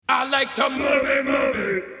I like to move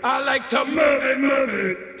it. I like to move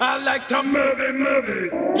it. I like to move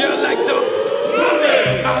it. You like to move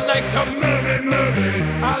it. I like to move it.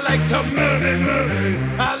 I like to move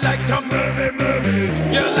it. I like to move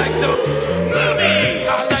it. You like to move it.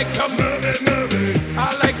 I like to move it.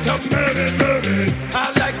 I like to move it.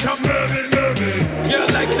 I like to move it. You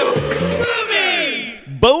like to move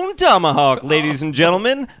it. Bone Tomahawk, ladies and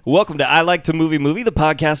gentlemen. Welcome to I Like to Movie, the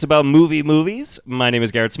podcast about movies. My name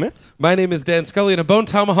is Garrett Smith. My name is Dan Scully, and a bone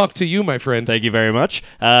tomahawk to you, my friend. Thank you very much.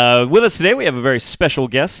 With us today, we have a very special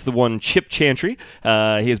guest, the one Chip Chantry. He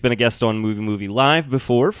has been a guest on Movie Live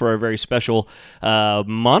before for our very special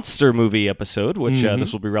monster movie episode, which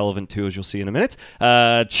this will be relevant to, as you'll see in a minute.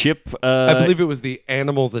 Chip... I believe it was the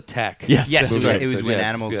Animals Attack. Yes, Yes, that's right. right. It was when Yes,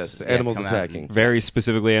 animals, yes, animals come out attacking. Very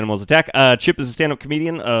specifically Animals Attack. Chip is a stand-up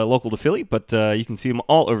comedian local to Philly, but you can see him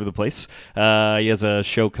all over the place. He has a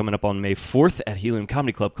show coming up on May 4th at Helium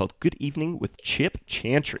Comedy Club called Good Evening with Chip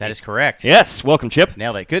Chantry. That is correct. Yes, welcome, Chip.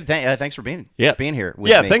 Nailed it. Good. Thanks for being Yeah. here. With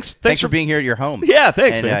Yeah, me. thanks for for- being here at your home. Yeah,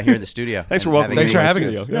 thanks, and, man. here in the studio. Thanks for and welcoming Thanks me. for having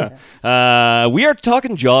in the us. studio. Yeah. We are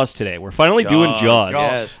talking Jaws today. We're finally doing Jaws.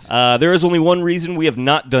 Yes. There is only one reason we have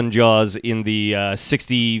not done Jaws in the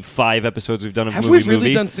 65 episodes we've done of Have Movie we really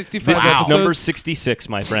Movie. done 65 This is episodes? number 66,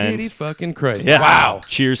 my Katie friend. fucking Christ. Yeah. Wow.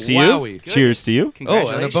 Cheers to Wowie. you. Good. Cheers to you. Oh,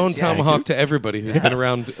 and a bone Congratulations. tomahawk to everybody who's been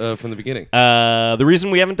around from the beginning. The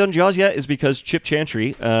reason we haven't done Jaws yet is because Chip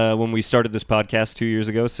Chantry, when we started this podcast 2 years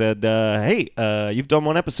ago, said, hey, you've done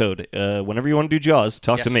one episode. Whenever you want to do Jaws,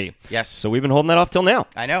 talk to Yes. me. Yes. So we've been holding that off till now.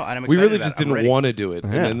 I know, and I'm We excited really about just it. I'm didn't ready. want to do it.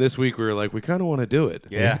 Yeah. And then this week we were like, we kind of want to do it.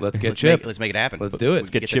 Yeah. Let's get Let's Chip. Let's make it happen. Let's do it. Let's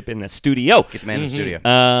get Chip in the studio. Get the man in the studio.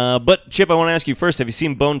 But Chip, I want to ask you first: have you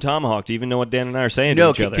seen Bone Tomahawk? Do you even know what Dan and I are saying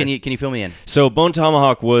No, to each other? can you fill me in? So Bone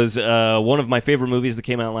Tomahawk was one of my favorite movies that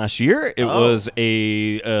came out last year. It was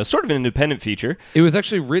a sort of an independent feature. It was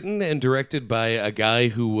actually written and directed by a guy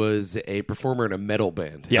who was a performer in a metal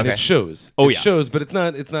band. Yes. And Okay. it shows. Oh, it yeah. shows, but it's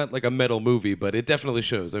not like a metal movie, but it definitely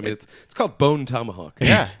shows. I mean, it's called Bone Tomahawk.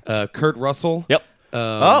 Yeah. Kurt Russell. Yep.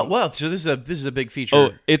 Oh well, so this is a big feature. Oh,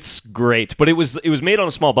 it's great, but it was made on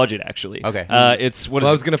a small budget actually. Okay. It's what Well,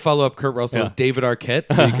 I is was going to follow up Kurt Russell Yeah. with David Arquette,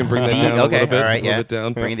 so you can bring that down Okay, a little bit. all right, a little yeah. bit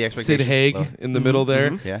down. Bringing the Sid expectations Haig low. in the middle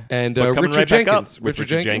there. Yeah. And But coming Richard right back up Jenkins. with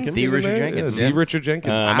Richard Jenkins. The is in Richard there. Jenkins, Yeah, yeah. the Richard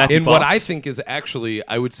Jenkins. Matthew in what Fox. I think is actually,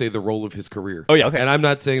 I would say, the role of his career. Oh, yeah. Okay. And I'm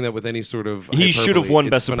not saying that with any sort of he should have hyperbole. won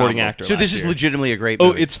It's Best Supporting phenomenal. Actor. So this last is year. legitimately a great Oh,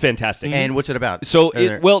 movie. it's fantastic. And what's it about? So, Are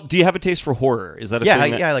there- do you have a taste for horror? Is that a yeah,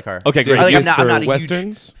 thing? I like horror. Okay, great. I like, Taste I'm for not a westerns?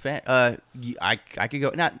 huge fan. I could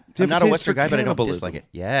go. Do you I'm have not a a taste Western for guy, but I don't cannibalism? dislike it.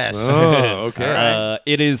 Yes. Oh, okay.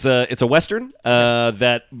 It's a western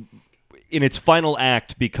that in its final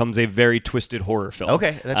act becomes a very twisted horror film.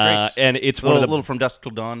 Okay, that's great. And it's a one of the little from dusk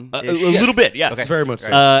till dawn. a little bit, yes. Okay. Very much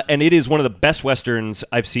so. And it is one of the best westerns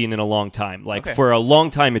I've seen in a long time. Like, Okay. for a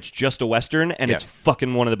long time, it's just a western, and Yeah. it's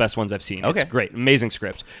fucking one of the best ones I've seen. Okay. It's great. Amazing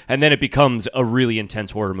script. And then it becomes a really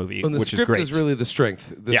intense horror movie, And the which is script great. is really the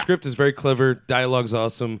strength. The Yeah. script is very clever. Dialogue's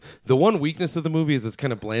awesome. The one weakness of the movie is it's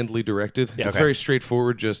kind of blandly directed. Yeah. It's Okay. very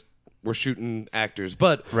straightforward. Just we're shooting actors,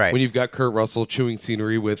 but Right. when you've got Kurt Russell chewing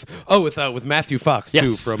scenery with Matthew Fox Yes.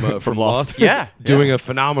 too from From Lost, Yeah. doing a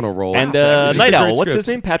phenomenal role. And Just a Night great Owl, what's script. his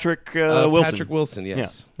name? Patrick Wilson. Patrick Wilson,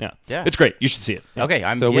 yes. Yeah. It's great. You should see it. Okay,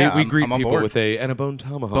 So we greet I'm on people board. with a bone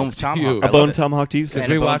tomahawk. Bone to tomahawk. you. I A love Bone it. Tomahawk to you? And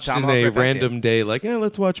We a bone watched it in tomahawk a right back to you. random day, like,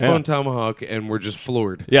 let's watch Yeah. Bone Tomahawk, and we're just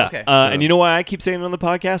floored. Yeah. Okay. And you know why I keep saying it on the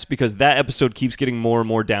podcast? Because that episode keeps getting more and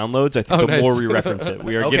more downloads. I think Oh, the nice. more we reference it,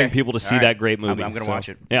 we are Okay. getting people to see All right. that great movie. I'm gonna So, watch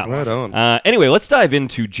it. Yeah. Right on. Anyway, let's dive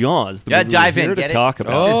into Jaws. The Yeah, movie dive we're in, here to get it? talk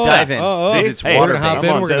about. This is dive in. See? It's Hey, We're water gonna hop based. in.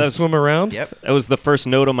 Come on, We're gonna Dennis. swim around. Yep. That was the first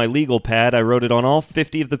note on my legal pad. I wrote it on all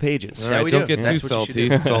 50 of the pages. All Yeah, right, we don't do. get too That's what you salty.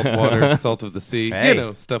 should do. Salt water, salt of the sea. Hey. You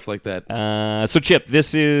know, stuff like that. So, Chip,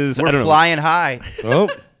 this is... I We're don't know. flying high. Oh,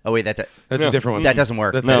 Oh wait, that's No. a different one. that doesn't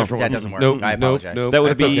work. That's No. a different one. That doesn't work. Nope, I apologize. Nope, That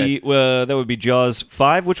would that's be that would be Jaws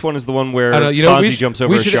 5. Which one is the one where I know, Fonzie jumps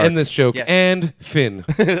over we a should shark? end this joke. Yes. And Finn.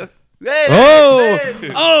 Hey, Oh,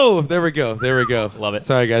 hey. oh, there we go. There we go. Love it.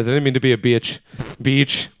 Sorry, guys. I didn't mean to be a bitch.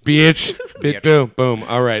 Boom, boom.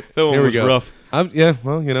 All right. That one Here we was go. rough. Yeah,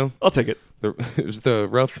 well, you know, I'll take it. it was the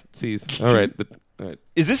rough seas. All right. All right.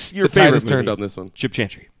 Is this your The tide favorite has turned movie? on this one. Chip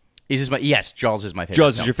Chantry. Is this my Jaws is my favorite.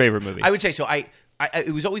 Jaws is film. your favorite movie. I would say so. I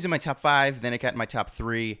it was always in my top 5. Then it got in my top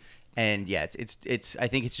 3, and yeah, it's. I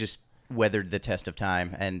think it's just weathered the test of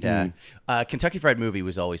time. And Kentucky Fried Movie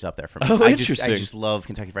was always up there for me. Oh, I interesting. just love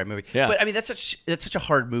Kentucky Fried Movie. Yeah. But I mean, that's such a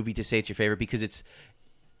hard movie to say it's your favorite because it's.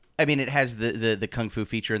 I mean, it has the kung fu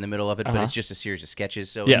feature in the middle of it, but it's just a series of sketches.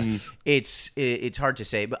 So Yes. it's hard to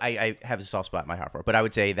say, but I have a soft spot in my heart for it. But I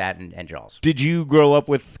would say that and Jaws. Did you grow up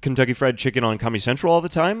with Kentucky Fried Chicken on Comedy Central all the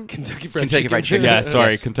time? Kentucky Fried Kentucky Chicken. Fried Chicken. Yeah,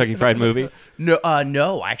 sorry, Yes. Kentucky Fried Movie. No,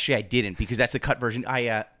 actually, I didn't because that's the cut version.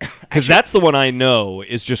 Because that's the one I know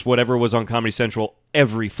is just whatever was on Comedy Central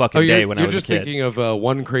every fucking day when I was just a kid. thinking of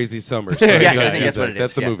One Crazy Summer. Yes, I think that's what it is,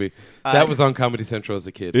 That's the yeah. movie. That was on Comedy Central as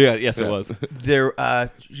a kid. Yeah, yes, it was. There, I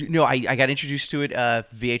got introduced to it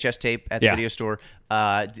VHS tape at the Yeah. video store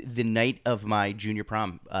the night of my junior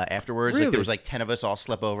prom. Afterwards, like, Really? there was like 10 of us all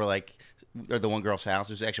slept over or the one girl's house.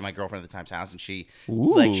 It was actually my girlfriend at the time's house, and she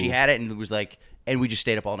she had it and was like, and we just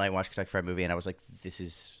stayed up all night and watched Kentucky Fried Movie, and I was like, this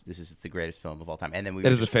is the greatest film of all time. And then we That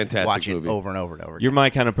would is a just fantastic watch movie. it over and over and over. You're my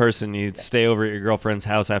kind of person. You'd stay over at your girlfriend's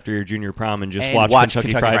house after your junior prom and just And watch watch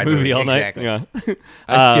Kentucky Kentucky Fried Fried Movie Movie. all Exactly. night. Yeah.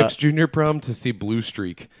 I skipped junior prom to see Blue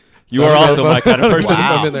Streak. You are also my kind of person. If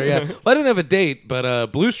I'm Wow. in there, yeah. Well, I didn't have a date, but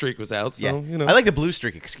Blue Streak was out, so yeah. you know. I like the Blue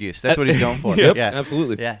Streak excuse. That's what he's going for. Yep, yeah,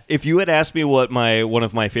 absolutely. Yeah. If you had asked me what one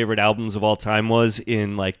of my favorite albums of all time was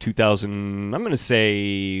in like 2000, I'm going to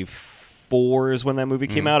say 4 is when that movie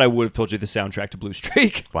came out, I would have told you the soundtrack to Blue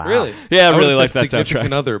Streak. Wow. Really? Yeah, I really would've like said that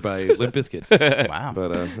Significant soundtrack. Other by Limp Bizkit. Wow.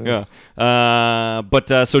 But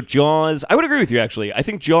Yeah. So Jaws, I would agree with you actually. I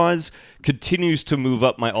think Jaws continues to move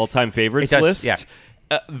up my all-time favorites It does, list. yeah.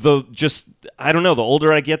 I don't know, the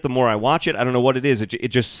older I get, the more I watch it. I don't know what it is. It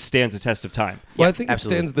just stands the test of time. Well, Yeah, I think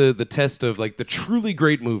absolutely. it stands the test of like the truly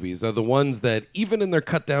great movies are the ones that even in their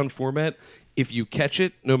cut down format, if you catch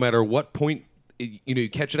it, no matter what point you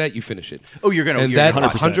catch it at, you finish it. Oh, you're and you're that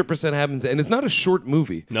 100%. 100% happens, and it's not a short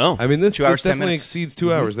movie. No. I mean this 2 hours, 10 definitely minutes. exceeds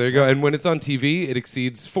 2 hours. There you go. And when it's on TV, it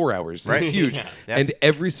exceeds 4 hours. Right. It's huge. Yeah. And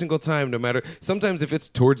every single time, no matter sometimes if it's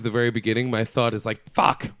towards the very beginning, my thought is like,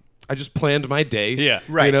 "Fuck." I just planned my day. Yeah.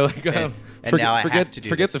 Right. You know, like, And forget, now I forget, have to do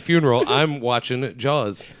forget this. the funeral. I'm watching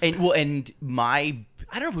Jaws. And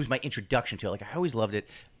I don't know if it was my introduction to it. Like, I always loved it.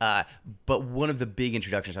 But one of the big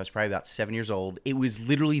introductions, I was probably about 7 years old. It was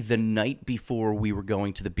literally the night before we were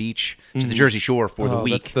going to the beach, to the Jersey Shore for the Oh,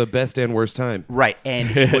 week. that's the best and worst time. Right, and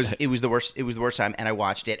it was the worst time, and I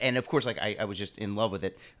watched it, and of course, like I was just in love with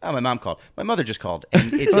it. Oh, my mom called, my mother just called,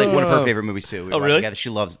 and it's like one of her favorite movies too. We watched it really? together. She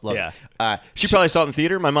loves Yeah. it. She probably saw it in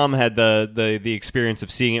theater. My mom had the experience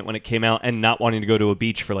of seeing it when it came out and not wanting to go to a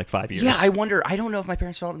beach for like 5 years. Yeah, I wonder. I don't know if my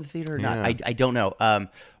parents saw it in the theater or not. Yeah. I don't know.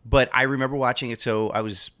 But I remember watching it. So I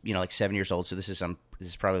was, like 7 years old. So this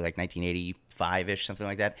is probably like 1985-ish, something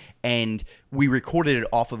like that. And we recorded it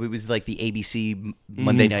off of, it was like the ABC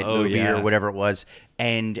Monday Night Oh, Movie yeah. or whatever it was.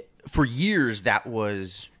 And for years, that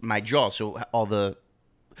was my Jaws. So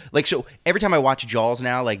so every time I watch Jaws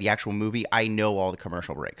now, like the actual movie, I know all the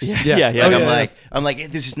commercial breaks. Yeah. Yeah. Yeah. Oh, yeah. yeah. I'm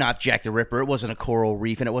like, this is not Jack the Ripper. It wasn't a coral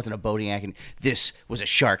reef, and it wasn't a boating act. This was a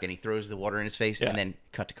shark, and he throws the water in his face, and then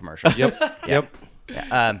cut to commercial. Yep. Yep.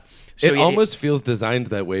 Yeah. It almost feels designed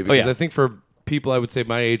that way because yeah. I think for people I would say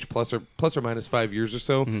my age plus or minus 5 years or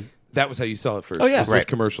so, that was how you saw it first. Oh, yeah. was Right. with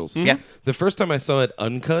commercials. Yeah. The first time I saw it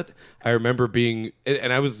uncut, I remember being,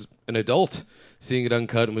 and I was an adult seeing it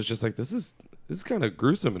uncut and was just like, this is kind of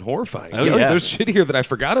gruesome and horrifying. Oh, yeah. There's shit here that I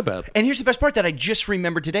forgot about. And here's the best part that I just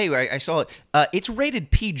remembered today. Where I saw it. It's rated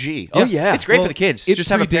PG. Oh, yeah. It's great Well, for the kids. it Just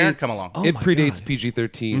have a parent predates- come along. it my predates God.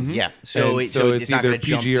 PG-13. Yeah. And So it's not either gonna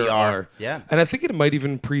jump PG or the R. Yeah. And I think it might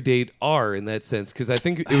even predate R in that sense because I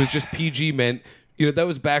think it was just PG meant. That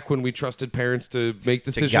was back when we trusted parents to make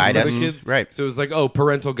decisions guide for us. the kids. Right. So it was like,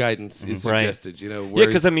 parental guidance is Right. suggested. Yeah,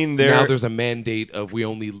 whereas 'cause, I mean, now there's a mandate of we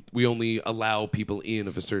only allow people in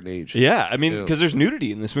of a certain age. Yeah, I mean, Yeah. because there's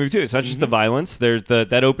nudity in this movie too. It's not just the violence. There's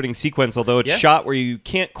that opening sequence, although it's Yeah. shot where you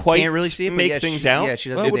can't quite Can't really see it, but make yeah, things she- out. yeah, she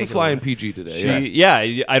does Well, good it wouldn't things. fly in PG today.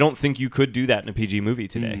 Yeah, I don't think you could do that in a PG movie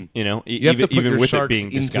today. You have even, to put even your with sharks it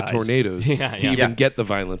being into disguised. tornadoes Yeah, to yeah. even get the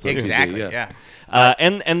violence. on Exactly. TV, Yeah.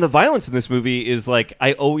 And the violence in this movie is like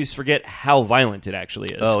I always forget how violent it actually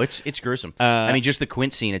is. Oh, it's gruesome. I mean, just the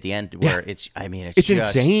Quint scene at the end where it's it's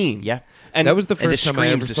just, insane. Yeah. And that was the and the first time I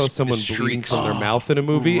ever screams, the saw s- the someone bleeding shrieks. from their mouth in a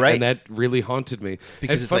movie, Right. and that really haunted me.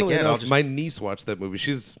 Because and it's like, funnily yeah, I'll enough, just- my niece watched that movie.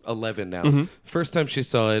 She's 11 now. First time she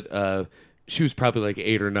saw it, she was probably like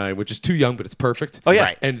 8 or 9, which is too young, but it's perfect. Oh, yeah.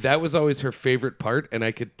 Right. And that was always her favorite part, and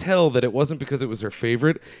I could tell that it wasn't because it was her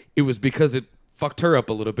favorite; it was because it fucked her up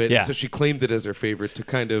a little bit. Yeah. And so she claimed it as her favorite to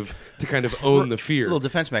kind of own the fear. Little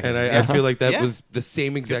defense mechanism. And I feel like that Yeah. was the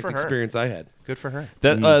same exact for her. experience I had. Good for her.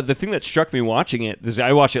 That the thing that struck me watching it,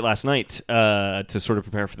 I watched it last night to sort of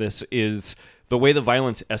prepare for this, is the way the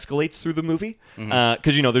violence escalates through the movie,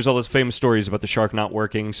 because there's all those famous stories about the shark not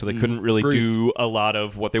working, so they couldn't really do a lot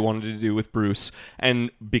of what they wanted to do with Bruce, and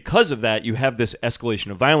because of that, you have this escalation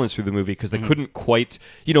of violence through the movie because they couldn't quite,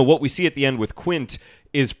 what we see at the end with Quint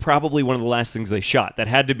is probably one of the last things they shot. That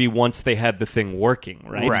had to be once they had the thing working,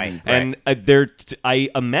 right? Right. And I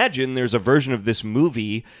imagine there's a version of this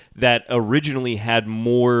movie that originally had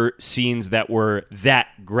more scenes that were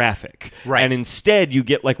that graphic. Right. And instead, you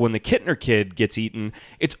get like when the Kittner kid gets eaten,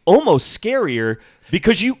 it's almost scarier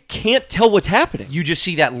because you can't tell what's happening. You just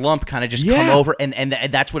see that lump kind of just come over, and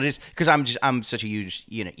that's what it is. Because I'm such a huge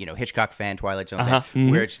Hitchcock fan, Twilight Zone fan,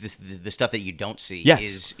 where it's the stuff that you don't see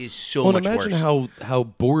is so much worse. Imagine how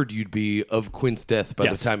bored you'd be of Quint's death by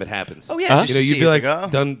the time it happens. Oh yeah, you'd be like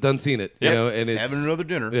done seeing it. And it's having another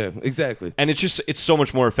dinner. Yeah, exactly. And it's so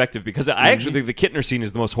much more effective because I actually think the Kittner scene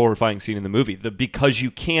is the most horrifying scene in the movie. Because you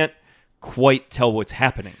can't quite tell what's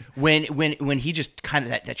happening when he just kind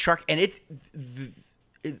of that shark, and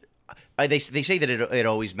they say that it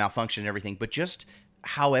always malfunctioned and everything, but just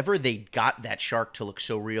however they got that shark to look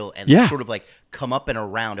so real and sort of like come up and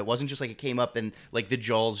around. It wasn't just like it came up and like the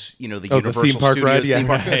Jaws, the Universal the theme park Studios ride, theme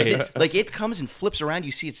park. Right. It's, like it comes and flips around.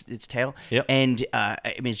 You see its tail, and I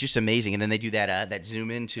mean it's just amazing. And then they do that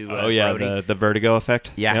zoom into Brody. the vertigo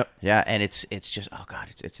effect. Yeah, and it's just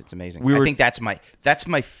it's amazing. I think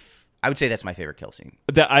I would say that's my favorite kill scene.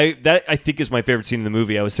 That I think is my favorite scene in the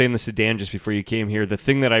movie. I was saying this to Dan just before you came here. The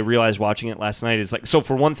thing that I realized watching it last night is like, so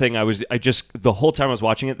for one thing, the whole time I was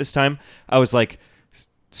watching it this time, I was like,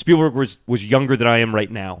 Spielberg was younger than I am right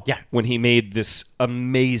now. Yeah. When he made this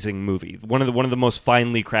amazing movie, one of the most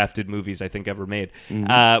finely crafted movies I think ever made,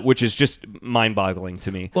 which is just mind-boggling to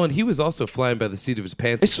me. Well, and he was also flying by the seat of his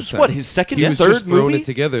pants. This was what, his second, he was third just throwing movie? it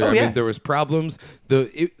together. Oh, I yeah. mean, there was problems.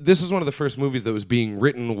 This was one of the first movies that was being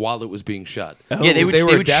written while it was being shot. Yeah, they were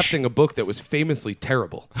would adapting a book that was famously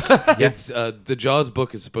terrible. It's the Jaws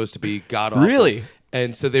book is supposed to be god awful. Really?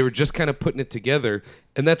 And so they were just kind of putting it together,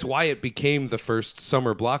 and that's why it became the first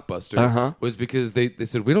summer blockbuster. Was because they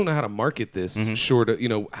said, we don't know how to market this. Short of,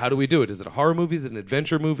 how do we do it? Is it a horror movie? Is it an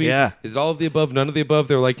adventure movie? Yeah. Is it all of the above? None of the above?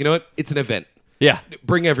 They're like, you know what? It's an event. Yeah.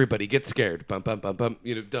 Bring everybody. Get scared. Bum, bum, bum, bum.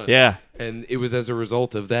 Done. Yeah. And it was as a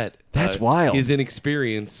result of that. That's wild. His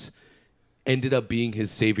inexperience ended up being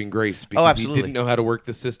his saving grace because he absolutely. didn't know how to work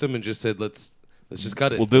the system and just said, let's just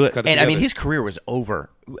cut it. We'll do Let's it. cut And I mean, together. his career was over.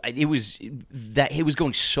 It was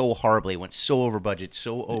going so horribly, went so over budget,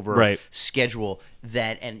 so over schedule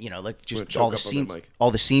that, and like just choke all the up on that scenes, mic.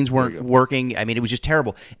 all the scenes weren't working. I mean, it was just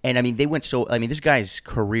terrible. And I mean, they went so. I mean, this guy's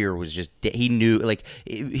career was just. He knew, like,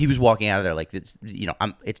 he was walking out of there like,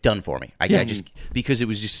 it's done for me. I just because it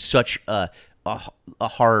was just such a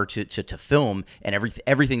horror to film, and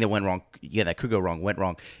everything that went wrong, that could go wrong, went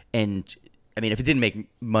wrong, and. I mean, if it didn't make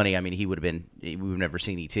money, I mean, we would have never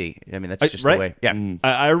seen E.T. I mean, that's just the way. Yeah.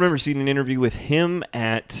 I remember seeing an interview with him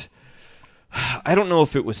at, I don't know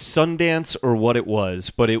if it was Sundance or what it was,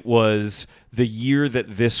 but it was the year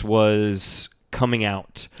that this was coming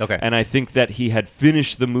out. Okay. And I think that he had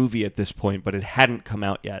finished the movie at this point, but it hadn't come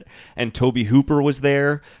out yet. And Tobe Hooper was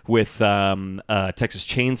there with Texas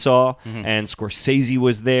Chainsaw, and Scorsese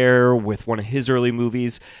was there with one of his early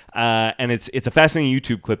movies. And it's a fascinating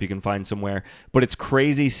YouTube clip you can find somewhere. But it's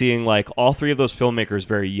crazy seeing like all three of those filmmakers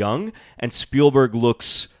very young, and Spielberg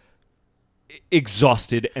looks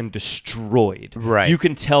exhausted and destroyed. Right. You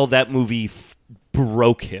can tell that movie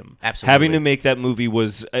broke him. Absolutely. Having to make that movie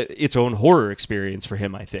was its own horror experience for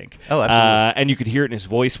him, I think. Oh, absolutely. And you could hear it in his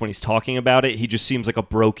voice when he's talking about it. He just seems like a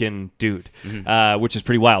broken dude, which is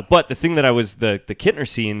pretty wild. But the thing that the Kittner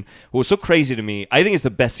scene, what was so crazy to me, I think it's the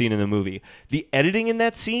best scene in the movie. The editing in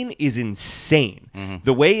that scene is insane.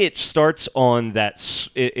 The way it starts on that,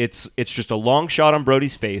 it's just a long shot on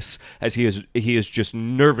Brody's face as he is just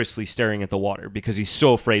nervously staring at the water because he's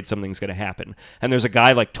so afraid something's going to happen. And there's a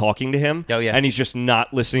guy like talking to him, and he's just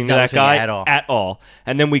not listening to that guy at all.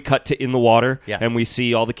 And then we cut to in the water, and we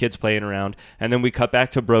see all the kids playing around. And then we cut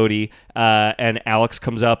back to Brody, and Alex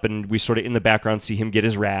comes up, and we sort of in the background see him get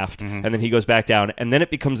his raft, and then he goes back down. And then it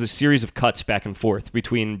becomes a series of cuts back and forth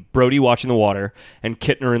between Brody watching the water and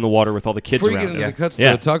Kittner in the water with all the kids Before you around get into him. the cuts,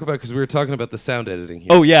 though, talk about, because we were talking about the sound editing here.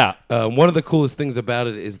 Oh, yeah. One of the coolest things about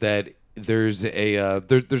it is that there's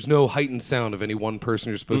there's no heightened sound of any one person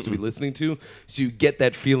you're supposed to be listening to, so you get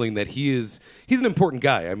that feeling that he's an important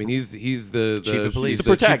guy. I mean, he's the Chief of police. he's The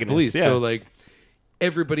protagonist, chief of police. yeah. So like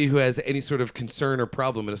everybody who has any sort of concern or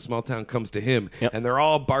problem in a small town comes to him, and they're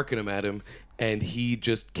all barking him at him, and he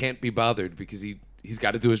just can't be bothered because he's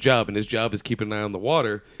got to do his job, and his job is keeping an eye on the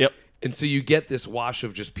water. Yep. And so you get this wash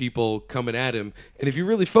of just people coming at him. And if you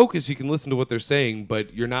really focus, you can listen to what they're saying,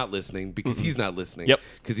 but you're not listening because he's not listening. Yep.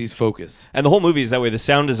 Because he's focused. And the whole movie is that way. The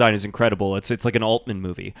sound design is incredible. It's like an Altman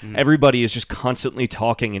movie. Everybody is just constantly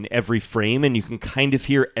talking in every frame, and you can kind of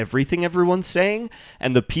hear everything everyone's saying.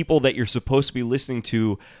 And the people that you're supposed to be listening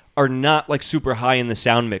to are not like super high in the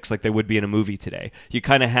sound mix like they would be in a movie today. You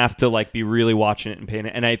kind of have to like be really watching it and paying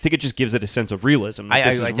it. And I think it just gives it a sense of realism. That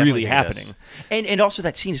this is really happening. And also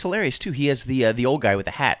that scene is hilarious too. He has the old guy with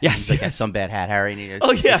the hat. Yes, He's like yes. that some bad hat, Harry. And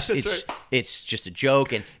it's just a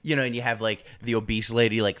joke, and and you have like the obese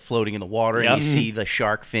lady like floating in the water, Yep. and you see the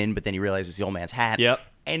shark fin, but then you realize it's the old man's hat. Yep.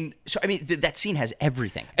 And so, I mean, that scene has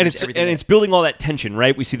everything. And There's it's everything in it. it's building all that tension,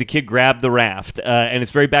 right? We see the kid grab the raft, and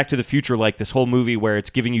it's very Back to the Future, like this whole movie where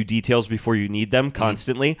it's giving you details before you need them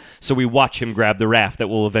constantly. So we watch him grab the raft that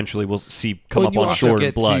will eventually we'll see come up you on also shore in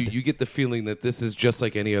get blood. you get the feeling that this is just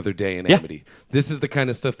like any other day in Yeah. Amity. This is the kind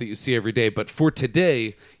of stuff that you see every day. But for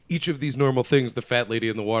today, each of these normal things, the fat lady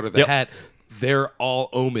in the water, the Yep. hat, they're all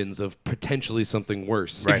omens of potentially something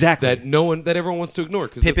worse. Right. Exactly. That everyone wants to ignore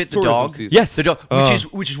because Pippet the dog. Yes. The dog,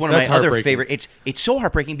 which is one of that's my other heartbreaking. favorite. It's so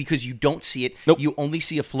heartbreaking because you don't see it. Nope. You only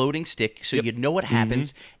see a floating stick, so you know what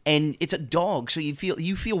happens. And it's a dog, so you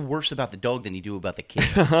feel worse about the dog than you do about the kid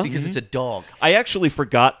because it's a dog. I actually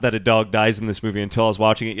forgot that a dog dies in this movie until I was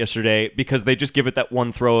watching it yesterday because they just give it that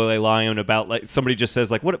one throwaway line about like somebody just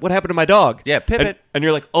says like what happened to my dog? Yeah, Pippet. And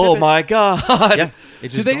you're like, oh Pippet. my god. Yeah. It Do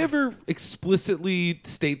just they gone. ever explicitly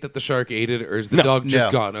state that the shark ate it, or is the dog just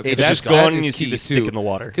No. gone? Okay, It's that's just gone, that and is you see key, the stick too. in the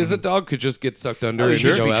water. Because the dog could just get sucked under Oh, and he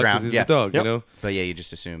should go be out drowned. because he's Yeah. a dog. Yep. You know. But yeah, you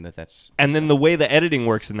just assume that that's. And then the way the editing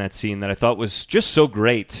works in that scene that I thought was just so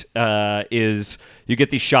great is you get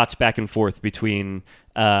these shots back and forth between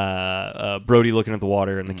Brody looking at the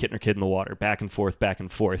water and the Kittner kid in the water, back and forth, back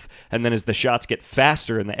and forth. And then as the shots get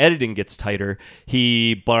faster and the editing gets tighter,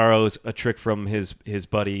 he borrows a trick from his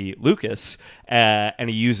buddy Lucas, and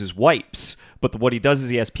he uses wipes. But what he does is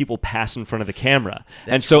he has people pass in front of the camera,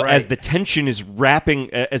 and That's so right. as the tension is ramping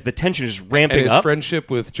And his up,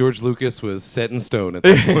 friendship with George Lucas was set in stone at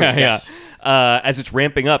that point. yeah, Yes. as it's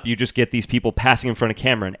ramping up, you just get these people passing in front of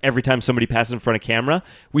camera, and every time somebody passes in front of camera,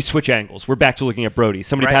 we switch angles. We're back to looking at Brody.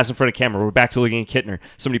 Somebody Right. passes in front of camera, we're back to looking at Kittner.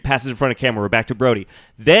 Somebody passes in front of camera, we're back to Brody.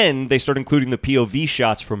 Then they start including the POV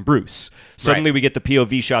shots from Bruce. Suddenly we get the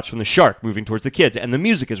POV shots from the shark moving towards the kids, and the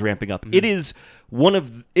music is ramping up. It is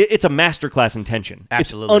it's a masterclass in tension.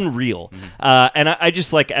 Absolutely. It's unreal. And I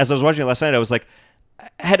just like, as I was watching it last night, I was like,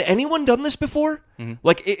 had anyone done this before?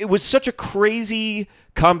 Like, it was such a crazy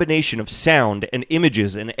combination of sound and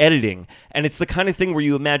images and editing, and it's the kind of thing where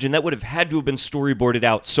you imagine that would have had to have been storyboarded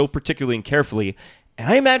out so particularly and carefully, and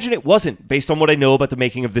I imagine it wasn't, based on what I know about the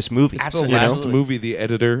making of this movie. It's the Absolutely. last movie the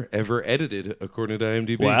editor ever edited, according to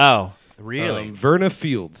IMDb. Wow. Really? Verna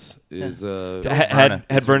Fields is Had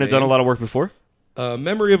Verna. Verna done a lot of work before?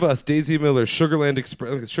 Memory of Us, Daisy Miller, Sugarland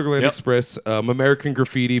Yep. Express, American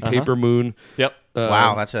Graffiti, Paper Moon. Yep.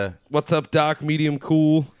 Wow, that's a. What's Up, Doc? Medium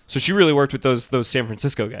Cool. So she really worked with those San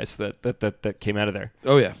Francisco guys that came out of there.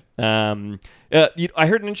 Oh yeah. I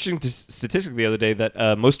heard an interesting statistic the other day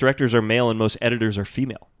that most directors are male and most editors are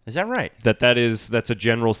female. Is that right? That's a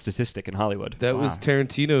general statistic in Hollywood. That was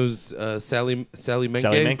Tarantino's Sally Menke, Sally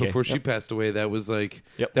Menke, before she yep. passed away. That was like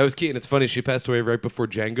Yep. that was key, and it's funny. She passed away right before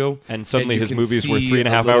Django, And suddenly you his can movies were see 3.5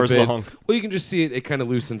 a little hours bit- long. Well, you can just see it. It kind of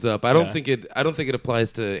loosens up. I don't Yeah. think it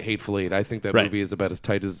applies to Hateful Eight. I think that Right. movie is about as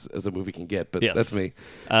tight as a movie can get. But Yes. that's me.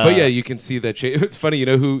 But yeah, you can see that. It's funny. You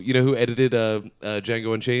know who edited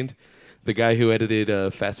Django Unchained? The guy who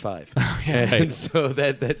edited Fast Five. And right. so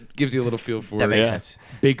that gives you a little feel for That makes Yeah. sense.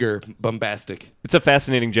 bigger, bombastic. It's a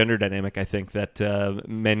fascinating gender dynamic, I think, that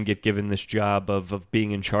men get given this job of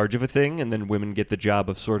being in charge of a thing, and then women get the job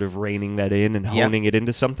of sort of reining that in and Yeah. honing it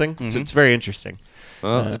into something. So it's very interesting.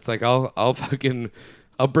 Well, it's like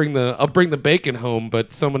I'll bring the bacon home,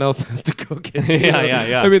 but someone else has to cook it. you know?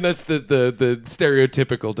 yeah. I mean, that's the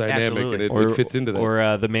stereotypical dynamic, Absolutely. and it fits into that.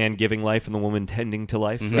 Or the man giving life and the woman tending to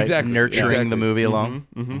life. Right? Exactly. Nurturing Exactly. the movie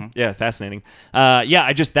along. Yeah, fascinating.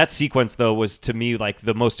 That sequence though was to me like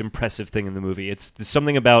the most impressive thing in the movie. It's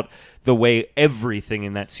something about the way everything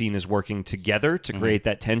in that scene is working together to create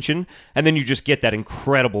that tension, and then you just get that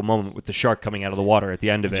incredible moment with the shark coming out of the water at the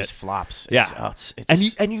end of It it. just flops. Yeah, It's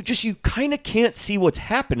and you kind of can't see what's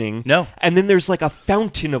happening. No. and then there's like a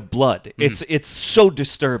fountain of blood. It's so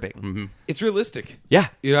disturbing. It's realistic. Yeah.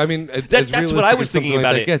 You know, I mean, That's what I was thinking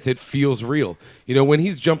about that it. gets. It feels real. You know, when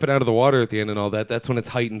he's jumping out of the water at the end and all that, that's when it's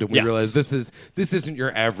heightened, and we Yes. realize this isn't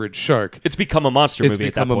your average shark. It's become a monster It's movie.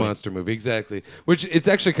 become at that a point. monster movie, exactly. Which it's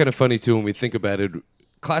actually kind of funny too when we think about it.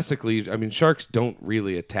 Classically, I mean, sharks don't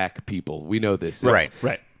really attack people. We know this, Right.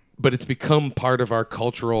 Right. but it's become part of our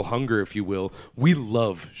cultural hunger, if you will. We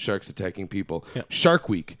love sharks attacking people. Shark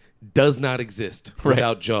Week does not exist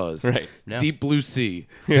without Jaws. Right. No. Deep Blue Sea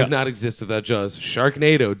does not exist without Jaws.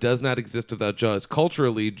 Sharknado does not exist without Jaws.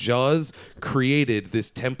 Culturally, Jaws created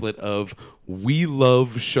this template of we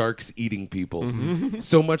love sharks eating people.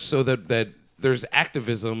 So much so that there's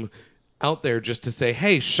activism out there just to say,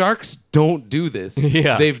 hey, sharks don't do this.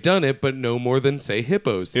 Yeah. They've done it, but no more than, say,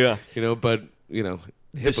 hippos. Yeah. But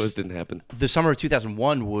hippos didn't happen. The summer of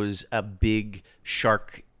 2001 was a big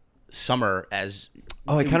shark summer as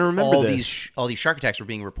I kinda remember all this. all these shark attacks were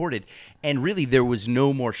being reported, and really there was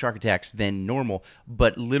no more shark attacks than normal,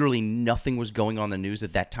 but literally nothing was going on in the news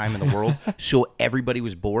at that time in the world, so everybody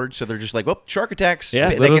was bored, so they're just like, well, shark attacks, Yeah.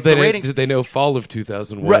 that Little gets the did ratings. they know fall of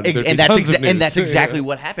 2001. Right, there'd be and that's tons of news. exactly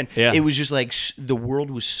what happened. Yeah. It was just like the world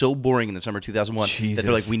was so boring in the summer of 2001 that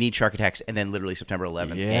they're like, Jesus. we need shark attacks, and then literally September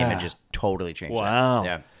 11th came Yeah. and just totally changed. Wow. That.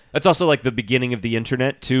 Yeah. That's also like the beginning of the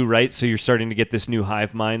internet too, right? So you're starting to get this new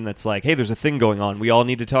hive mind that's like, hey, there's a thing going on. We all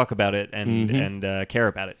need to talk about it and care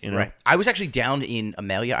about it. You know? Right. I was actually down in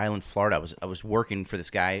Amelia Island, Florida. I was working for this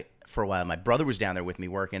guy for a while. My brother was down there with me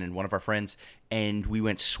working, and one of our friends, and we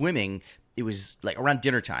went swimming. It was like around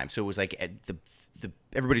dinner time, so it was like at the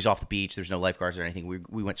everybody's off the beach. There's no lifeguards or anything.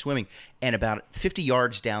 We went swimming, and about 50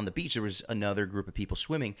 yards down the beach, there was another group of people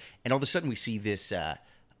swimming, and all of a sudden we see this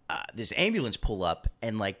this ambulance pull up,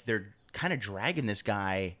 and like they're kind of dragging this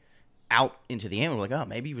guy out into the ambulance. We're like, oh,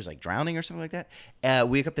 maybe he was like drowning or something like that.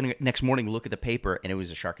 We wake up the next morning, look at the paper, and it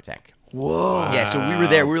was a shark attack. Whoa. Yeah, so we were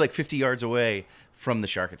there. We were like 50 yards away from the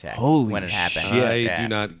shark attack Holy when it happened. shit. I Yeah. do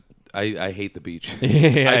not. I hate the beach.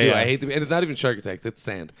 Yeah, I do. yeah. I hate the and it's not even shark attacks. It's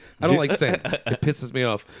sand. I don't like sand. It pisses me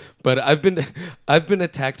off. But I've been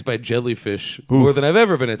attacked by jellyfish more than I've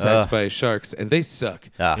ever been attacked by sharks, and they suck.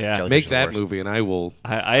 Yeah. Jellyfish Make are that worse. movie, and I will.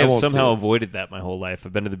 I have won't somehow see avoided that my whole life.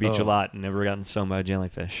 I've been to the beach a lot and never gotten stung by a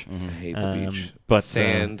jellyfish. it. I hate the beach. but,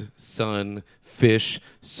 Sand, sun, fish,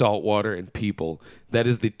 salt water, and people. That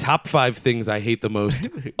is the top 5 things I hate the most,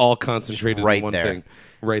 all concentrated right in one there. thing.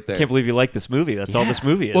 Right there. Can't believe you like this movie. That's all this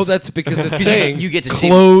movie is. Well, that's because it's saying you get to see-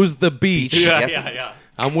 close the beach. Yeah. yeah.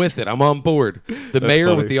 I'm with it. I'm on board. The mayor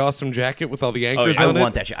funny. with the awesome jacket with all the anchors I on it.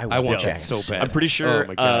 want that shit. I want that that so so bad. I'm pretty sure. Oh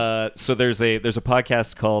my God. So there's a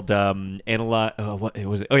podcast called Analyze. What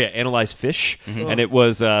was it? Oh yeah, Analyze Fish, and it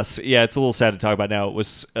was it's a little sad to talk about now. It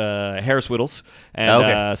was Harris Whittles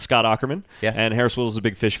and Scott Aukerman. Yeah. And Harris Whittles is a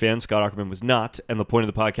big fish fan. Scott Aukerman was not. And the point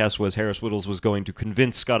of the podcast was Harris Whittles was going to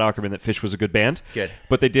convince Scott Aukerman that Fish was a good band. Good.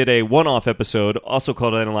 But they did a one-off episode also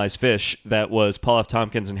called Analyze Fish that was Paul F.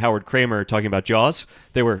 Tompkins and Howard Kramer talking about Jaws.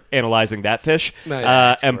 They were analyzing that fish. Nice.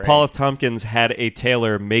 That's And great. Paul F. Tompkins had a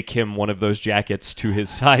tailor make him one of those jackets to his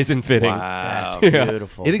size and fitting. Wow. That's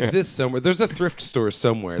beautiful. It exists somewhere. There's a thrift store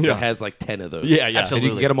somewhere Yeah. that has like 10 of those. Yeah, yeah. And you Absolutely.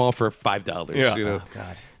 can get them all for $5. Yeah. You know? Oh,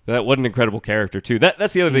 God. That what an incredible character too.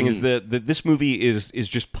 That's the other thing is that this movie is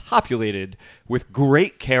just populated with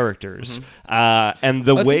great characters, and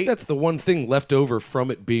the I way think that's the one thing left over from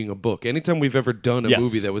it being a book. Anytime we've ever done a Yes.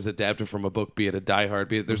 movie that was adapted from a book, be it a Die Hard,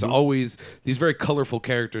 be it, there's always these very colorful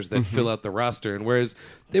characters that fill out the roster. And whereas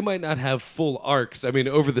they might not have full arcs, I mean,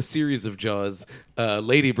 over the series of Jaws,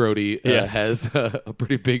 Lady Brody Yes. has a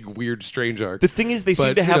pretty big, weird, strange arc. the thing is they seem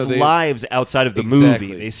But, to you know, have they- lives outside of the Exactly.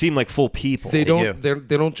 movie. They seem like full people. They do. don't.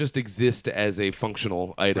 They don't just exist as a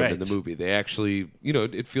functional item in Right. the movie. They actually,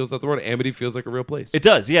 it feels like the world. Amity feels like a real place. It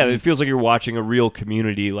does, yeah. It feels like you're watching a real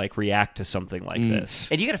community like react to something like this.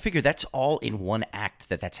 And you got to figure that's all in one act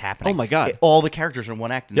that's happening. Oh, my God. All the characters are in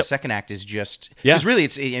one act, and Yep. the second act is just Yeah. because really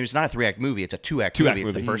it's not a 3-act movie; it's a 2-act Two-act movie.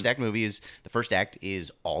 It's movie. the first act movie is the first act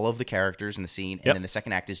is all of the characters in the scene, and Yep. then the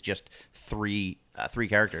second act is just three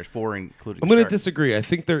characters, 4 including. I'm going to Shark. disagree. I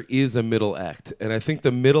think there is a middle act, and I think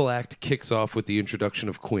the middle act kicks off with the introduction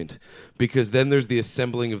of Quint, because then there's the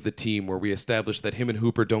assembling of the team where we establish that him and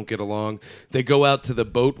Hooper don't get along. They go out to the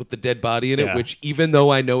boat with the dead body in it, Yeah. which even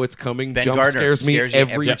though I know it's coming, Ben jump Gardner scares me scares you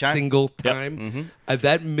every every time. single Yep. time.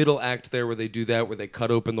 That middle act there where they do that, where they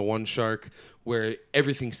cut open the one shark, where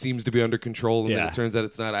everything seems to be under control, and then Yeah. it turns out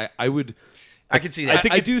it's not. I would. I could see that.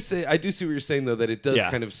 I do see what you're saying though, that it does Yeah.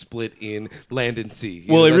 kind of split in land and sea.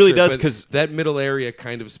 Well, it that's really right, does, but 'cause- that middle area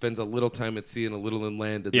kind of spends a little time at sea and a little in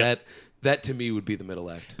land, and Yeah. that to me would be the middle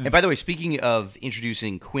act. And by the way, speaking of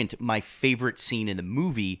introducing Quint, my favorite scene in the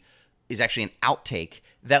movie is actually an outtake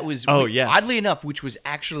that was, Oh, yes. oddly enough, which was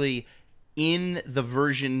actually in the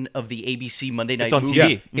version of the ABC Monday Night It's on movie. TV.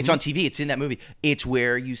 Yeah. It's on TV. It's in that movie. It's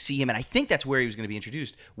where you see him, and I think that's where he was going to be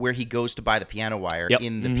introduced, where he goes to buy the piano wire Yep.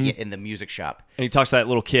 in the in the music shop. And he talks to that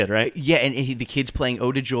little kid, right? Yeah, and the kid's playing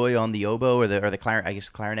Ode to Joy on the oboe or the clarinet, I guess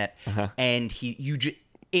clarinet, and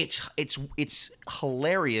it's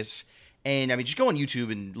hilarious. And I mean, just go on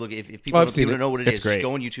YouTube and look. If people, I've don't, seen people it. don't know what it It's is, great. just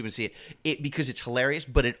go on YouTube and see it. Because it's hilarious,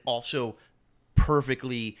 but it also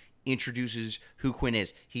perfectly introduces who Quinn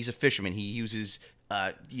is. He's a fisherman. He uses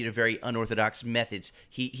very unorthodox methods.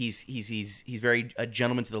 He's very a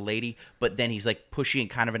gentleman to the lady, but then he's like pushy and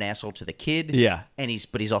kind of an asshole to the kid. Yeah. and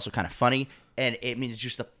he's also kind of funny. And I mean, it's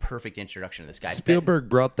just the perfect introduction to this guy. Spielberg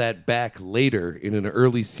brought that back later in an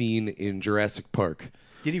early scene in Jurassic Park.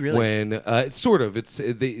 Did he really? When sort of,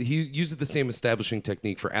 he uses the same establishing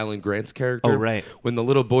technique for Alan Grant's character. Oh, right. When the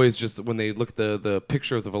little boys when they look at the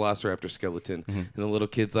picture of the Velociraptor skeleton, and the little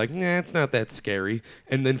kid's like, nah, it's not that scary.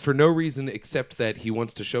 And then for no reason except that he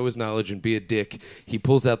wants to show his knowledge and be a dick, he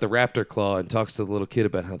pulls out the raptor claw and talks to the little kid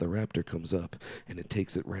about how the raptor comes up and it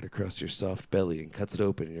takes it right across your soft belly and cuts it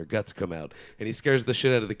open and your guts come out. And he scares the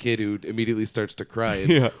shit out of the kid, who immediately starts to cry.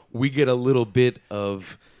 And we get a little bit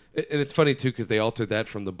of. And it's funny too because they altered that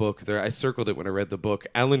from the book. I circled it when I read the book.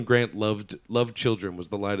 Alan Grant loved children was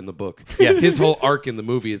the line in the book. Yeah. His whole arc in the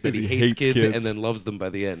movie is that He he hates hates kids kids. and then loves them by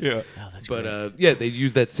the end. Yeah. Oh, that's But great. they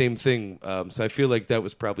used that same thing. So I feel like that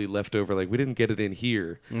was probably left over. Like we didn't get it in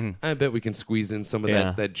here. I bet we can squeeze in some of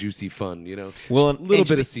Yeah. that juicy fun. Well, a little and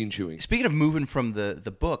bit of scene chewing. Speaking of moving from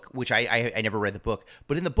the book, which I never read the book,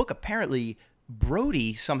 but in the book apparently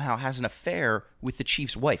Brody somehow has an affair with the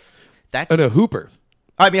chief's wife. That's Oh no, Hooper.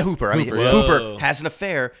 I mean Hooper. Hooper. Whoa. Has an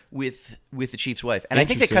affair with the chief's wife, and I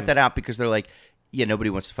think they cut Interesting. that out because they're like, yeah,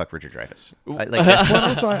 nobody wants to fuck Richard Dreyfuss. Like Well,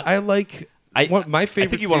 also I like. My favorite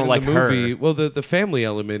think you scene wanna in like the movie. her. Well, the family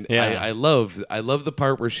element, Yeah. I love. I love the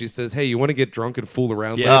part where she says, "Hey, you want to get drunk and fool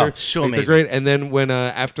around Yeah. later?" Oh, so Like, they're amazing. great. And then when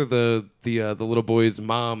after the little boy's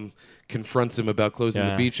mom confronts him about closing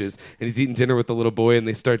Yeah. the beaches, and he's eating dinner with the little boy, and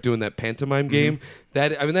they start doing that pantomime game.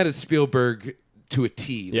 That is Spielberg to a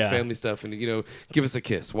T. The Yeah. family stuff, and give us a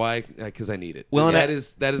kiss. Why? Because I need it. Well, and that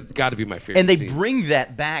is got to be my favorite. and they scene. bring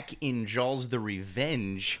that back in Jaws the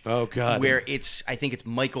Revenge. Oh, God. Where I think it's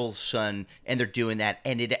Michael's son, and they're doing that,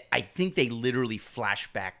 and I think they literally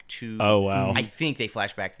flash back to. Oh, wow. I think they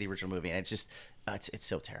flash back to the original movie, and it's just it's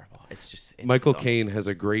so terrible. It's Michael awful. Caine has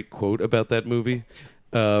a great quote about that movie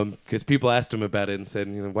because people asked him about it and said,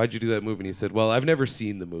 why'd you do that movie? And he said, well, I've never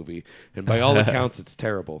seen the movie, and by all accounts, it's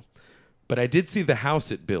terrible. But I did see the house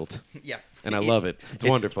it built, Yeah, and I love it. It's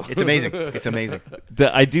wonderful. It's amazing. It's amazing.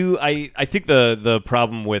 I think the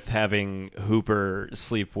problem with having Hooper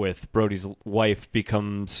sleep with Brody's wife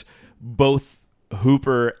becomes both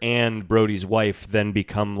Hooper and Brody's wife then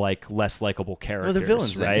become like less likable characters. they're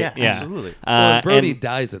villains then. right? Yeah, absolutely. Well, Brody and-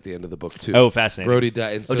 dies at the end of the book, too. Oh, fascinating. Brody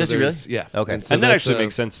dies. And so does he really? there's- Yeah. Okay. And, so and that that's, actually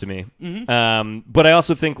makes sense to me. But I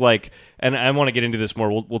also think and I want to get into this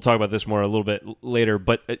more. We'll talk about this more a little bit later.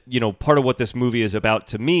 But part of what this movie is about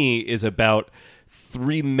to me is about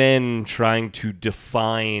three men trying to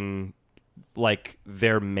define like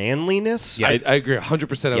their manliness. Yeah. I agree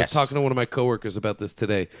 100%. I was Yes. talking to one of my coworkers about this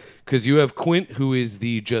today because you have Quint, who is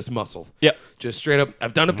the just muscle. Yep. Just straight up,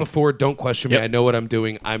 I've done it before. Don't question me. Yep. I know what I'm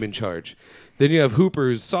doing. I'm in charge. Then you have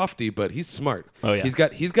Hooper's softy, but he's smart. Oh, yeah.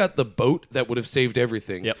 He's got the boat that would have saved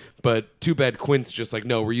everything. Yep. But too bad Quint's just like,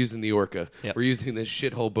 no, we're using the Orca. Yep. We're using this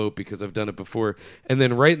shithole boat because I've done it before. And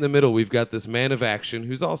then right in the middle, we've got this man of action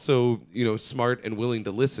who's also, smart and willing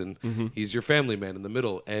to listen. Mm-hmm. He's your family man in the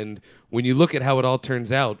middle. And when you look at how it all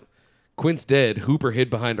turns out, Quint's dead. Hooper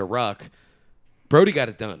hid behind a rock. Brody got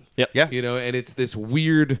it done. Yep. Yeah. And it's this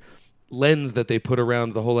weird lens that they put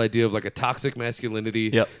around the whole idea of like a toxic masculinity,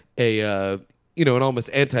 Yep. an almost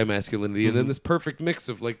anti-masculinity, Mm-hmm. and then this perfect mix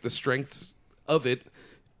of like the strengths of it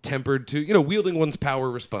tempered to, wielding one's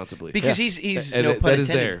power responsibly. Because he's And no that pun is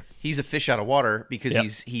intended. there. He's a fish out of water because Yep.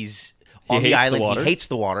 he's He on the hates the island. water. He hates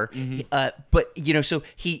the water. But so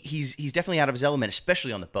he's definitely out of his element,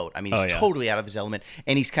 especially on the boat. I mean, he's Oh, yeah. totally out of his element,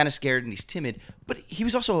 and he's kind of scared and he's timid. But he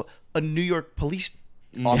was also a New York police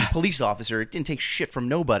officer. It didn't take shit from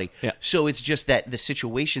nobody. Yeah. So it's just that the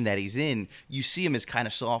situation that he's in, you see him as kind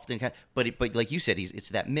of soft and but like you said, it's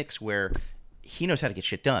that mix where he knows how to get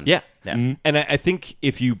shit done. Yeah. Yeah. And I think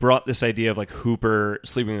if you brought this idea of like Hooper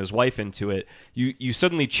sleeping with his wife into it, you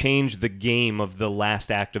suddenly change the game of the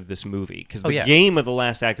last act of this movie. Because the yeah. game of the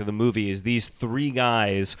last act of the movie is these three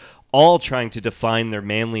guys all trying to define their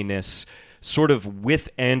manliness sort of with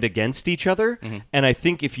and against each other. And I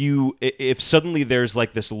think if suddenly there's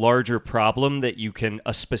like this larger problem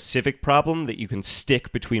a specific problem that you can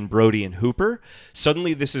stick between Brody and Hooper,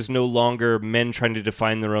 suddenly this is no longer men trying to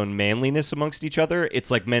define their own manliness amongst each other. It's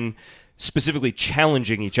like men specifically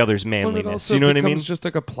challenging each other's Well, it manliness. also You know what I mean? becomes just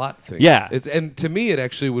like a plot thing. Yeah. And to me, it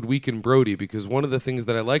actually would weaken Brody because one of the things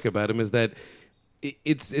that I like about him is that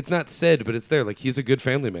it's not said, but it's there. Like, he's a good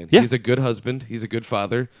family man. Yeah. He's a good husband. He's a good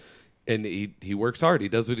father, and he works hard. He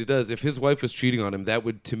does what he does. If his wife was cheating on him, that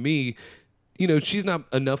would, to me, she's not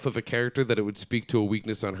enough of a character that it would speak to a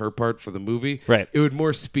weakness on her part for the movie. Right. It would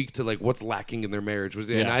more speak to like what's lacking in their marriage. And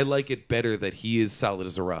Yeah. I like it better that he is solid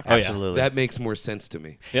as a rock. Oh, yeah. Absolutely. That makes more sense to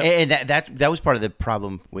me. Yep. And that was part of the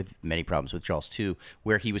problem with many problems with Jaws 2,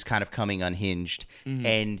 where he was kind of coming unhinged,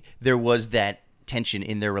 and there was that tension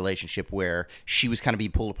in their relationship where she was kind of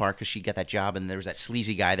being pulled apart because she got that job, and there was that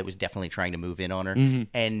sleazy guy that was definitely trying to move in on her,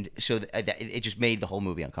 and so it just made the whole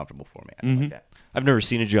movie uncomfortable for me. I don't like that. I've never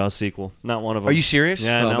seen a Jaws sequel. Not one of them. Are you serious?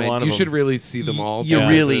 Yeah, Oh, not man, one of you them. should really see them all. You just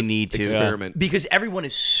really as a need to. experiment. Because everyone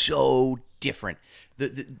is so different.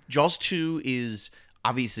 The Jaws 2 is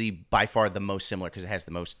obviously by far the most similar because it has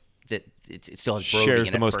the most. It still has Brody Shares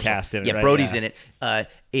in the it, most first of all. cast in it, Yeah, right? Brody's Yeah. in it.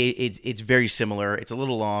 It's very similar. It's a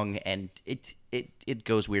little long and it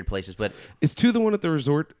goes weird places, but Is 2 the one at the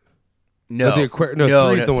resort? no, the aquarium- no,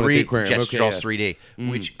 3 is the one at the 3 aquarium. Just Okay, Jaws yeah. 3D,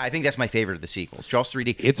 which I think that's my favorite of the sequels. Jaws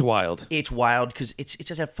 3D. It's wild. It's wild because it's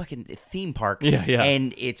at a fucking theme park. Yeah, yeah.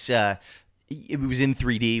 And it was in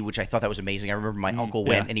 3D, which I thought that was amazing. I remember my uncle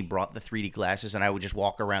went and he brought the 3D glasses, and I would just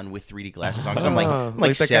walk around with 3D glasses on because I'm like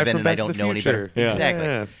like that guy 7 from and I Back to don't the know any better. Future. Yeah. Exactly.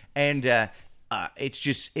 Yeah. And it's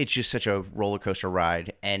just such a roller coaster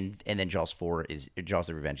ride, and then Jaws 4 Jaws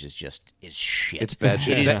the Revenge is shit. It's bad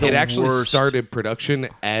shit. It is It the actually worst. started production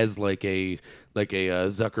as like a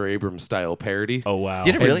Zucker Abrams style parody. Oh, wow.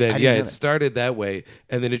 Did it really? And then, I didn't yeah, know it that. started that way,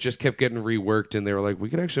 and then it just kept getting reworked, and they were like, we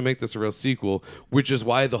can actually make this a real sequel, which is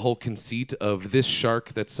why the whole conceit of this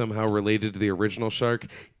shark that's somehow related to the original shark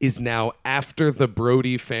is now after the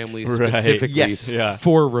Brody family Right. specifically Yes. Yeah.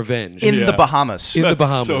 for revenge. in the Bahamas. In the That's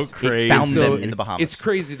Bahamas. so crazy. It found So them in the Bahamas. It's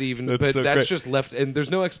crazy to even, That's but so that's great. just left, and there's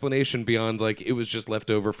no explanation beyond like it was just left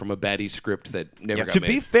over from a baddie script that never got To made.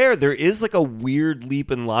 be fair, there is like a weird leap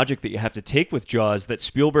in logic that you have to take with Jaws that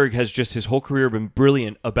Spielberg has just his whole career been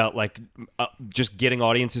brilliant about, like just getting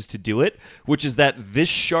audiences to do it, which is that this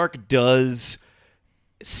shark does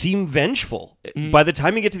seem vengeful. By the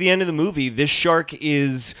time you get to the end of the movie, this shark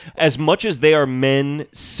is, as much as they are men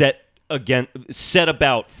set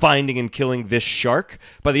about finding and killing this shark,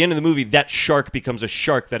 by the end of the movie, that shark becomes a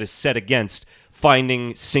shark that is set against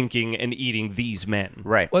finding, sinking, and eating these men.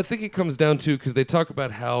 right. Well, I think it comes down to because they talk about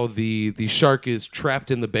how the shark is trapped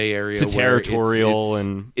in the Bay Area. It's where territorial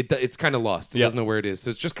and- it's kind of lost. It Yep. doesn't know where it is, so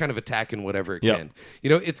it's just kind of attacking whatever it Yep. can.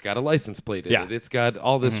 It's got a license plate in Yeah. it. It's got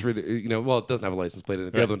all this. Well, it doesn't have a license plate in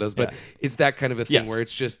it. The Right. other one does, but Yeah. it's that kind of a thing Yes. where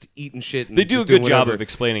it's just eating shit. And They do a just doing good job whatever. of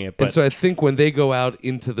explaining it, but And so I think when they go out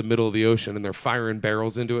into the middle of the ocean and they're firing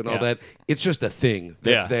barrels into it and all Yeah. that, it's just a thing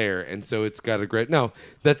that's Yeah. there, and so it's got a great. No,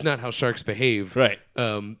 that's not how sharks behave, Right.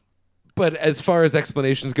 But as far as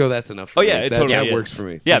explanations go, that's enough. For Oh yeah, me. it that, totally that is. works for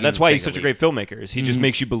me. Yeah, You that's can why take he's a such a leap. great filmmaker. Is he just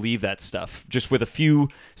makes you believe that stuff just with a few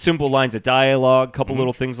simple lines of dialogue, couple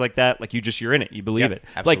little things like that. Like you're in it, you believe Yeah, it.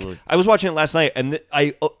 absolutely. Like I was watching it last night, and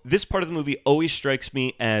this part of the movie always strikes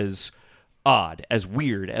me as odd, as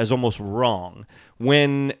weird, as almost wrong.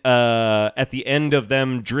 When at the end of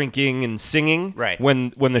them drinking and singing, Right.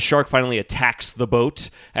 when the shark finally attacks the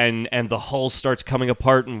boat and the hull starts coming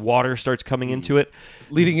apart and water starts coming into it.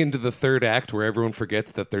 Leading into the third act, where everyone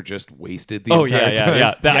forgets that they're just wasted the Oh entire time. yeah.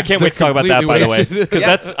 I can't They're wait to talk about that. By completely the way, wasted.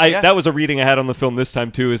 because Yeah. that was a reading I had on the film this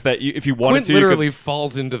time too. Is that if you wanted Quint to, you literally could,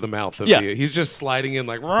 falls into the mouth of Yeah. he's just sliding in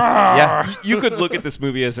like. Yeah. you could look at this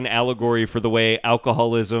movie as an allegory for the way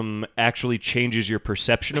alcoholism actually changes your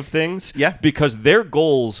perception of things. Yeah. because their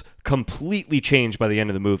goals completely changed by the end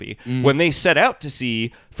of the movie. When they set out to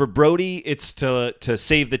sea, for Brody, it's to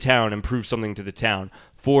save the town and prove something to the town.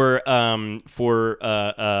 For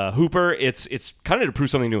Hooper, it's kind of to prove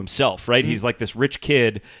something to himself, right? He's like this rich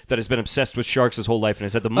kid that has been obsessed with sharks his whole life and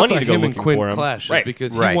has had the money That's to why go him and looking Quint for him. clash, is Right.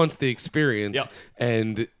 because Right. he wants the experience Yep.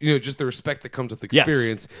 and just the respect that comes with Yes.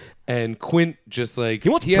 experience. And Quint just like He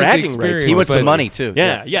wants has bragging the rights. experience. He wants the but money too.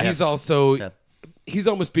 Yeah, yes. He's also. Yeah. He's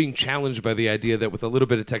almost being challenged by the idea that with a little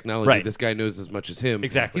bit of technology, Right. this guy knows as much as him.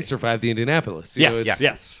 Exactly. He survived the Indianapolis. You know, Yes, it's-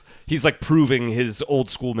 yes. He's like proving his old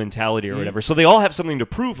school mentality or whatever. So they all have something to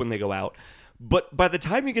prove when they go out. But by the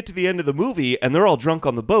time you get to the end of the movie and they're all drunk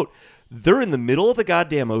on the boat, they're in the middle of the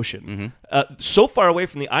goddamn ocean, so far away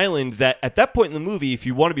from the island that at that point in the movie, if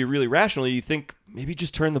you want to be really rational, you think maybe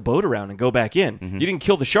just turn the boat around and go back in. You didn't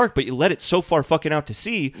kill the shark, but you let it so far fucking out to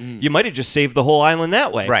sea, you might have just saved the whole island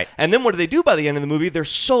that way. Right. And then what do they do by the end of the movie? They're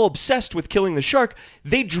so obsessed with killing the shark,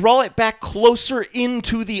 they draw it back closer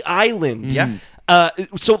into the island. Yeah.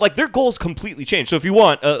 So like their goals completely change. So if you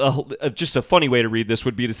want just a funny way to read this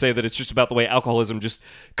would be to say that it's just about the way alcoholism just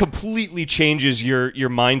completely changes your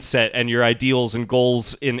mindset and your ideals and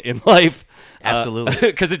goals in life. Absolutely.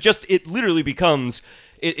 Because it literally becomes.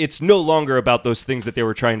 It's no longer about those things that they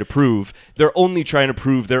were trying to prove. They're only trying to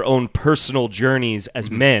prove their own personal journeys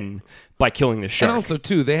as men by killing this shark. And also,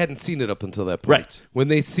 too, they hadn't seen it up until that point. Right. When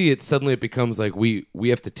they see it, suddenly it becomes like, we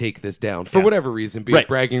have to take this down for whatever reason, be Right. it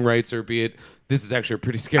bragging rights or be it, this is actually a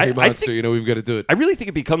pretty scary I monster, think- we've got to do it. I really think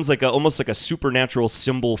it becomes like almost like a supernatural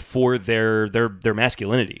symbol for their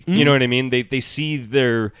masculinity. You know what I mean? They see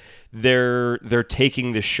they're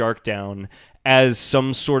taking this shark down as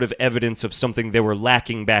some sort of evidence of something they were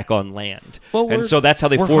lacking back on land. Well, so that's how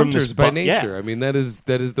they we're form hunters this by yeah. nature. I mean, that is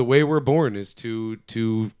the way we're born, is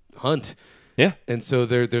to hunt. Yeah. And so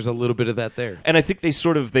there's a little bit of that there. And I think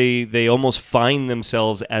they almost find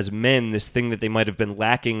themselves as men, this thing that they might have been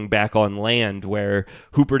lacking back on land, where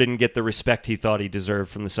Hooper didn't get the respect he thought he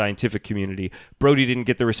deserved from the scientific community. Brody didn't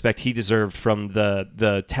get the respect he deserved from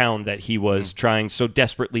the town that he was trying so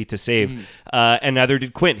desperately to save. And neither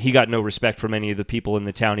did Quint. He got no respect from any of the people in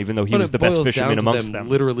the town, even though he was the best fisherman amongst them.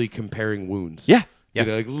 Literally comparing wounds. Yeah. You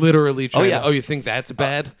know, like literally trying yeah. you think that's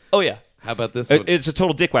bad? Oh, yeah. How about this one? It's a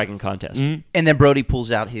total dickwagging contest. And then Brody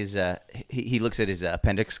pulls out his. He looks at his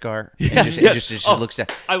appendix scar and just looks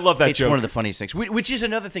at. I love that It's joke. one of the funniest things. Which is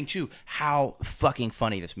another thing too. How fucking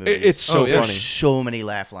funny this movie is. It's so yeah. funny. There's so many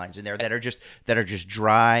laugh lines in there that are just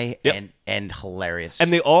dry Yep. and hilarious.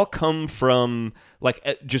 And they all come from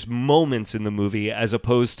like just moments in the movie, as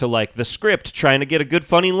opposed to like the script trying to get a good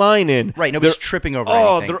funny line in. Right, nobody's They're- tripping over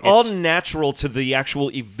Oh, anything. they're all It's- natural to the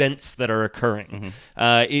actual events that are occurring.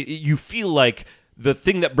 You feel like the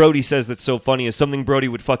thing that Brody says that's so funny is something Brody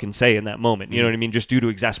would fucking say in that moment. You know what I mean? Just due to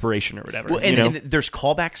exasperation or whatever. Well, and, you know? and there's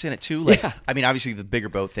callbacks in it too. Like, Yeah. I mean, obviously the bigger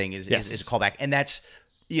boat thing is a callback, and that's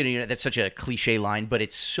you know that's such a cliche line, but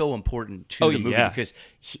it's so important to the movie yeah. because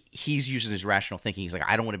he's using his rational thinking. He's like,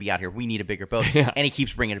 I don't want to be out here. We need a bigger boat, and he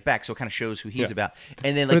keeps bringing it back, so it kind of shows who he's about.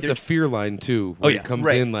 And then but like it's a fear line too. Where it comes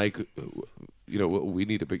Right. in like, we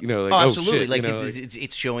need a big, like, Oh, oh, absolutely! shit, like, like,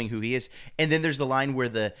 it's showing who he is, and then there's the line where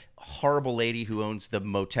the horrible lady who owns the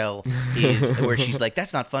motel is, where she's like,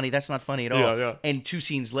 "That's not funny. That's not funny at all." Yeah, yeah. And 2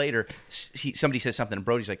 scenes later, somebody says something, and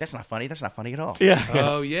Brody's like, "That's not funny. That's not funny at all." yeah.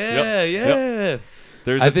 oh yeah, Yep. yeah.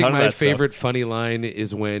 There's I a think ton of my that stuff. favorite funny line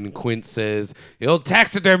is when Quint says, "The old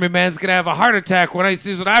taxidermy man's gonna have a heart attack when he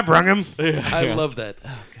sees what I brung him." I love that.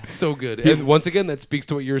 So good. And once again, that speaks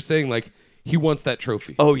to what you were saying. Like, he wants that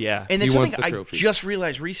trophy. Oh yeah. And then He wants something the I trophy. just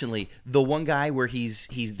realized recently, the one guy where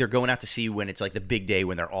they're going out to sea when it's like the big day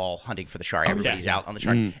when they're all hunting for the shark. Everybody's yeah. out on the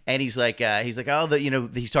shark, and he's like, he's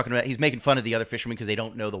talking about, he's making fun of the other fishermen because they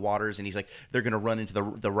don't know the waters, and he's like, they're gonna run into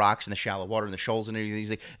the rocks and the shallow water and the shoals and everything. He's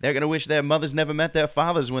like, they're gonna wish their mothers never met their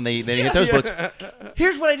fathers when they hit those boats.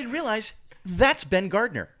 Here's what I didn't realize: that's Ben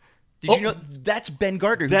Gardner. Did you know that's Ben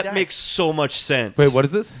Gardner? Who that dies. makes so much sense. Wait, what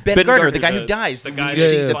is this? Ben Ben Gardner, Gardner, the guy the- who dies, the guy you who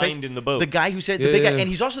see you the find face- in the boat. the guy who said the Yeah, big guy, yeah. and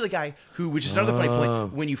he's also the guy who, which is another funny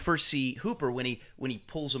point. When you first see Hooper, when he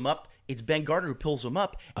pulls him up, it's Ben Gardner who pulls him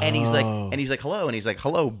up, and he's like hello, and he's like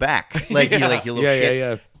hello back, like you're like you little Yeah, shit.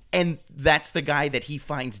 yeah. And that's the guy that he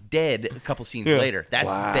finds dead a couple scenes later. That's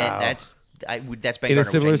Wow. Ben. That's Ben In Gardner, a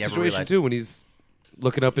similar which I never situation realized. too, when he's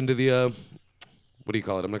looking up into the what do you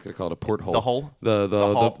call it? I'm not going to call it a porthole. The hole? The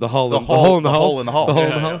hull. the hull. The The hole. hole in the The hull. hole in the hull. The hole in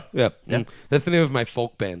Yeah, the hull. Yeah. Yeah. That's the name of my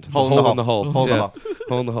folk band. Hole in the hull. Hole Hole in the Yeah. hull.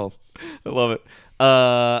 Hole in the hull. I love it.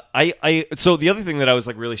 So the other thing that I was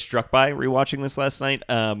like really struck by rewatching this last night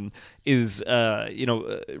is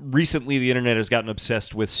recently the internet has gotten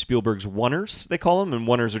obsessed with Spielberg's oneers, they call them, and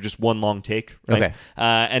oneers are just one long take, right? Okay.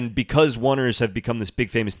 And because oneers have become this big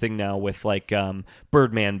famous thing now with like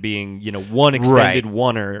Birdman being one extended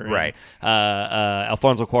oneer, and, Right.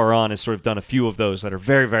 Alfonso Cuarón has sort of done a few of those that are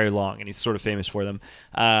very, very long, and he's sort of famous for them.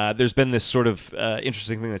 There's been this sort of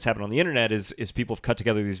interesting thing that's happened on the internet is people have cut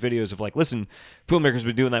together these videos of like, listen, filmmakers have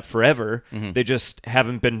been doing that forever. They just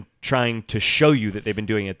haven't been trying to show you that they've been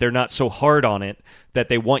doing it. They're not so hard on it that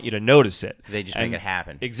they want you to notice it. They just make it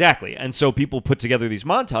happen. Exactly. And so people put together these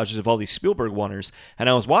montages of all these Spielberg oneers. And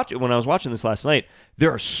when I was watching this last night,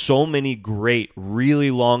 there are so many great,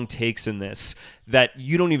 really long takes in this that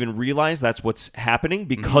you don't even realize that's what's happening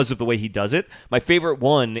because of the way he does it. My favorite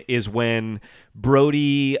one is when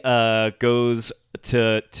Brody goes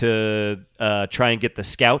to try and get the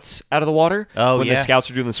scouts out of the water. Oh, when yeah. the scouts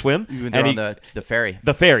are doing the swim. When they're And on the ferry.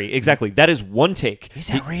 the ferry, exactly. That is one take. Is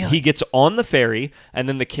that real? He gets on the ferry, and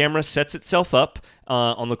then the camera sets itself up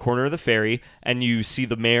on the corner of the ferry, and you see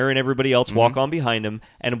the mayor and everybody else walk on behind him.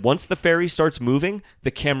 And once the ferry starts moving,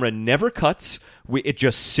 the camera never cuts. It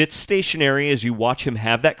just sits stationary as you watch him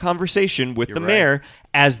have that conversation with the mayor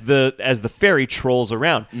as the ferry trolls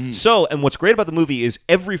around. So, and what's great about the movie is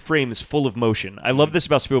every frame is full of motion. I love this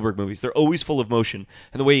about Spielberg movies. They're always full of motion.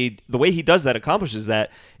 And the way he does that, accomplishes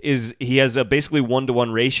that, is he has a basically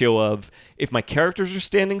 1-to-1 ratio of, if my characters are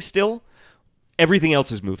standing still, everything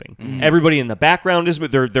else is moving. Everybody in the background is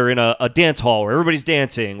they're in a dance hall where everybody's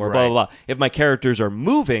dancing or blah, blah, blah. If my characters are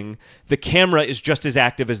moving, the camera is just as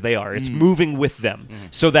active as they are. It's moving with them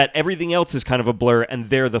so that everything else is kind of a blur and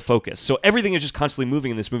they're the focus. So everything is just constantly moving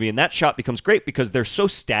in this movie, and that shot becomes great because they're so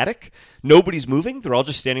static. Nobody's moving. They're all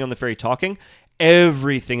just standing on the ferry talking.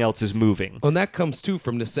 Everything else is moving. And that comes, too,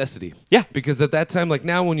 from necessity. Yeah. Because at that time, like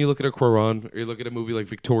now when you look at a Quaron, or you look at a movie like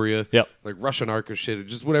Victoria, Yep. like Russian Ark or shit, or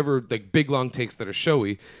just whatever, like big long takes that are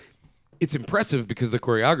showy, it's impressive because of the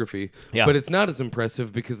choreography, Yeah. but it's not as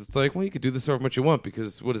impressive because it's like, well, you could do this however much you want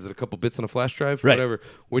because, what is it, a couple bits on a flash drive? Right. Whatever.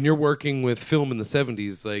 When you're working with film in the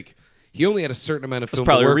 70s, like, he only had a certain amount of film to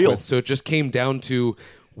probably work real. with, so it just came down to,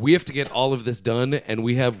 we have to get all of this done, and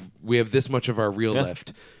we have this much of our reel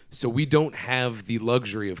left. So we don't have the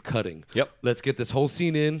luxury of cutting. Yep. Let's get this whole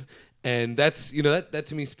scene in. And that's, that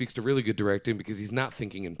to me speaks to really good directing because he's not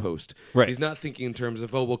thinking in post. Right. He's not thinking in terms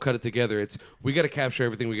of, we'll cut it together. It's, we got to capture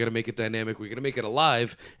everything. We got to make it dynamic. We got to make it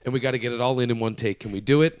alive. And we got to get it all in one take. Can we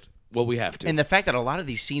do it? Well, we have to. And the fact that a lot of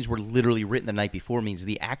these scenes were literally written the night before means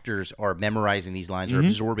the actors are memorizing these lines, or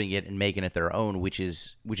absorbing it and making it their own, which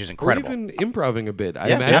is incredible. Or even improving a bit. I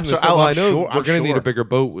Yeah, imagine absolutely. there's some, I'm I know sure- We're I'm going to Need sure. a Bigger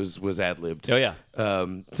Boat was ad-libbed. Oh, yeah.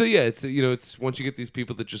 So yeah, it's it's once you get these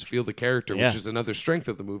people that just feel the character, Yeah. which is another strength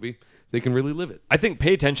of the movie, they can really live it. I think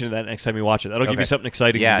pay attention to that next time you watch it. That'll give Okay. you something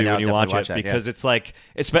exciting Yeah, to do no, when you definitely watch it watch that, because yeah. it's like,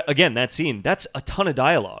 again, that scene, that's a ton of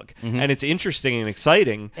dialogue and it's interesting and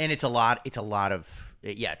exciting. And it's a lot of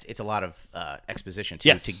exposition too,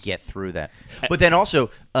 Yes. to get through that. But then also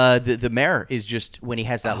the mayor is just, when he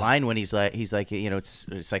has that line when he's like it's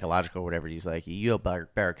psychological or whatever. He's like, you yell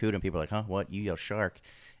barracuda, and people are like, huh, what? You yell shark.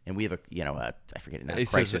 And we have I forget it now. He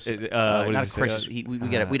says, Crisis. what does Not he a say? crisis. We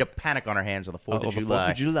had a panic on our hands on the 4th of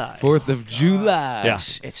July. 4th of July. Yeah.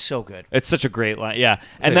 It's so good. It's such a great line, yeah,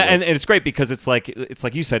 and it's great because it's like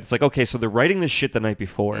you said, it's like, okay, so they're writing this shit the night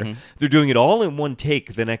before, they're doing it all in one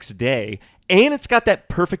take the next day, and it's got that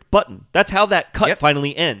perfect button. That's how that cut Yep.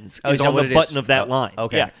 finally ends. Oh, Is is that on what the it button is? of that Oh, line.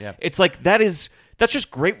 okay, yeah. It's like that's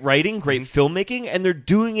just great writing, great filmmaking, and they're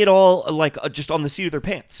doing it all like just on the seat of their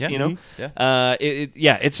pants. Yeah. You know,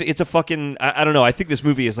 Yeah. it's a fucking I don't know. I think this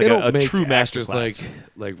movie is like They don't a make true actors masterclass.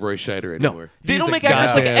 like Roy Scheider No, anymore. they He's don't a make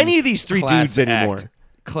actors like goddamn any of these three class dudes anymore. act.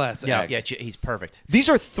 Class Yeah, act. yeah, he's perfect. These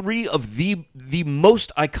are three of the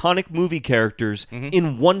most iconic movie characters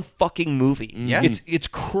in one fucking movie. Yeah. It's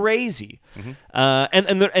crazy.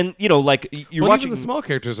 And you know, like you're Well, watching even the small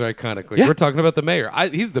characters are iconic. Like Yeah. we're talking about the mayor.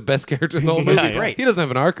 He's the best character in the whole movie. Yeah, great. He doesn't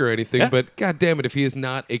have an arc or anything, Yeah. but god damn it, if he is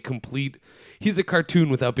not a complete, he's a cartoon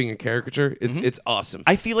without being a caricature. It's awesome.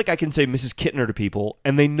 I feel like I can say Mrs. Kittner to people,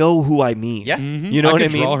 and they know who I mean. Yeah. You know I what I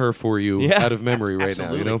can mean? draw her for you Yeah. out of memory right now.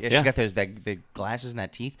 Absolutely. You know, Yeah, Yeah. she's got the glasses and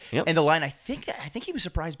that teeth. Yep. And the line, I think he was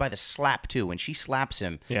surprised by the slap too when she slaps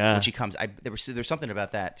him. Yeah. When she comes, there's something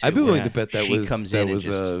about that too. I'd be willing where to bet that she was comes that in was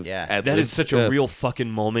and just, yeah. ad-libbed. That is such a real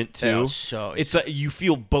fucking moment too. Oh, so- it's you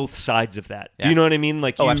feel both sides of that. Do Yeah. you know what I mean?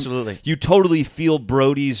 Like, Oh, you, absolutely. You totally feel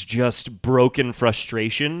Brody's just broken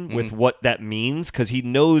frustration Mm-hmm. with what that means because he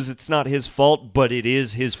knows it's not his fault, but it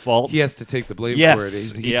is his fault. He has to take the blame Yes, for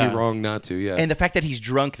it. He'd yeah. be wrong not to. Yeah. And the fact that he's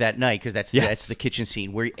drunk that night, because that's Yes. the kitchen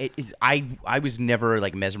scene where it is. I was never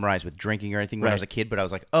like mesmerized with drinking or anything when I Right. was a kid, but I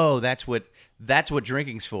was like, oh, that's what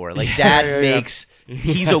drinking's for. Like that makes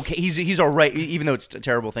he's okay. He's all right, even though it's a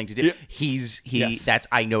terrible thing to do. Yeah. Yes. That's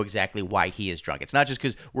I know exactly why he is drunk. It's not just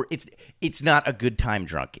because it's not a good time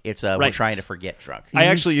drunk. It's we're Right. trying to forget drunk. I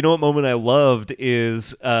actually, you know what moment I loved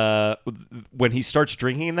is when he starts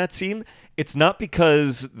drinking in that scene. It's not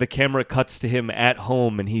because the camera cuts to him at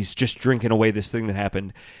home and he's just drinking away this thing that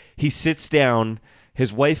happened. He sits down.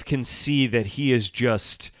 His wife can see that he is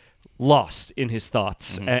just lost in his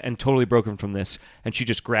thoughts and totally broken from this. And she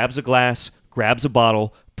just grabs a glass, grabs a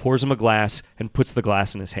bottle, pours him a glass, and puts the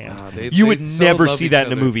glass in his hand. You would so never love see each that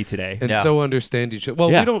in a other movie today. and Yeah. so understand each other. Well,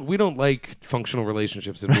 Yeah. we don't like functional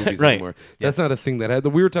relationships in movies Right. anymore. That's not a thing that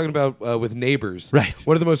we were talking about with Neighbors. Right.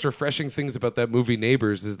 One of the most refreshing things about that movie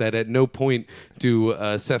Neighbors is that at no point do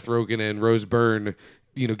Seth Rogen and Rose Byrne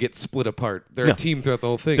get split apart. They're No. a team throughout the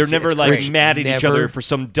whole thing. They're So never it's like great. mad at each Never, other for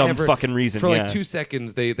some dumb ever. fucking reason. For yeah. like 2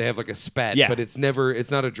 seconds, they have like a spat, Yeah. but it's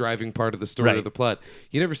not a driving part of the story Right. or the plot.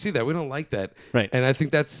 You never see that. We don't like that. Right. And I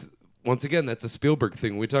think that's once again, that's a Spielberg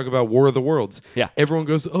thing. We talk about War of the Worlds. Yeah. Everyone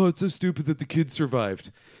goes, "Oh, it's so stupid that the kid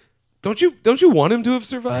survived." Don't you want him to have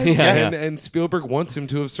survived? Yeah. And Spielberg wants him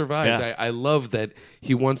to have survived. Yeah. I love that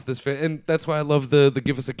he wants this, and that's why I love the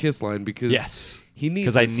 "give us a kiss" line, because Yes. he needs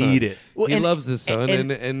Because I his son. need it. Well, He and- loves his son,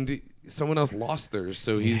 and- and someone else lost theirs,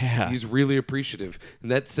 so Yeah. he's really appreciative, and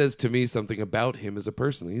that says to me something about him as a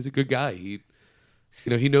person. He's a good guy.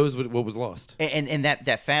 He knows what was lost. and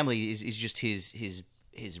that family is just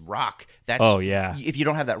his rock. That's Oh, yeah. If you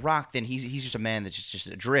don't have that rock, then he's just a man that's just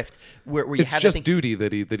adrift. Where you It's have just that thing, duty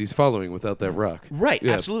that he's following without that rock. right?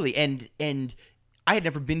 Yeah. Absolutely. And I had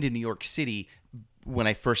never been to New York City when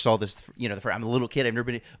I first saw this. I'm a little kid. I've never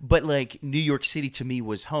been, but like New York City to me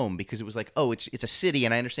was home because it was like, oh, it's a city,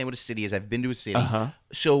 and I understand what a city is. I've been to a city,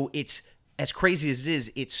 so it's as crazy as it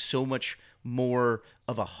is. It's so much more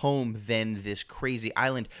of a home than this crazy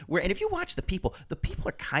island and if you watch the people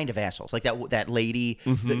are kind of assholes, like that lady,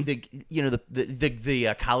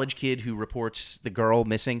 the college kid who reports the girl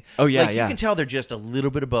missing. Oh, yeah, like, yeah. you can tell they're just a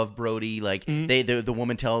little bit above Brody. Like the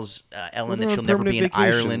woman tells Ellen They're that on she'll never be in permanent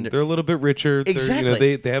vacation. Ireland. They're a little bit richer.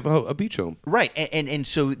 Exactly. They have a beach home. Right, and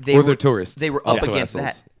so Or they're tourists. They were up Also against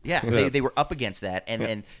assholes. that. Yeah, Yeah. They were up against that, and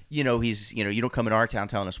then you don't come in our town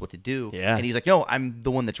telling us what to do. Yeah. And he's like, no, I'm the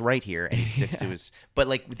one that's right here, and he sticks to his. But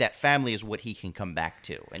like with that family is what he can come back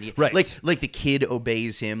to, and Right. like the kid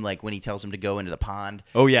obeys him, like when he tells him to go into the pond.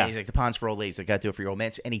 Oh, yeah. And he's like, the pond's for old ladies. I got to do it for your old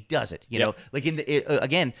man, and he does it. You Yep. know, like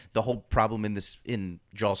again, the whole problem in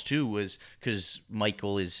Jaws 2 was because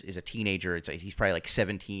Michael is a teenager. He's probably like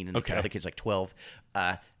 17, and Okay. the other kid's like 12.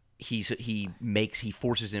 He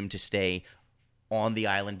forces him to stay on the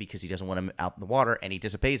island because he doesn't want him out in the water, and he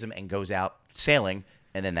disobeys him and goes out sailing,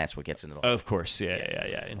 and then that's what gets into the Of course.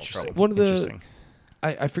 Yeah. Interesting. One of the Interesting.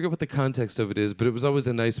 I forget what the context of it is, but it was always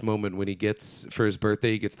a nice moment when he gets for his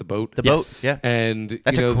birthday. He gets the boat. the Yes. boat. Yeah, And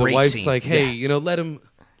That's a the great wife's scene. like, "Hey, Yeah. let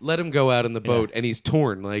him go out in the boat," and he's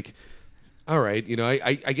torn. Like, all right,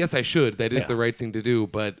 I guess I should. That is Yeah. the right thing to do,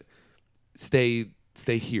 but stay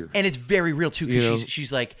here. and it's very real too You know? because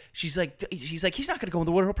she's like he's not going to go in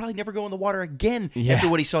the water. He'll probably never go in the water again Yeah. after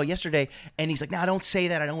what he saw yesterday. And he's like, "No, don't say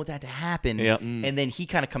that. I don't want that to happen." Yeah. And then he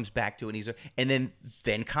kind of comes back to it, and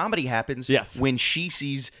then comedy happens. Yes. When she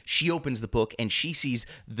opens the book and she sees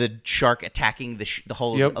the shark attacking the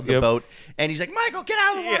hull Yep, of the yep. boat, and he's like, "Michael, get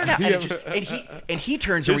out of the water now!" And, Yep. it's just, and he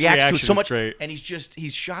turns and His reacts to it reaction so is much, great. and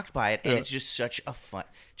he's shocked by it, and it's just such a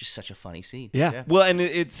funny scene. Yeah. Well, and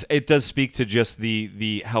it does speak to just the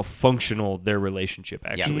how functional their relationship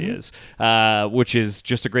actually is, which is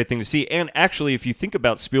just a great thing to see. And actually, if you think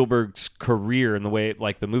about Spielberg's career and the way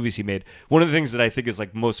like the movies he made, one of the things that I think is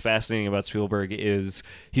like most fascinating about Spielberg is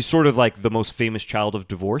he's sort of like the most famous child of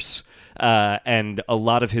divorce, and a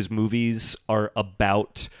lot of his movies are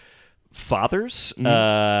about fathers,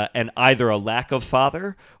 and either a lack of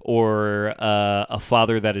father or a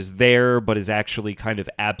father that is there but is actually kind of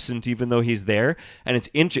absent even though he's there. And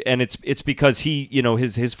it's because he,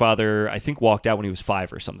 his father I think walked out when he was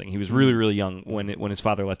 5 or something. He was really really young when his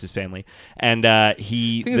father left his family, and The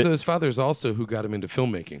thing is, his father's also who got him into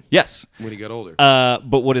filmmaking yes. when he got older.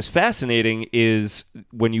 But what is fascinating is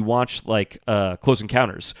when you watch like Close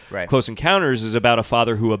Encounters. Right. Close Encounters is about a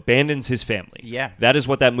father who abandons his family. Yeah. That is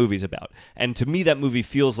what that movie's about. And to me, that movie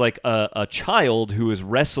feels like a child who is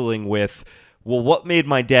wrestling with, well, what made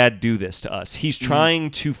my dad do this to us? He's trying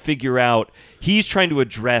to figure out, he's trying to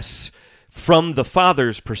address from the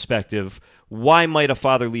father's perspective, why might a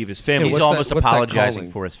father leave his family? He's what's that- almost what's that apologizing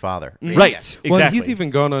calling? for his father. Right. Yeah. Exactly. Well, and he's even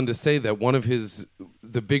gone on to say that one of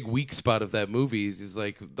the big weak spot of that movie is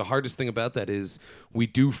like the hardest thing about that is we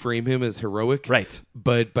do frame him as heroic, Right.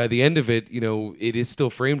 But by the end of it, it is still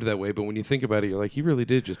framed that way. But when you think about it, you're like, he really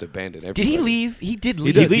did just abandon everything. Did he leave? He did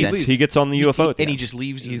leave. does. He He leaves. leaves. He gets on the UFO at the and he end. just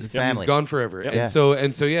leaves his He's family. gone forever. Yeah. And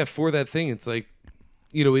so for that thing, it's like,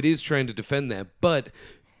 it is trying to defend that, but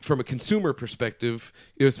from a consumer perspective,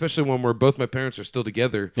 especially when both my parents are still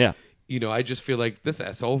together. Yeah. I just feel like this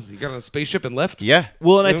asshole. He got on a spaceship and left. Yeah.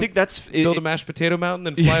 Well, and You I know, think that's build a mashed potato mountain,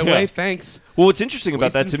 then fly Yeah. away. Thanks. Well, what's interesting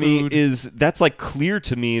about that to Wasting me food. is that's like clear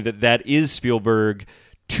to me that is Spielberg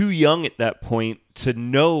too young at that point to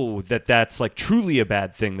know that that's like truly a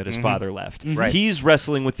bad thing that his father left. Right. He's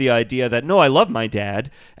wrestling with the idea that no, I love my dad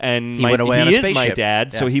and He went away on a he is my spaceship.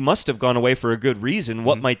 dad, so Yeah. he must have gone away for a good reason.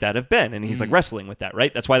 What might that have been? And he's like wrestling with that,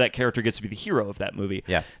 right? That's why that character gets to be the hero of that movie.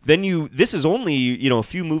 Yeah. Then this is only a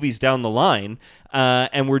few movies down the line,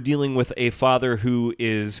 and we're dealing with a father who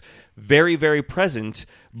is very very present,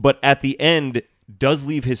 but at the end does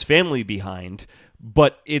leave his family behind.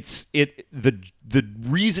 But the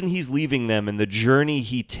reason he's leaving them and the journey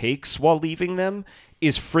he takes while leaving them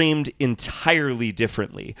is framed entirely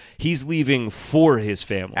differently. He's leaving for his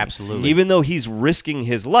family. Absolutely. Even though he's risking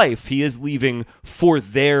his life, he is leaving for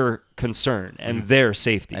their concern and their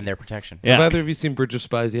safety. And their protection. Yeah. Have either of you seen Bridge of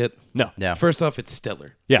Spies yet? No. Yeah. First off, it's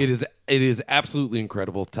stellar. Yeah. It is absolutely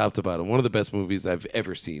incredible, top to bottom. One of the best movies I've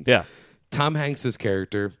ever seen. Yeah. Tom Hanks's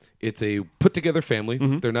character, it's a put together family.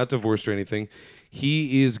 They're not divorced or anything.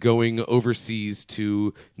 He is going overseas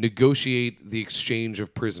to negotiate the exchange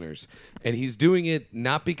of prisoners. And he's doing it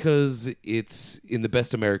not because it's in the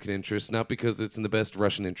best American interest, not because it's in the best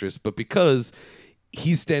Russian interest, but because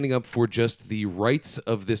he's standing up for just the rights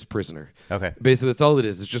of this prisoner. Okay. Basically, that's all it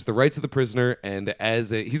is. It's just the rights of the prisoner. And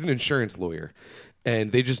he's an insurance lawyer.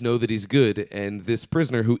 And they just know that he's good. And this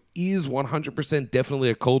prisoner, who is 100% definitely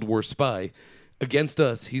a Cold War spy, against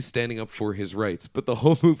us, he's standing up for his rights. But the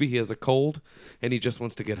whole movie, he has a cold, and he just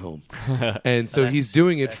wants to get home. And so he's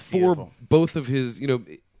doing it for beautiful. both of his,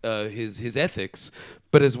 his ethics,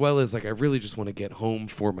 but as well as, like, I really just want to get home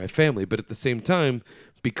for my family. But at the same time,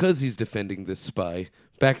 because he's defending this spy,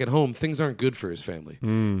 back at home, things aren't good for his family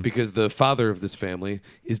because the father of this family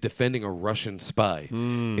is defending a Russian spy,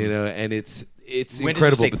 and it's When does this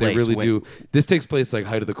incredible. take But they place? really When- do. This takes place like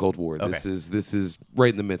height of the Cold War. Okay. This is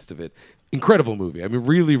right in the midst of it. Incredible movie. I mean,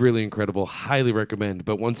 really, really incredible. Highly recommend.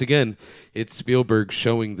 But once again, it's Spielberg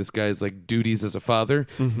showing this guy's like duties as a father,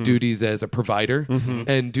 duties as a provider,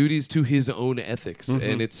 and duties to his own ethics.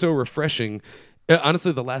 And it's so refreshing.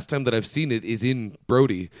 Honestly, the last time that I've seen it is in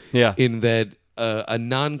Brody. Yeah. In that a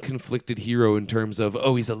non-conflicted hero in terms of,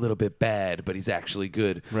 he's a little bit bad, but he's actually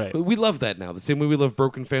good. Right. We love that now. The same way we love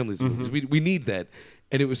Broken Families movies. We need that.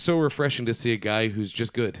 And it was so refreshing to see a guy who's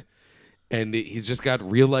just good. And he's just got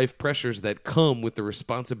real-life pressures that come with the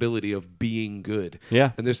responsibility of being good.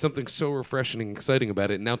 Yeah. And there's something so refreshing and exciting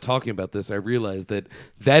about it. And now talking about this, I realize that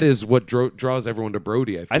is what draws everyone to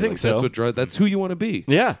Brody. I think like. so. That's who you want to be.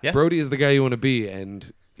 Yeah. Yeah. Brody is the guy you want to be,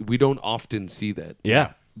 and we don't often see that.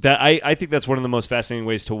 Yeah. That I think that's one of the most fascinating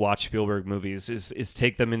ways to watch Spielberg movies is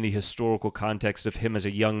take them in the historical context of him as a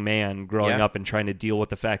young man growing Yeah. up and trying to deal with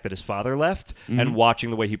the fact that his father left and watching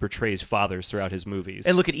the way he portrays fathers throughout his movies.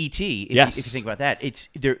 And look at E.T. Yes. If you think about that, it's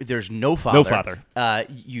there's no father. No father.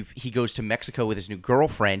 He goes to Mexico with his new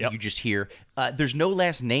girlfriend. Yep. You just hear there's no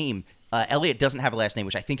last name. Elliot doesn't have a last name,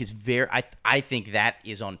 which I think is I think that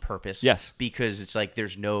is on purpose. Yes. Because it's like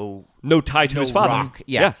there's no tie to no his father. rock,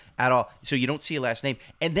 at all. So you don't see a last name.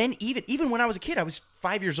 And then even when I was a kid, I was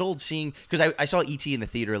 5 years old seeing because I saw E.T. in the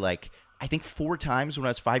theater like I think 4 times when I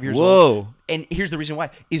was 5 years old. Whoa. And here's the reason why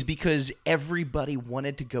is because everybody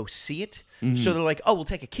wanted to go see it. So they're like, oh, we'll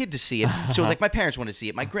take a kid to see it. So like my parents want to see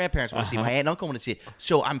it, my grandparents want to see it, my aunt and uncle want to see it.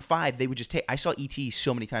 So I'm 5. They would just take. I saw E.T.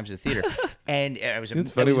 so many times in the theater, and I was. It's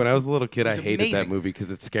funny, when I was a little kid, I was hated that amazing. movie because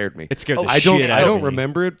it scared me. It scared the I shit don't. out I of don't me.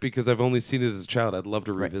 remember it because I've only seen it as a child. I'd love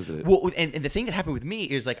to revisit it. Well, and the thing that happened with me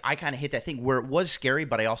is like I kind of hit that thing where it was scary,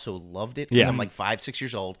 but I also loved it because Yeah. I'm like 5, 6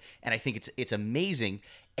 years old, and I think it's amazing.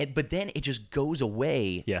 But then it just goes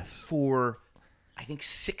away. Yes. For I think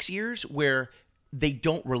 6 years where they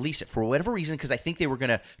don't release it for whatever reason because I think they were going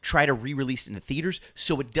to try to re-release it in the theaters,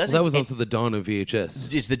 so it doesn't. That was and also the dawn of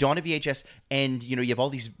VHS. it's the dawn of VHS, and you have all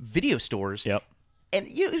these video stores. Yep. And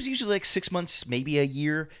it was usually like 6 months, maybe a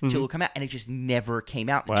year till it would come out, and it just never came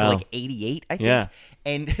out until Wow. like '88, I think. Yeah.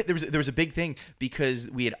 And there was a big thing because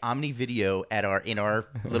we had Omni Video in our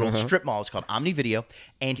little strip mall. It's called Omni Video,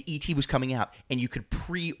 and ET was coming out, and you could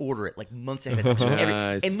pre-order it like months ahead of time. So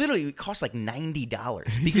Nice. and literally it cost like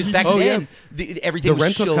 $90 because back Oh, then everything The was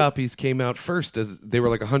rental so, copies came out first as they were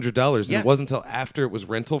like $100, and Yeah. it wasn't until after it was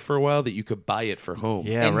rental for a while that you could buy it for home.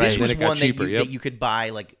 Yeah, and right. this Then was it got one cheaper, that yep. you could buy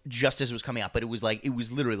like just as it was coming out, but it was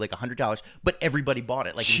literally like $100, but everybody bought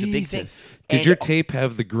it. Like it was a big thing. Jesus. Did And- your tape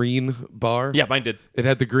have the green bar? Yeah, mine did. It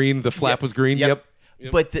had the green. The flap was green. Yep.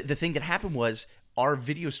 Yep. But the thing that happened was our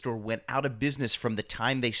video store went out of business from the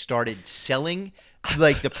time they started selling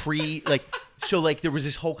like the so like there was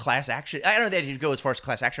this whole class action. I don't know that it didn't go as far as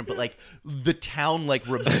class action, but like the town like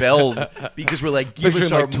rebelled because we're like, give Picturing,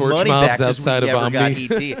 us our like, torch money mobs back 'cause outside we of never got Omni.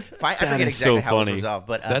 ET. I forget is exactly so how it was funny. resolved,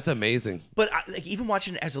 but That's amazing. but like even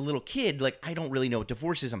watching it as a little kid, like I don't really know what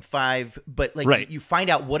divorce is. I'm 5, but like Right. you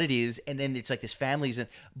find out what it is, and then it's like this family's and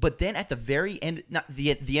but then at the very end, not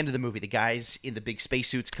the end of the movie, the guys in the big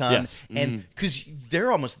spacesuits come, Yes. and because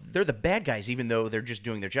they're the bad guys, even though they're just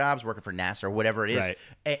doing their jobs, working for NASA or whatever it is, Right.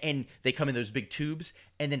 and they come in those big tubes,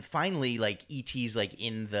 and then finally like ET's like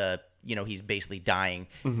in the he's basically dying,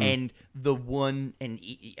 and the one and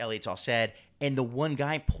Elliot's all sad, and the one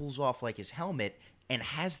guy pulls off like his helmet. and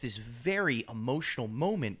has this very emotional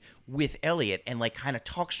moment with Elliot and like kind of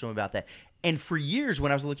talks to him about that. And for years,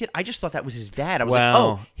 when I was a little kid, I just thought that was his dad. I was like,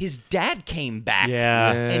 oh, his dad came back.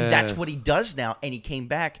 Yeah. And that's what he does now. And he came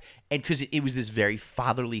back, and because it was this very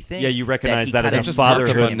fatherly thing. Yeah, you recognize he that kinda as a just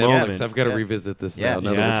fatherhood marked him. moment. So I've got to revisit this now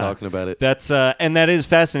that Yeah. we're talking about it. That's and that is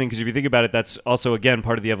fascinating because if you think about it, that's also again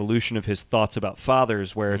part of the evolution of his thoughts about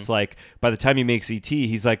fathers, where it's like by the time he makes E.T.,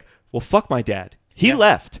 he's like, well, fuck my dad. He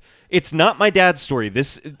left. It's not my dad's story.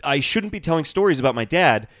 I shouldn't be telling stories about my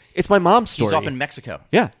dad. It's my mom's story. He's off in Mexico.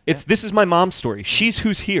 Yeah, this is my mom's story. She's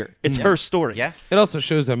who's here. It's her story. Yeah. It also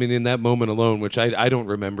shows, I mean, in that moment alone, which I don't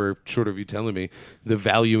remember, short of you telling me, the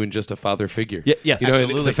value in just a father figure. Yes, you know, and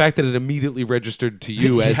absolutely. the fact that it immediately registered to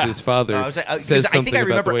you as his father I was like, says I something think I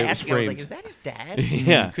about the remember way it was asking. I was framed. like, "Is that his dad?"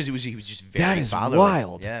 Yeah. because he was just very That is fatherly.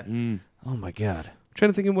 wild. Yeah. Oh my god.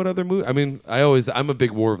 Trying to think of what other movie. I mean, I'm a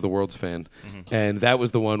big War of the Worlds fan, and that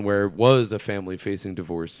was the one where it was a family facing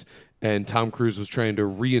divorce, and Tom Cruise was trying to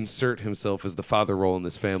reinsert himself as the father role in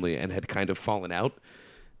this family, and had kind of fallen out,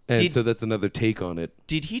 and so that's another take on it.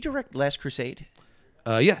 Did he direct Last Crusade?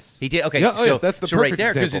 Yes, He did. Okay, Yeah, so that's the so right perfect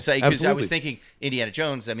there because example. it's because I was Absolutely. thinking Indiana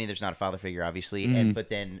Jones. I mean, there's not a father figure, obviously, and but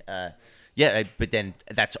then. But then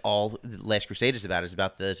that's all Last Crusade is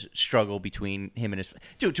about the struggle between him and his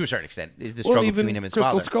to a certain extent the struggle even between him and his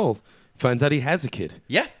Crystal father. Skull finds out he has a kid.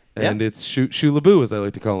 Yeah, And it's Shula Boo, as I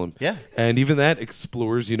like to call him. Yeah. And even that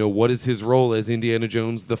explores, what is his role as Indiana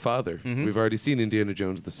Jones the father? We've already seen Indiana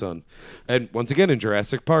Jones the son. And once again, in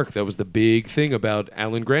Jurassic Park, that was the big thing about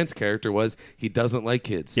Alan Grant's character was he doesn't like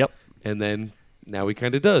kids. Yep. And then now he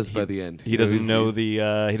kind of does by the end. He doesn't know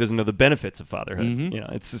the benefits of fatherhood.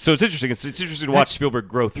 It's interesting. It's interesting to watch Spielberg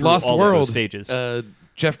grow through Lost all World of those stages.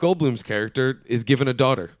 Jeff Goldblum's character is given a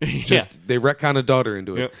daughter. They retcon a daughter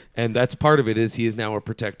into it, Yep. and that's part of it. Is he is now a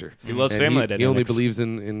protector? He loves And family He only dynamics. believes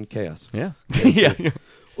in chaos. yeah, yeah.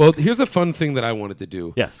 Well, here's a fun thing that I wanted to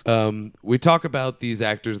do. Yes. We talk about these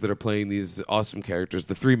actors that are playing these awesome characters,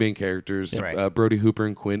 the three main characters, Right. Brody, Hooper,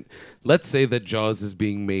 and Quint. Let's say that Jaws is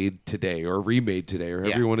being made today or remade today or however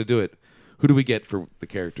Yeah. you want to do it. Who do we get for the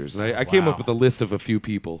characters? And I came up with a list of a few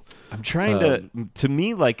people. I'm trying to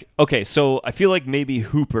me, like, okay, so I feel like maybe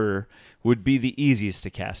Hooper would be the easiest to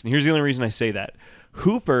cast. And here's the only reason I say that.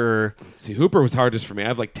 Hooper. See, Hooper was hardest for me. I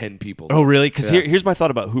have like 10 people. Oh, really? Because Yeah. here's my thought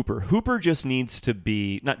about Hooper. Hooper just needs to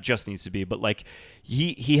be, not just needs to be, but like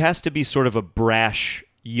he has to be sort of a brash,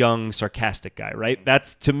 young, sarcastic guy, right?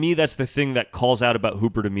 That's, to me, that's the thing that calls out about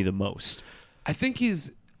Hooper to me the most. I think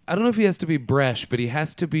I don't know if he has to be brash, but he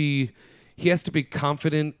has to be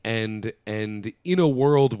confident and in a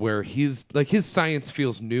world where his science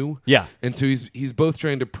feels new. Yeah. And so he's both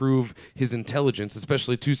trying to prove his intelligence,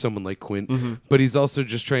 especially to someone like Quint, Mm-hmm. but he's also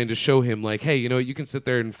just trying to show him like, hey, you can sit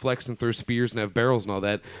there and flex and throw spears and have barrels and all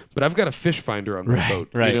that, but I've got a fish finder on my boat.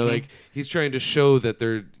 right. Like he's trying to show that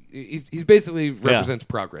he's basically represents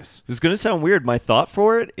progress. This is going to sound weird. My thought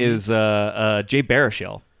for it is Jay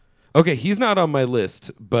Baruchel. Okay, he's not on my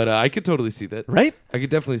list, but I could totally see that. Right? I could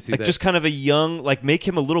definitely see Like that. just kind of a young, like make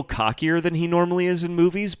him a little cockier than he normally is in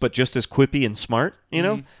movies, but just as quippy and smart.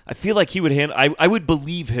 I feel like he would handle. I would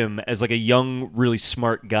believe him as like a young, really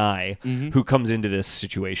smart guy who comes into this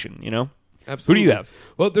situation. Absolutely. Who do you have?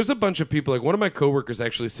 Well, there's a bunch of people. Like one of my coworkers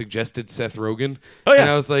actually suggested Seth Rogen. Oh, yeah. And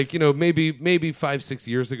I was like, maybe 5-6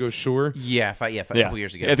 years ago, sure. a couple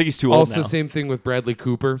years ago. I think he's too old Also, now. same thing with Bradley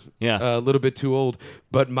Cooper. Yeah. A little bit too old.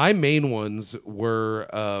 But my main ones were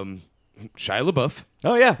Shia LaBeouf,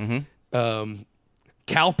 Oh yeah.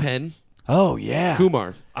 Cal Penn, Oh yeah.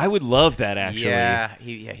 Kumar. I would love that actually.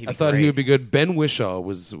 He'd I thought he would be good. Ben Whishaw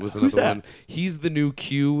was another that? one. He's the new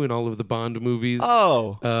Q in all of the Bond movies.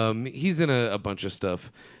 Oh. He's in a bunch of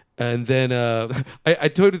stuff. And then I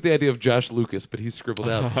toyed with the idea of Josh Lucas, but he scribbled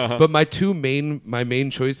out. But my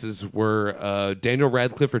main choices were Daniel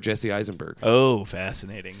Radcliffe or Jesse Eisenberg. Oh,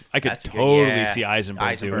 fascinating. I could That's good. totally Yeah. see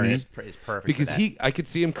Eisenberg doing it. is perfect Because for that. I could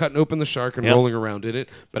see him cutting open the shark and Yep. rolling around in it,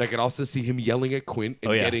 but I could also see him yelling at Quint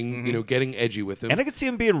and Oh, yeah. getting edgy with him. And I could see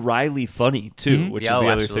him being Riley funny too, which Yeah, is the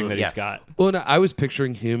other absolutely, thing that yeah. he's got. Well, and I was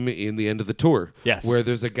picturing him in the end of the tour. Yes. Where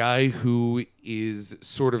there's a guy who is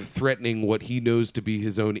sort of threatening what he knows to be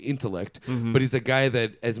his own intellect, but he's a guy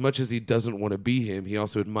that, as much as he doesn't want to be him, he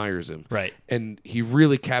also admires him. Right. And he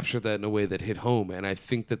really captured that in a way that hit home, and I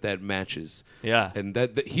think that matches. Yeah. And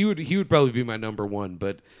that he would probably be my number one,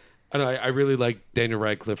 but I don't know, I really like Daniel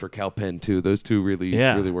Radcliffe or Cal Penn too. Those two really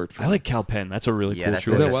worked for I me. like Cal Penn. That's a really Yeah, cool that's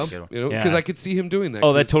choice. Is that That's well? a good one. Because Yeah. I could see him doing that.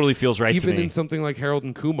 Oh, that 'cause totally feels right to even me. in something like Harold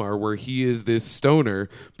and Kumar, where he is this stoner,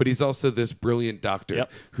 but he's also this brilliant doctor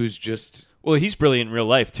Yep. who's just Well, he's brilliant in real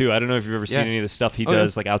life too. I don't know if you've ever seen Yeah. any of the stuff he Oh,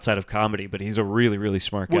 does like outside of comedy, but he's a really, really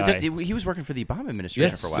smart guy. Well, he was working for the Obama administration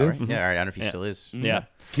Yes. for a while, right? Yeah. Yeah, I don't know if he still is. Yeah.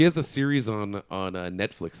 He has a series on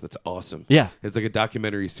Netflix that's awesome. Yeah. It's like a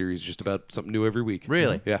documentary series just about something new every week.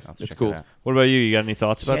 Really? Yeah, I'll have to it's check cool. that out. What about you? You got any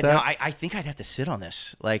thoughts about Yeah, that? no, I think I'd have to sit on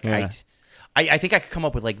this. Like, Yeah. I think I could come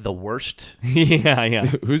up with like the worst. yeah.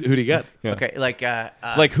 Who do you got? Yeah. Okay, like,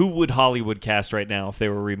 Like, who would Hollywood cast right now if they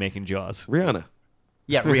were remaking Jaws? Rihanna.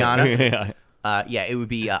 yeah, Rihanna. yeah. Yeah, it would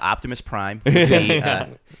be Optimus Prime, It would be,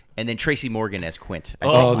 and then Tracy Morgan as Quint. I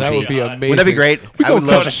Oh, think that would be God. amazing. Wouldn't that be great? We I would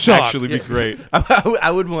gonna love cut a it. shot. Actually, be great.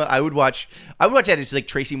 I would watch that as like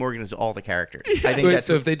Tracy Morgan as all the characters. I think Wait, that's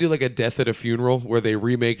so if they do like a Death at a Funeral where they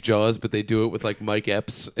remake Jaws, but they do it with like Mike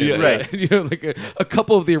Epps, and, Yeah. Right. you know, like a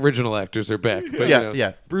couple of the original actors are back, but Yeah, you know,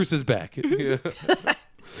 yeah. Bruce is back. Yeah.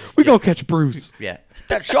 We gonna catch Bruce. yeah.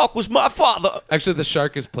 That shark was my father. Actually, the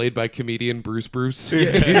shark is played by comedian Bruce Bruce.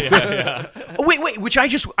 Oh, wait, which I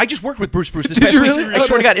just worked with Bruce this Did past you week. really? I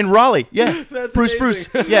swear to God, in Raleigh. Yeah, That's Bruce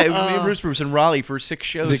amazing. Bruce. Yeah, it was me and Bruce Bruce in Raleigh for 6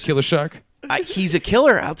 shows. Does it kill a shark? He's a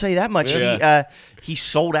killer. I'll tell you that much. Yeah. He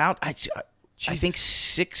sold out. I think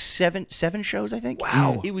 7 shows. I think.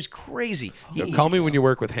 Wow. it was crazy. Call me when you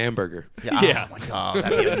work with Hamburger. Yeah. Oh my God,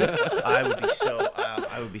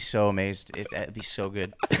 I would be so amazed. That'd be so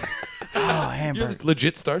good. Oh, You're hamburger.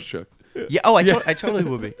 legit starstruck. Yeah. Oh, I totally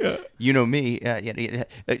would be. You know me. Yeah.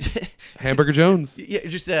 Hamburger Jones. Yeah,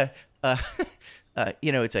 just it's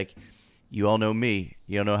like, you all know me.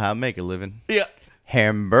 You don't know how I make a living. Yeah.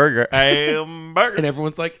 Hamburger. Hamburger. And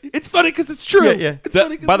everyone's like, it's funny because it's true. Yeah, yeah. It's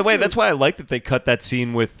funny 'cause By the it's way, true. that's why I like that they cut that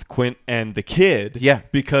scene with Quint and the kid. Yeah.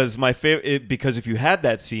 Because because if you had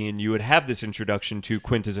that scene, you would have this introduction to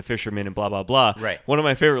Quint as a fisherman and blah blah blah. Right. One of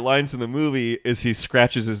my favorite lines in the movie is he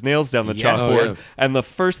scratches his nails down the Yeah. chalkboard, Oh, yeah. and the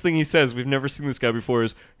first thing he says, we've never seen this guy before,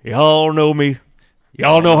 is "Y'all know me.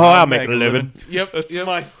 Y'all know how I make a living." Yep, That's yep.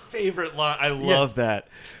 my favorite line. I love that.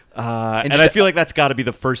 And I feel like that's got to be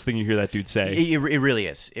the first thing you hear that dude say. It really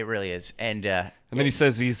is. It really is. And And then he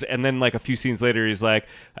says and then like a few scenes later, he's like,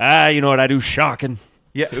 you know what I do? Shocking.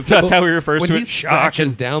 Yeah. That's how he refers when to he it. Shocking.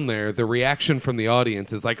 scratches down there, the reaction from the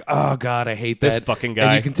audience is like, "Oh God, I hate This that fucking And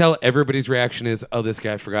guy. you can tell everybody's reaction is, "Oh, this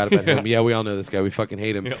guy, I forgot about him." Yeah, we all know this guy. We fucking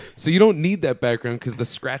hate him. Yeah. So you don't need that background because the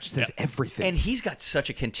scratch says everything. And he's got such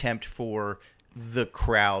a contempt for the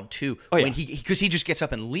crowd too. Oh, yeah. When because he just gets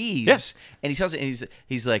up and leaves, Yes. and he tells it, and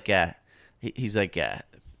he's like,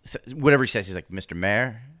 whatever he says, he's like, "Mr.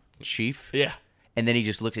 Mayor, Chief," Yeah. and then he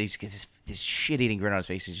just looks, he's got this shit-eating grin on his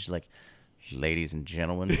face. He's just like, "Ladies and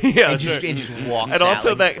gentlemen," Yeah, and just, that's right. and just walks And out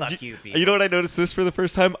also like, that, "Fuck you, people." you know what I noticed this for the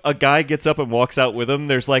first time? A guy gets up and walks out with him.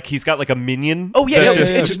 There's like, he's got like a minion. Oh yeah, that no,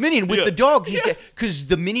 just- it's his minion with Yeah. the dog. He's got because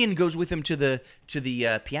the minion goes with him to the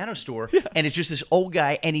piano store, and it's just this old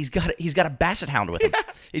guy, and he's got a basset hound with him.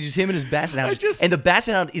 It's just him and his basset hound, and the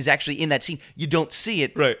basset hound is actually in that scene. You don't see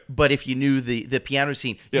it, Right. But if you knew the piano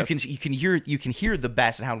scene, Yes. you can hear the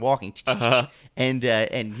basset hound walking, and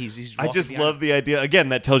he's. I walking just behind love the idea. Again,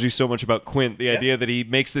 that tells you so much about Quint. The idea that he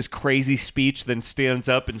makes this crazy speech, then stands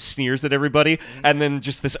up and sneers at everybody, and then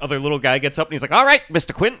just this other little guy gets up and he's like, "All right,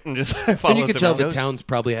 Mr. Quint," and just follows and you can him tell out. the town's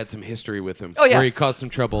probably had some history with him. Oh, yeah. where he caused some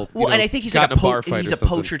trouble. Well, and I think he's like got in a bar fight he's or a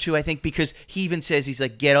something. poacher too. I think because he even says he's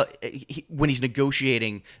like when he's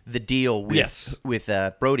negotiating the deal with Yes. with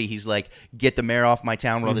Brody, he's like, "Get the mayor off my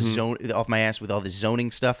town with all this off my ass with all this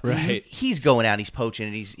zoning stuff." Right. He's going out, he's poaching,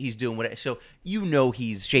 and he's doing what. So you know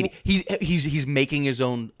he's shady. He's making his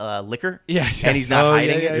own liquor. Yes, and yes. he's not Oh,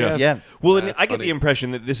 hiding yeah, it. yeah, Yeah. Well, and That's I get funny. the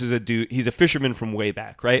impression that this is a dude. He's a fisherman from way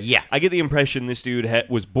back, right? Yeah. I get the impression this dude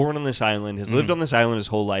was born on this island, has Mm. lived on this island his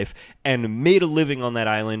whole life, and made a living on that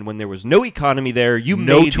island when there was no economy there. You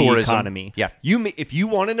No made the tourism. economy. Yeah. If you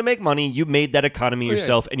wanted to make money, you made that economy yeah.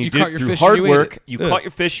 yourself, and you, You did caught it your through fish hard and you ate work. it. You Yeah. caught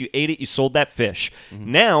your fish, you ate it, you sold that fish.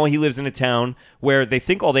 Mm-hmm. Now he lives in a town where they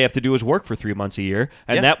think all they have to do is work for 3 months a year,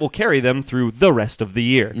 and Yeah. that will carry them through the rest of the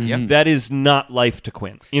year. Yeah. That is not life to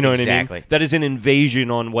Quint. You know what I Exactly. mean? That is an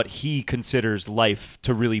invasion on what he considers life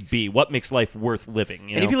to really be. What makes life worth living?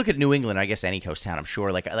 You And know? if you look at New England, I guess any coast town, I'm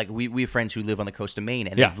sure, like we have friends who live on the coast of Maine,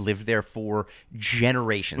 and Yeah. they've lived there for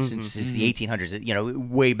generations since the 1800s,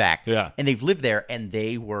 way back. Yeah. And they've lived there, and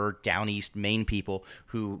they were down east Maine people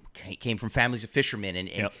who came from families of fishermen, and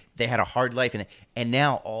Yep. they had a hard life, and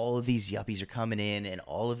now all of these yuppies are coming in, and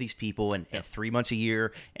all of these people, and 3 months a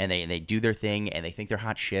year, and they do their thing, and they think they're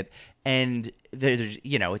hot shit, and there's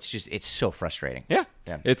it's so frustrating. Yeah.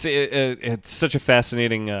 Yeah. It's such a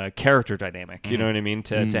fascinating character dynamic. You know what I mean?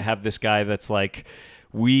 To have this guy that's like,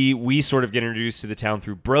 we sort of get introduced to the town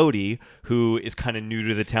through Brody, who is kind of new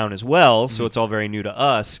to the town as well, so it's all very new to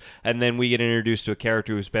us. And then we get introduced to a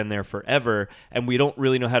character who's been there forever, and we don't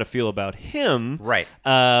really know how to feel about him, Right.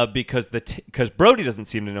 because Brody doesn't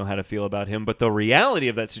seem to know how to feel about him. But the reality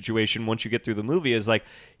of that situation, once you get through the movie, is like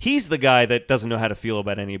he's the guy that doesn't know how to feel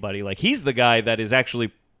about anybody. Like he's the guy that is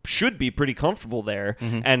actually should be pretty comfortable there,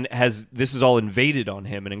 and this is all invaded on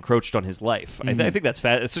him and encroached on his life. I think that's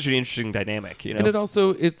it's such an interesting dynamic, you know. And it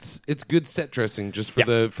also it's good set dressing just for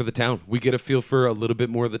the town. We get a feel for a little bit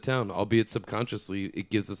more of the town, albeit subconsciously. It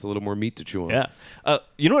gives us a little more meat to chew on. Yeah.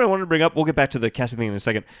 You know what I wanted to bring up? We'll get back to the casting thing in a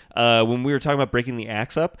second. When we were talking about breaking the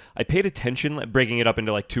acts up, I paid attention, breaking it up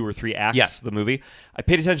into like 2 or 3 acts. Yeah. The movie. I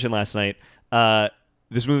paid attention last night.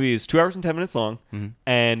 This movie is 2 hours and 10 minutes long,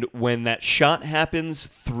 and when that shot happens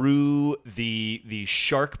through the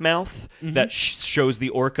shark mouth that shows the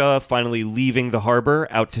orca finally leaving the harbor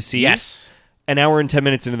out to sea, Yes. an hour and 10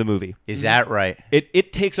 minutes into the movie. Is that right?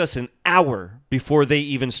 It takes us an hour before they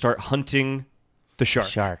even start hunting the shark.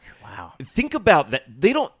 Shark. Wow. Think about that.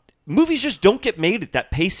 Movies just don't get made at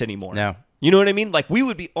that pace anymore. No. You know what I mean? Like we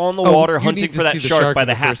would be on the water you hunting need to for that see the shark by in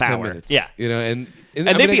the half first 10 hour. minutes. Yeah. You know, and And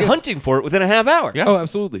I they'd mean, I be guess- hunting for it within a half hour. Yeah. Oh,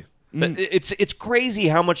 absolutely. But it's crazy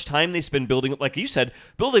how much time they spend building, like you said,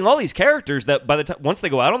 building all these characters that by the time once they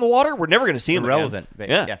go out on the water, we're never going to see them Irrelevant.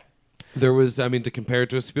 again. Yeah. There was, I mean, to compare it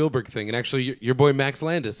to a Spielberg thing, and actually, your boy Max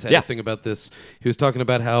Landis had Yeah. a thing about this. He was talking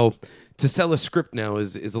about how to sell a script now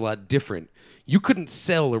is a lot different. You couldn't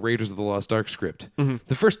sell a Raiders of the Lost Ark script.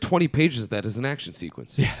 The first 20 pages of that is an action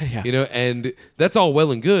sequence. Yeah. You know, and that's all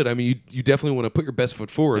well and good. I mean, you definitely want to put your best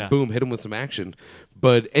foot forward. Yeah. Boom, hit them with some action.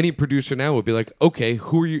 But any producer now would be like, okay,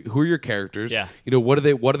 who are your characters? Yeah. You know, what do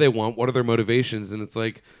they want? What are their motivations? And it's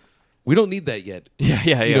like, we don't need that yet.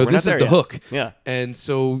 Yeah. You know, We're this not is there the yet. hook. Yeah. And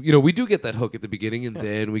so, you know, we do get that hook at the beginning, and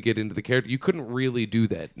then we get into the character. You couldn't really do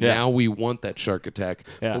that. Yeah. Now we want that shark attack,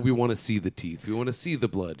 Yeah. but we want to see the teeth. We want to see the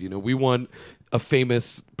blood. You know, we want a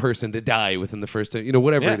famous person to die within the first time. You know,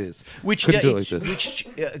 whatever Yeah. it is. Which Couldn't do it like this.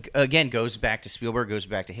 Again goes back to Spielberg, goes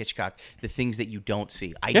back to Hitchcock. The things that you don't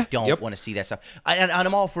see, I Yeah. don't Yep. want to see that stuff. And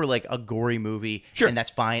I'm all for like a gory movie, Sure. and that's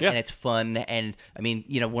fine, Yeah. and it's fun. And I mean,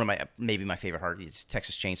 you know, one of my favorite horror is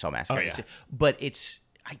Texas Chainsaw Massacre. Oh, yeah. But it's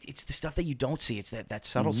the stuff that you don't see. It's that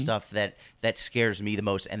subtle stuff that scares me the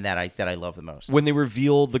most, and that I love the most. When they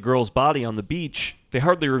reveal the girl's body on the beach, they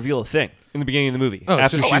hardly reveal a thing in the beginning of the movie. Oh, it's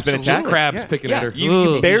after just- she's been absolutely. attacked. Just crabs Yeah. picking Yeah, at her. you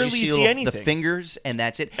Ugh. barely You see the anything. fingers, and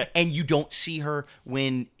that's it. And you don't see her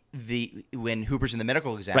when Hooper's in the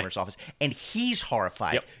medical examiner's office, and he's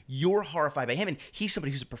horrified. Yep. You're horrified by him, and he's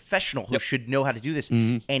somebody who's a professional who should know how to do this.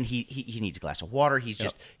 Mm-hmm. And he needs a glass of water.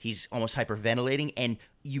 He's almost hyperventilating, and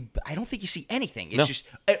I don't think you see anything. It's No. just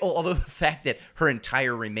although the fact that her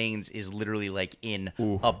entire remains is literally like in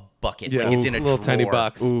a bucket, Yeah, like it's in a little tiny drawer.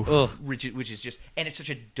 box. Ugh. Which is just, and it's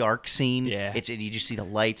such a dark scene. Yeah. And you just see the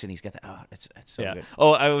lights, and he's got that's so Yeah. good.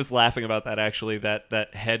 Oh, I was laughing about that actually. That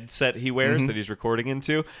headset he wears that he's recording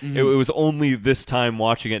into. Mm-hmm. It was only this time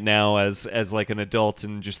watching it now as like an adult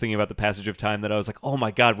and just thinking about the passage of time that I was like, oh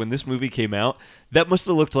my god, when this movie came out, that must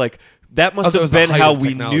have looked like. That must that have was the been height how of we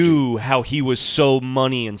technology. knew how he was so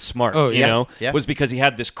money and smart. Oh, you yeah. know, Yeah. was because he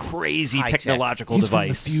had this crazy High tech. technological He's from the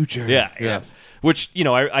device. future. Yeah. Yeah. Which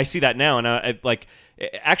I see that now, and I like.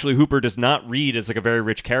 Actually, Hooper does not read as like a very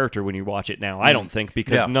rich character when you watch it now. I don't think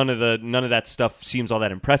because Yeah. none of that stuff seems all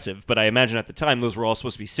that impressive. But I imagine at the time those were all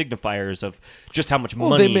supposed to be signifiers of just how much Well,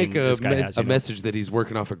 money they make this guy has. a you know? message that he's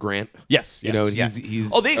working off a grant. Yes, You know, and yes.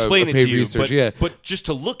 he's Oh, they explain a it paid to you, research. but, Yeah. but just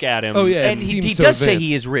to look at him. Oh, yeah. And It he seems does so say advanced.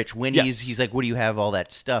 he is rich when Yes. he's like, what do you have all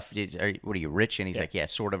that stuff? What are you rich? And he's like, yeah,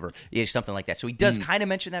 sort of, or yeah, something like that. So he does kind of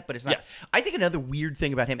mention that, but it's not. Yes. I think another weird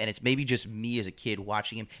thing about him, and it's maybe just me as a kid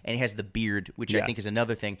watching him, and he has the beard, which I Yeah. think is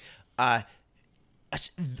another thing.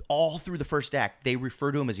 All through the first act, they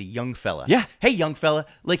refer to him as a young fella. Yeah. Hey, young fella.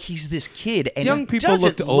 Like he's this kid. And Young he people doesn't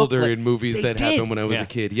looked look older like- in movies They that did. happened when I was Yeah. a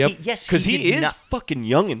kid. Yep. Yes, because he did is not- fucking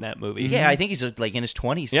young in that movie. Yeah, I think he's like in his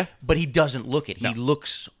 20s. Yeah. But he doesn't look it. He No.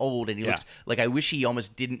 looks old, and he Yeah. looks like I wish he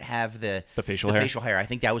almost didn't have the facial hair. facial hair. I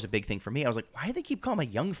think that was a big thing for me. I was like, why do they keep calling him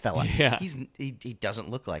a young fella? Yeah. He doesn't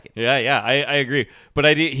look like it. Yeah, I agree.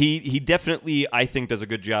 But he definitely I think does a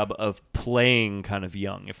good job of playing kind of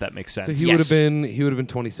young, if that makes sense. So he Yes. would have been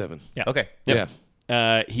 27. Yeah. Okay. Yep.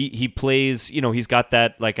 Yeah. He plays, he's got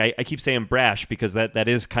that, like, I keep saying brash because that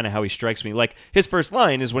is kind of how he strikes me. Like, his first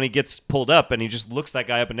line is when he gets pulled up and he just looks that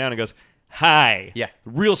guy up and down and goes, hi. Yeah.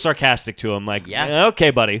 Real sarcastic to him. Like, Yeah.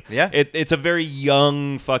 okay, buddy. Yeah. It's a very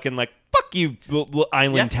young fucking, like, fuck you,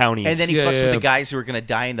 island townies. And then he fucks with the guys who are going to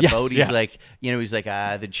die in the Yes, boat. He's yeah. like,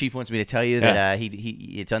 the chief wants me to tell you that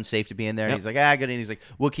it's unsafe to be in there. And he's like, good. And he's like,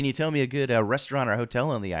 well, can you tell me a good restaurant or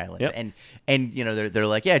hotel on the island? Yep. And they're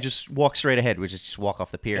like, yeah, just walk straight ahead, which is just walk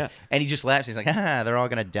off the pier. Yeah. And he just laughs. He's like, they're all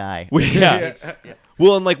going to die. Yeah.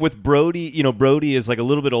 Well, and like with Brody, Brody is like a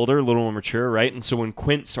little bit older, a little more mature, right? And so when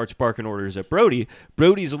Quint starts barking orders at Brody,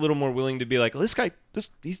 Brody's a little more willing to be like, this guy,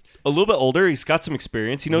 he's a little bit older. He's got some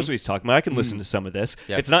experience. He knows what he's talking about. I can listen to some of this.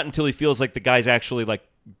 Yep. It's not until he feels like the guy's actually like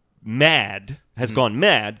has gone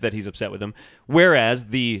mad that he's upset with him. Whereas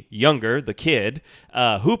the kid,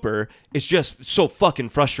 Hooper, is just so fucking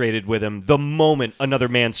frustrated with him the moment another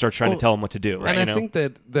man starts trying to tell him what to do. Right? And I think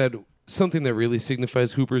that something that really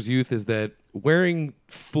signifies Hooper's youth is that wearing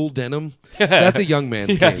full denim, that's a young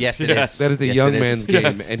man's game. Yes, it is. That is a Yes, young it is. man's game,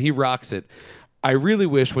 Yes. and he rocks it. I really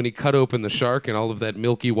wish when he cut open the shark and all of that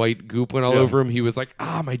milky white goop went all over him, he was like,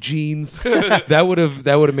 my jeans. that would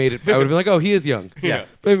have made it. I would have been like, oh, he is young. Yeah.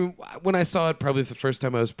 But I mean, when I saw it, probably the first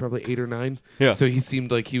time I was probably 8 or 9. Yeah. So he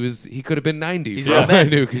seemed like he could have been 90. He's for an all old I man.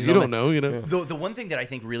 knew, because He's you an don't old know. The one thing that I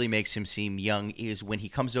think really makes him seem young is when he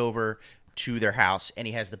comes over to their house and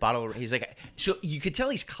he has the bottle. He's like, so you could tell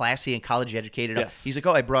he's classy and college educated. Yes. He's like,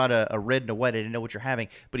 I brought a red and a white. I didn't know what you're having.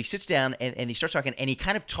 But he sits down and he starts talking, and he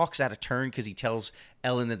kind of talks out of turn because he tells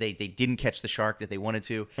Ellen that they didn't catch the shark that they wanted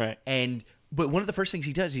to. Right. But one of the first things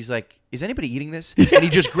he does, he's like, "Is anybody eating this?" And he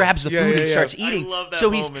just grabs the food and starts eating. I love that so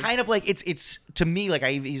he's moment. kind of like it's to me like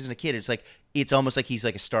he's a kid. It's like it's almost like he's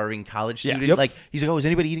like a starving college Yeah. student. Yep. Like he's like, "Oh, is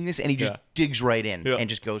anybody eating this?" And he just Yeah. digs right in Yeah. and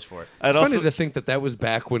just goes for it. And It's also, funny to think that was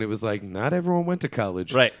back when it was like not everyone went to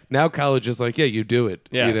college. Right. Now college is like, you do it.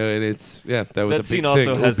 Yeah. And it's that was That a scene big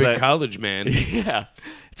also thing. has big that- college man. yeah.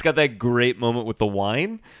 It's got that great moment with the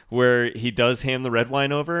wine where he does hand the red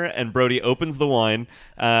wine over and Brody opens the wine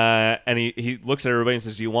and he looks at everybody and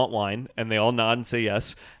says, "Do you want wine?" And they all nod and say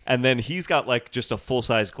yes. And then he's got like just a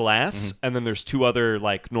full-size glass and then there's 2 other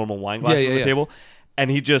like normal wine glasses on the table. And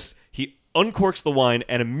he uncorks the wine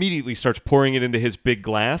and immediately starts pouring it into his big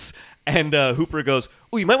glass. And Hooper goes,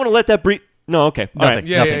 "Oh, you might want to let that breathe." No, okay. All right.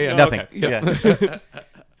 Nothing. Okay. Yeah.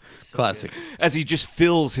 Classic. As he just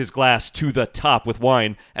fills his glass to the top with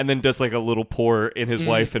wine and then does like a little pour in his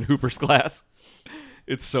wife and Hooper's glass.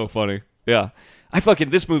 It's so funny. Yeah.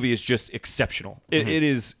 This movie is just exceptional. It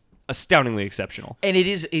is astoundingly exceptional. And it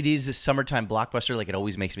is a summertime blockbuster. Like it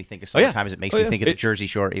always makes me think of summertime as it makes me think of the Jersey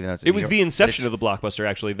Shore, even though it's It was the inception of the blockbuster,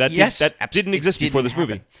 actually. That didn't exist before this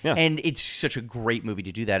movie. Yeah. And it's such a great movie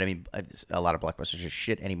to do that. I mean, a lot of blockbusters are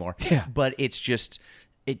shit anymore. Yeah. But it's just,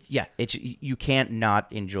 you can't not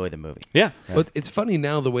enjoy the movie. Yeah. But it's funny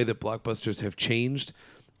now the way that blockbusters have changed.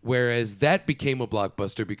 Whereas that became a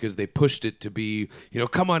blockbuster because they pushed it to be,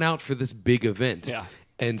 come on out for this big event. Yeah.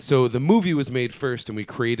 And so the movie was made first, and we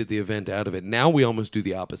created the event out of it. Now we almost do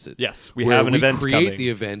the opposite. Yes, we where have an event create coming. the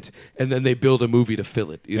event, and then they build a movie to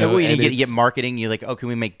fill it. You You know, know, you and get it's marketing. You're like, can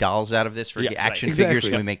we make dolls out of this for Yeah, action right. figures? Exactly.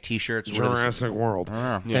 Can we Yeah. make T-shirts? What are the- Jurassic World.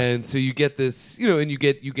 Yeah. And so you get this, and you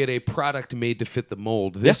get a product made to fit the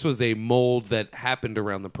mold. This was a mold that happened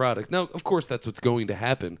around the product. Now, of course, that's what's going to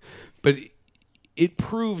happen, but it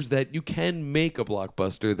proves that you can make a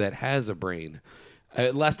blockbuster that has a brain.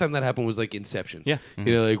 Last time that happened was like Inception. Yeah.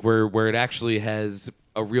 Like where it actually has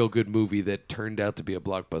a real good movie that turned out to be a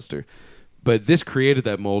blockbuster. But this created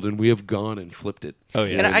that mold, and we have gone and flipped it. Oh,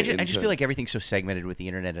 yeah. And I just feel like everything's so segmented with the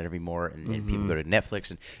internet and evermore, and people go to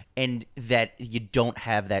Netflix, and that you don't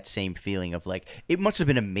have that same feeling of like, it must have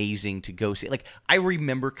been amazing to go see. Like, I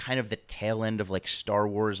remember kind of the tail end of like Star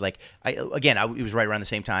Wars. Like, it was right around the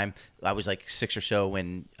same time. I was like 6 or so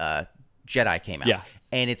when Jedi came out. Yeah.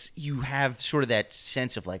 And you have sort of that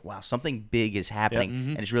sense of like, wow, something big is happening,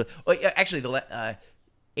 and it's really. Actually,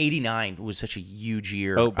 89 was such a huge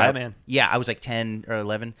year. Oh, Batman. I was like 10 or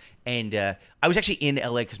 11, and I was actually in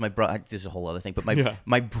LA because my brother. This is a whole other thing, but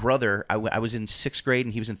my brother. I was in 6th grade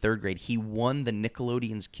and he was in 3rd grade. He won the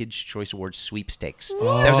Nickelodeon's Kids' Choice Awards sweepstakes.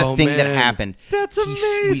 That was a thing that man. happened. That's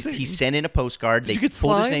amazing. He sent in a postcard. They you get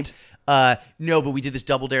pulled his name. slimed? No, but we did this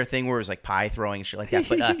double dare thing where it was like pie throwing and shit like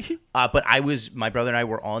that. But my brother and I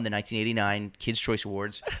were on the 1989 Kids' Choice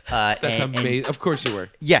Awards. That's amazing. Of course you were.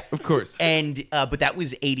 Yeah, Of course. And but that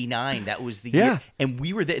was '89. That was the Yeah. year, and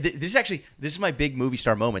we were there. This is my big movie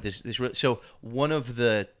star moment. So one of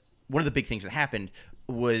the big things that happened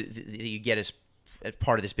was that you get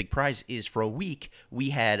part of this big prize is for a week we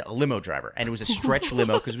had a limo driver, and it was a stretch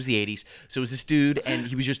limo because it was the 80s. So it was this dude, and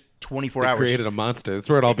he was just 24 hours. Created a monster. That's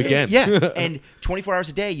where it all began. Yeah, and 24 hours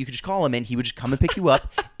a day, you could just call him, and he would just come and pick you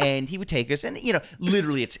up, and he would take us. And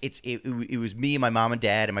literally, it was me and my mom and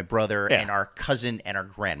dad and my brother and our cousin and our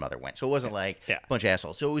grandmother went. So it wasn't like a bunch of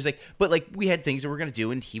assholes. So it was like, but like we had things that we were gonna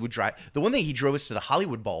do, and he would drive. The one thing, he drove us to the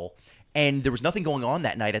Hollywood Bowl. And there was nothing going on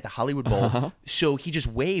that night at the Hollywood Bowl, so he just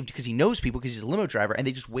waved because he knows people because he's a limo driver, and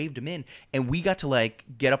they just waved him in, and we got to like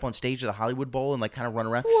get up on stage at the Hollywood Bowl and like kind of run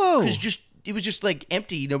around. Whoa! Because it was just like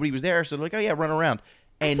empty, nobody was there, so they're like, oh yeah, run around.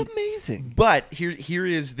 And, That's amazing. But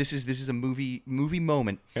this is a movie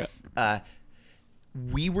moment. Yeah.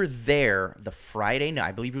 We were there the Friday night.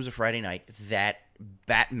 I believe it was a Friday night that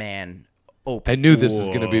Batman opened. I knew this was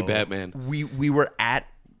going to be Batman. We were at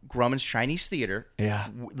Grumman's Chinese Theater,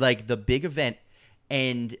 like the big event,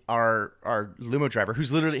 and our limo driver,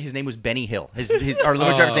 who's literally, his name was Benny Hill. Our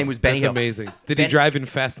limo driver's name was Benny Hill. That's amazing. Did he drive in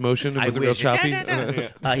fast motion? Was it real choppy?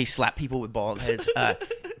 He slapped people with bald heads.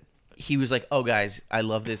 He was like, "Oh, guys, I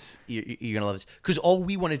love this. You're gonna love this." Because all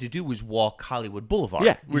we wanted to do was walk Hollywood Boulevard.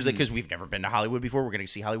 Yeah, we was like, because we've never been to Hollywood before. We're gonna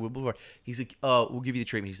see Hollywood Boulevard. He's like, "Oh, we'll give you the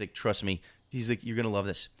treatment." He's like, "Trust me." He's like, "You're gonna love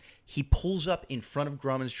this." He pulls up in front of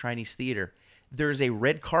Grumman's Chinese Theater. There's a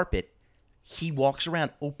red carpet. He walks around,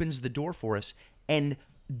 opens the door for us, and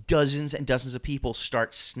dozens and dozens of people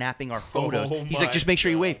start snapping our photos. He's like, just make sure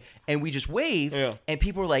you wave. And we just wave, and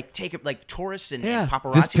people are like, take it, like tourists and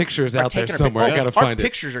paparazzi. This picture is out there somewhere. I gotta find it. Our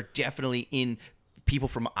pictures are definitely in people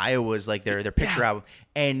from Iowa's, like their picture album.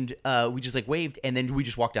 And we just like waved, and then we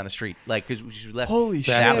just walked down the street, like, because we just left. Holy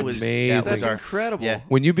shit. That's That's amazing. incredible. Yeah.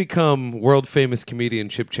 When you become world famous comedian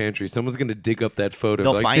Chip Chantry, someone's going to dig up that photo.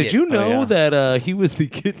 They'll Like, find did it. you know yeah. that he was the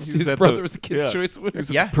kids? His at brother the- was the Kids' yeah. Choice winner.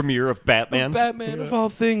 Yeah. Premiere of Batman. Batman of all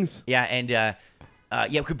things. Yeah, and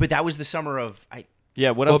but that was the summer of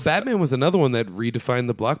Yeah, what Well, else? Batman was another one that redefined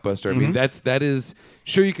the blockbuster. I mean, that is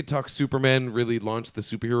sure you could talk Superman really launched the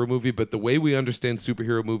superhero movie, but the way we understand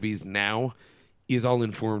superhero movies now is all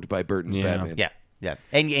informed by Burton's Batman. Yeah,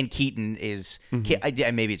 and Keaton is.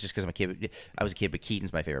 Maybe it's just because I'm a kid. I was a kid, but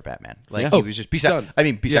Keaton's my favorite Batman. Like he was just besides. done. I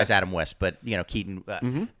mean, besides Adam West, but Keaton.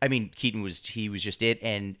 I mean, Keaton was just it,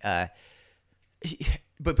 and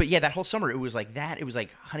but yeah, that whole summer it was like that. It was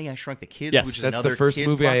like Honey, I Shrunk the Kids, Yes, which is That's another the first kids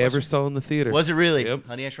movie I ever blockbuster. saw in the theater. Was it really? Yep.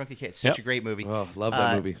 Honey, I Shrunk the Kids. Such a great movie. Oh, love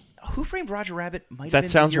that movie. Who Framed Roger Rabbit? Might That have been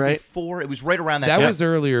sounds the year right. Before it was right around that That time. was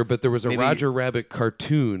earlier, but there was a Maybe- Roger Rabbit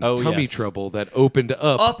cartoon, Oh, Tummy yes. Trouble, that opened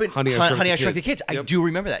up in Honey, I I Shrunk the Kids. I Yep. do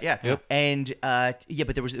remember that. Yeah. Yep. And but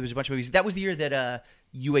there was a bunch of movies. That was the year that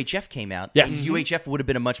UHF came out. Yes. And UHF would have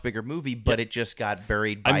been a much bigger movie, but it just got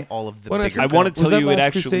buried by all of the bigger. I want to was tell that you Last it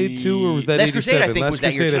actually Crusade 2 or was that Last 87? Crusade, I think, Last was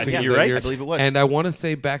that year, Crusade, too. I think Yeah, was you're that right. year. I believe it was. And I want to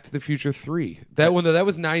say Back to the Future 3. That one, that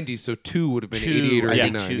was 90, so 2 would have been 88 or I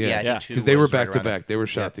think 89. two- yeah, I think two because they were was right back to around there. back. They were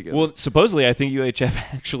shot together. Well, supposedly, I think UHF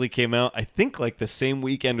actually came out. I think like the same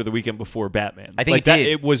weekend or the weekend before Batman. I think like it that. did.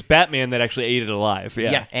 It was Batman that actually ate it alive.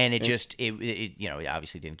 Yeah, Yeah, and it just it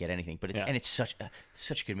obviously didn't get anything, but it's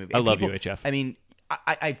such a good movie. I And love UHF. I mean,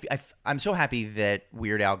 I'm so happy that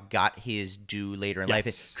Weird Al got his due later in life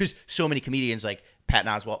because so many comedians like Patton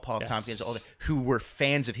Oswalt, Paul Tompkins, all that, who were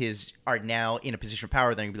fans of his are now in a position of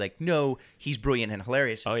power. They're gonna be like, no, he's brilliant and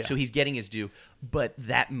hilarious. Oh, yeah. So he's getting his due. But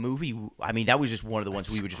that movie, I mean, that was just one of the ones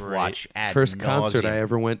we would just watch ad First concert nauseam. I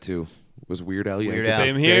ever went to was Weird Al. Weird Yankovic. Al.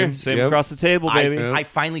 Same here. Same Yep. across the table, baby. I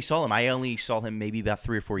finally saw him. I only saw him maybe about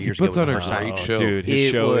 3 or 4 years puts ago. on a was the first great time. show. Dude, his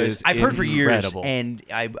It show was. is I've heard for years, incredible. and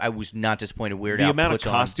I was not disappointed. Weird The Al amount of puts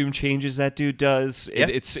on. costume changes that dude does, Yeah.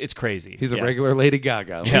 it's crazy. He's a Yeah. regular Lady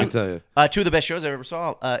Gaga. Let me tell you. 2 of the best shows I ever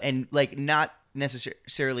saw, and like not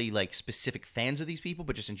necessarily like specific fans of these people,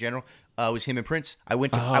 but just in general, was him and Prince. I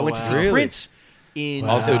went to wow. see Really? Prince in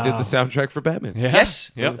Also did the soundtrack for Batman. Yeah.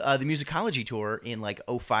 yes, Yep. the musicology tour in like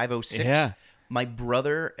 05, 06. Yeah. My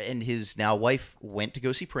brother and his now wife went to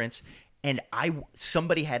go see Prince, and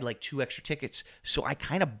somebody had like 2 extra tickets, so I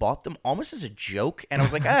kind of bought them almost as a joke, and I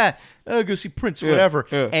was like, I'll go see Prince, whatever.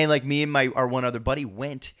 And like me and our one other buddy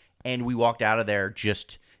went, and we walked out of there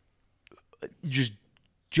just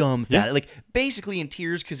dumbfounded, like basically in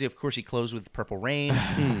tears because of course he closed with Purple Rain,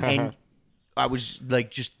 and I was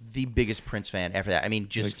like just the biggest Prince fan after that. I mean, Like,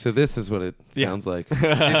 just so this is what it sounds like.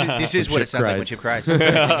 this is what it Chip sounds like when cries. Chip cries.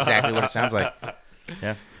 That's exactly what it sounds like.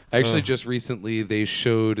 Yeah. Actually, just recently they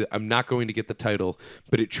showed, I'm not going to get the title,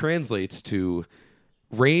 but it translates to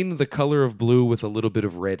Rain the Color of Blue with a little bit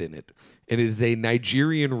of red in it. And it is a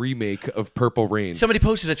Nigerian remake of Purple Rain. Somebody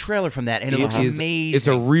posted a trailer from that, and it looks is- amazing. It's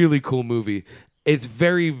a really cool movie. It's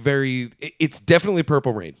it's definitely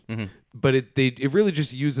Purple Rain. But it really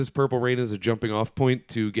just uses Purple Rain as a jumping off point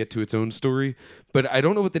to get to its own story. But I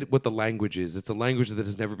don't know what the language is. It's a language that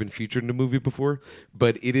has never been featured in a movie before.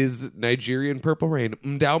 But it is Nigerian Purple Rain.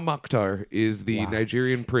 Mdao Mokhtar is the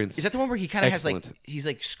Nigerian prince. Is that the one where he kind of has he's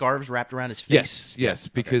like scarves wrapped around his face? Yes,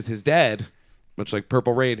 because his dad, much like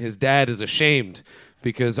Purple Rain, his dad is ashamed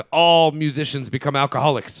because all musicians become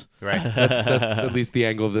alcoholics. Right. That's at least the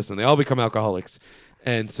angle of this one. They all become alcoholics,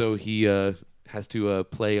 and so he has to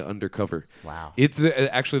play undercover. Wow. It's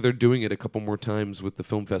actually they're doing it a couple more times with the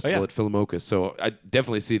film festival at Philomokus, so I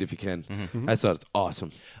definitely see it if you can. I saw it's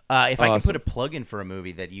awesome. If I could put a plug in for a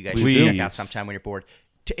movie that you guys should check out sometime when you're bored.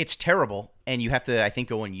 It's terrible, and you have to, I think,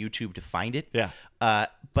 go on YouTube to find it. Yeah.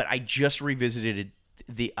 But I just revisited it.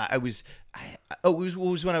 It was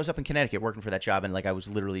when I was up in Connecticut working for that job, and like I was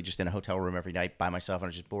literally just in a hotel room every night by myself, and I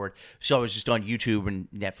was just bored. So I was just on YouTube and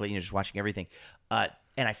Netflix, just watching everything.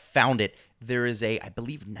 And I found it. There is I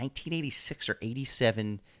believe 1986 or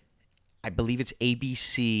 87, I believe it's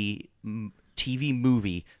ABC TV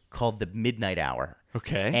movie called The Midnight Hour.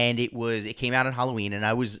 Okay. And it came out on Halloween, and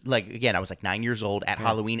I was like 9 years old at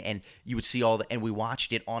Halloween, and you would see and we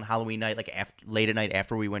watched it on Halloween night, like late at night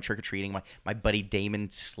after we went trick-or-treating. My buddy Damon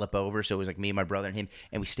slept over, so it was like me and my brother and him,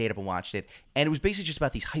 and we stayed up and watched it. And it was basically just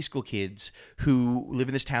about these high school kids who live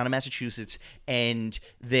in this town in Massachusetts, and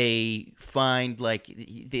they find like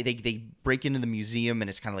they break into the museum, and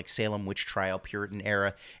it's kind of like Salem witch trial, Puritan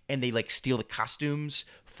era, and they like steal the costumes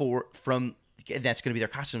from that's going to be their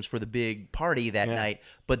costumes for the big party that night.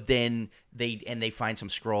 But then they find some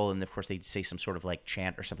scroll, and of course they say some sort of like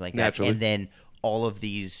chant or something like that. Naturally. And then all of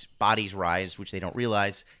these bodies rise, which they don't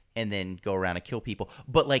realize, and then go around and kill people.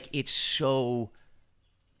 But like it's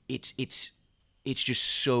just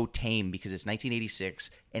so tame because it's 1986,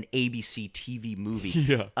 an ABC TV movie.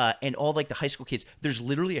 Yeah. And all like the high school kids, there's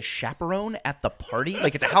literally a chaperone at the party.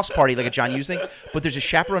 Like it's a house party, like a John Hughes thing, but there's a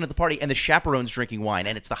chaperone at the party, and the chaperone's drinking wine,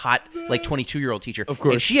 and it's the hot, like 22-year-old teacher. Of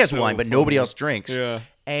course. And she has So wine, but funny. nobody else drinks. Yeah.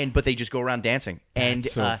 But they just go around dancing. And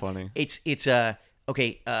That's so funny.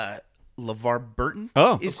 LeVar Burton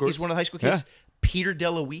of course. is one of the high school kids. Yeah. Peter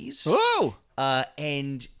DeLuise. Whoa.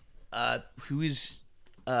 And who is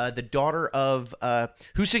the daughter of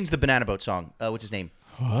who sings the Banana Boat song? What's his name?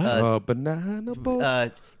 Banana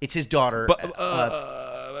boat. It's his daughter.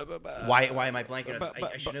 Why am I blanking on this?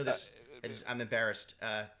 I should know this. I'm embarrassed.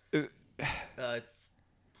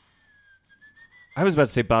 I was about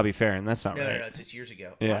to say Bobby Farron. That's not No, right. it's years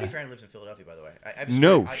ago. Yeah. Bobby Farron lives in Philadelphia, by the way. I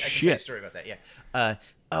No can tell you shit. a story about that. Yeah.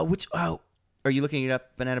 Are you looking it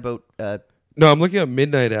up? Banana Boat. No, I'm looking at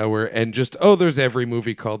Midnight Hour and just there's every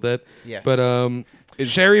movie called that. Yeah. But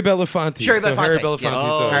Sherry Belafonte. Sherry So Belafonte. Harry Yes. Belafonte's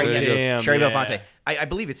Oh, daughter. Harry, There you yes. go. Damn, Sherry yeah. Belafonte. I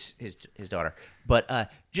believe it's his daughter. But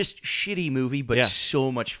just shitty movie, but Yeah.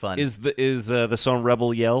 so much fun. Is the song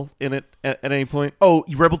Rebel Yell in it at any point? Oh,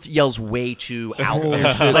 Rebel Yell's way too out.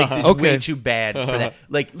 Like it's Okay. way too bad for that.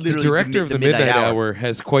 Like The literally, director of the Midnight Hour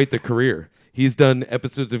has quite the career. He's done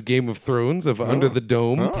episodes of Game of Thrones, of Under the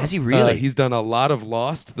Dome. Has he really? He's done a lot of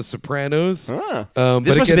Lost, The Sopranos. Ah.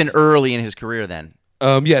 This must have been early in his career then.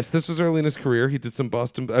 Yes, this was early in his career. He did some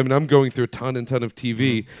Boston. I mean, I'm going through a ton of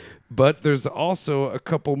TV, but there's also a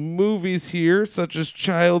couple movies here, such as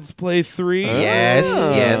Child's Play 3.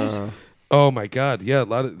 Yes. Oh my God, yeah, a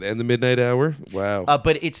lot of, and The Midnight Hour. Wow.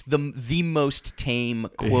 But it's the most tame,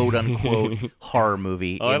 quote unquote, horror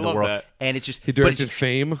movie I in the love world, that. and it's just he but directed it's,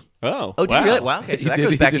 Fame. Oh. Oh, did you really? Wow. Okay, so that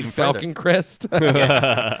goes back he even did Falcon Crest.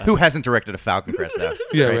 further. Who hasn't directed a Falcon Crest though?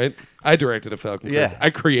 Yeah, right. I directed a Falcon Yeah. Crest. I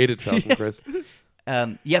created Falcon Crest.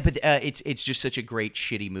 But it's just such a great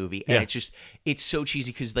shitty movie, and it's so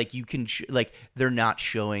cheesy because like you can they're not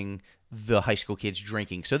showing the high school kids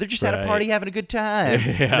drinking, so they're just at a Right. party having a good time.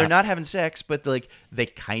 Yeah. They're not having sex, but like they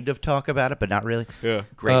kind of talk about it, but not really. Yeah.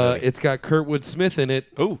 Great movie. It's got Kurtwood Smith in it.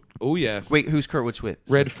 Oh yeah. Wait, who's Kurtwood Smith?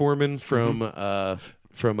 Red Foreman from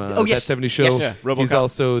Oh, yes. That 70s show. Yes. Yeah, RoboCop. He's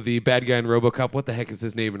also the bad guy in RoboCop. What the heck is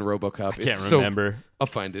his name in RoboCop? I can't remember. I'll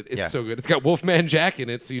find it. It's Yeah. so good. It's got Wolfman Jack in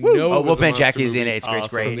it, so you know. Oh, it was a Wolfman Jack monster is in movie. it. It's great. It's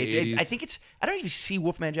Awesome. great. From the It's, 80s. I think I don't even see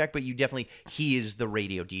Wolfman Jack, but he is the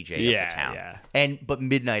radio DJ of Yeah, the town. yeah. But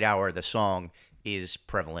Midnight Hour, the song, is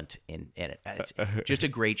prevalent in it. And it's just a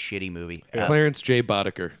great shitty movie. Clarence J.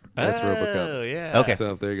 Boddicker. That's Oh, RoboCop. yeah. Okay.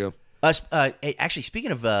 So there you go. Actually,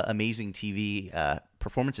 speaking of amazing TV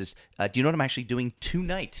performances, do you know what I'm actually doing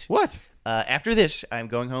tonight? What? After this, I'm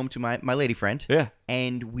going home to my lady friend. Yeah.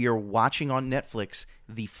 And we are watching on Netflix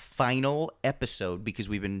the final episode because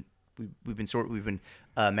we've been we've been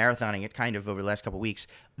marathoning it kind of over the last couple of weeks.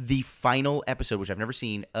 The final episode, which I've never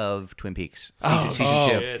seen, of Twin Peaks season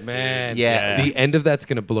 2. Man, Yeah. the end of that's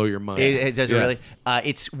gonna blow your mind. It does really.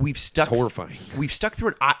 We've stuck. It's horrifying. We've stuck through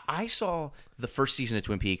it. I saw the first season of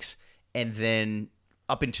Twin Peaks, and then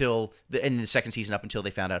up until the second season, up until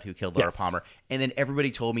they found out who killed Laura Palmer, and then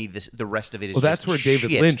everybody told me the rest of it is. Well, that's just where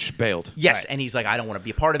David shit. Lynch bailed. Yes, and he's like, I don't want to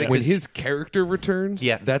be a part of it. When 'cause- his character returns,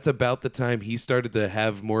 Yeah. that's about the time he started to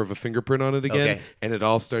have more of a fingerprint on it again, Okay. and it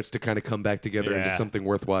all starts to kind of come back together into Yeah. something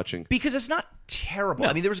worth watching. because it's not terrible.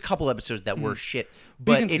 I mean, there was a couple episodes that were shit, But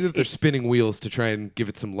but you can see it's, that they're it's spinning wheels to try and give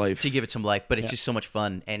it some life. to give it some life, but it's just so much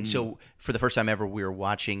fun. And so for the first time ever, we were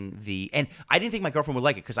watching and I didn't think my girlfriend would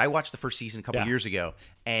like it because I watched the first season a couple years ago,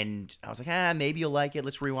 and I was like, maybe you'll like it.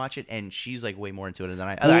 Let's rewatch it. And she's like way more into it than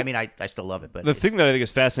I mean, I still love it, but The thing that I think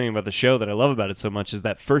is fascinating about the show that I love about it so much is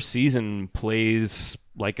that first season plays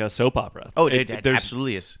like a soap opera. Oh, it there's-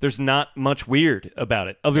 absolutely is. There's not much weird about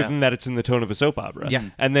it, other than that it's in the tone of a soap opera. Yeah.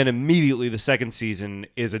 And then immediately the second season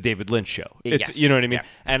is a David Lynch show. It's Yes. you know what I mean? Yeah.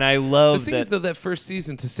 And I The love thing that. is, though, that first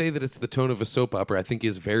season, to say that it's the tone of a soap opera, I think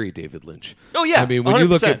is very David Lynch. Oh, yeah, I mean, when you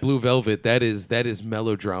look 100%. at Blue Velvet, that is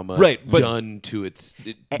melodrama, Right, but- done to its.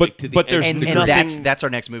 but to the but there's nth and degree. nothing- that's our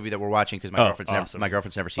next movie that we're watching because Oh, my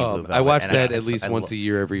girlfriend's never seen Blue Velvet. I watch and that at least once a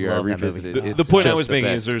year. Every year, I love that revisit movie. it. the It's point I just was the making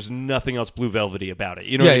best. is there's nothing else Blue Velvety about it.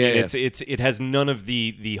 You know Yeah, what I yeah, mean? yeah. It has none of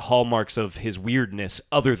the hallmarks of his weirdness,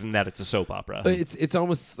 other than that it's a soap opera. It's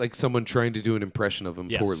almost like someone trying to do an impression of him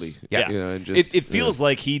Yes. poorly. Yeah. You know, and just, it feels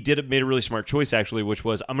like he made a really smart choice, actually, which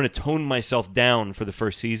was I'm going to tone myself down for the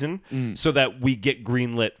first season so that we get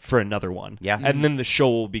greenlit for another one. Yeah. And then the show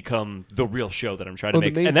will become the real show that I'm trying to Well, the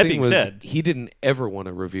make. main And that thing being was said, he didn't ever want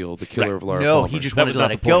to reveal the killer Right. of Laura No, Palmer. he just That wanted was to not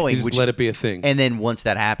let the it point. go. He just which- let it be a thing. And then once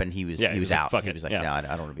that happened, he was Yeah, he was like, out. fuck He it. was like, Yeah. no, I don't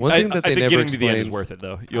want to be. One thing that I they think never getting to the end is explained- worth it,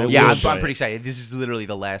 though. Yeah, enjoy I'm it. pretty excited. This is literally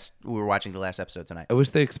the last. We were watching the last episode tonight. I wish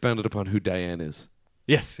they expounded upon who Diane is.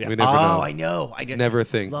 Yes, yeah. We never know. I know. I It's never a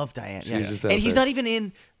thing. Love Diane. She's Yeah. just out And he's there. not even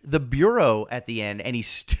in the bureau at the end, and he's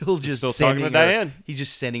still just still talking to sending her- Diane. He's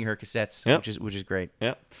just sending her cassettes, Yep. which is great.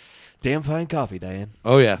 Yeah. Damn fine coffee, Diane.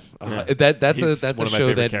 Oh yeah, that's He's a one of my show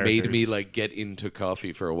favorite that made me characters. like get into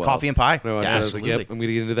coffee for a while. Coffee and pie. No, I Yeah, was like, absolutely. yep, I'm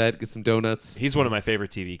gonna get into that. Get some donuts. He's one of my favorite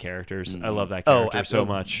TV characters. I love that Oh, character so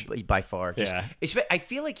much. by far. Just, Yeah. I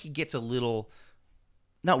feel like he gets a little,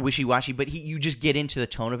 not wishy-washy, but you just get into the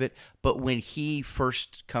tone of it. But when he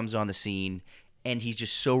first comes on the scene, and he's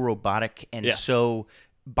just so robotic and Yes. so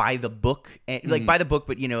by the book, and like by the book,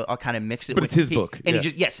 but I'll kind of mix it. But with, it's his he- book, and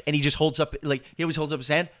yeah. he just holds up he always holds up his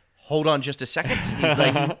hand. Hold on just a second. He's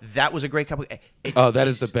like, that was a great cup of. That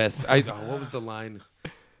is the best. What was the line?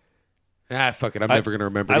 Fuck it. I'm never gonna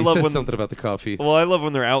remember. I He love says when- something about the coffee. Well, I love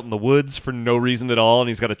when they're out in the woods for no reason at all, and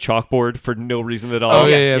he's got a chalkboard for no reason at all. Oh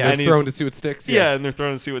yeah. And They're he's- throwing to see what sticks. Yeah, and they're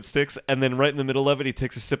throwing to see what sticks, and then right in the middle of it, he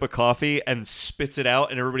takes a sip of coffee and spits it out,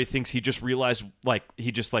 and everybody thinks he just realized,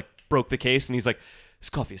 he just broke the case, and he's like, "This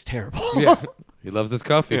coffee is terrible." Yeah. He loves his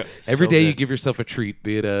coffee. Yeah, Every so day you good. give yourself a treat,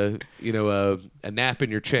 be it a nap in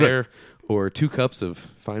your chair or 2 cups of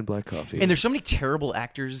fine black coffee. And there's so many terrible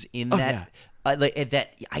actors in that.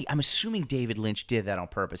 yeah. I'm assuming David Lynch did that on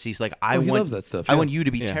purpose. He's like, he loves that stuff, I yeah. want you to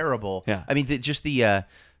be Yeah. terrible. Yeah. I mean,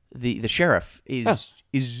 the sheriff is a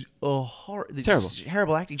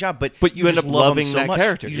terrible acting job. But you end just up love him loving so that much.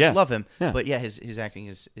 character. You Yeah. just love him. Yeah. But yeah, his acting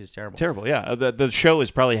is terrible. Terrible, yeah. The show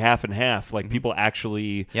is probably half and half, people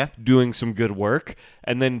actually Yeah. doing some good work,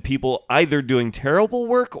 and then people either doing terrible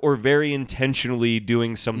work or very intentionally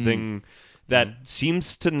doing something that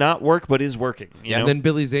seems to not work but is working. You know? and then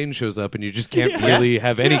Billy Zane shows up, and you just can't really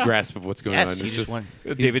have any grasp of what's going Yes, on. he just won.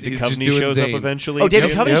 David he's just Duchovny doing shows Zane. up eventually. Oh, David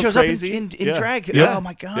Yep. Duchovny Yep. shows up Crazy. in Yeah. drag. Yeah. Oh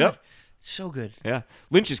my god, Yep. so good. Yeah.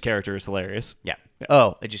 Lynch's character is hilarious. Yeah.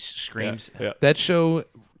 Oh, it just screams. Yeah. That show,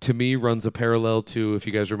 to me, runs a parallel to, if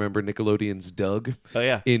you guys remember, Nickelodeon's Doug. Oh,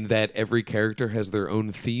 yeah. In that every character has their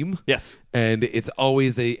own theme. Yes. And it's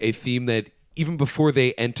always a theme that even before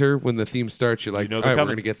they enter, when the theme starts, you're like, know all they're right, coming.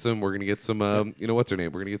 we're going to get some, what's her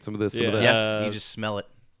name? We're going to get some of this, some of Yeah. that. Yeah, you just smell it.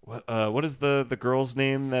 What is the girl's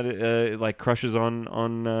name that crushes on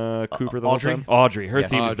Cooper the Audrey? whole time? Audrey. Her Yeah.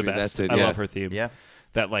 theme is the Audrey, best. that's it, I yeah. love her theme. Yeah.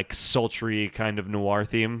 That sultry kind of noir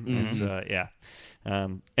theme. It's yeah.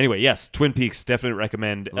 Anyway, yes, Twin Peaks, definitely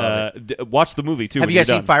recommend. Watch the movie too. Have when you guys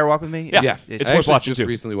you're seen done. Firewalk with Me? Yeah. Yeah, It's I worth actually watching just too.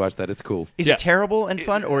 recently watched that. It's cool. Is Yeah. it terrible and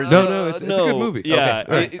fun, or is No, it's a good movie. Yeah,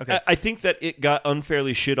 Okay, all right, okay. I think that it got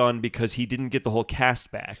unfairly shit on because he didn't get the whole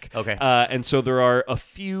cast back. Okay. And so there are a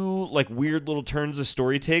few weird little turns the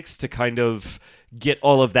story takes to kind of get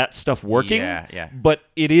all of that stuff working. Yeah. But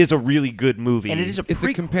it is a really good movie. And it is a It's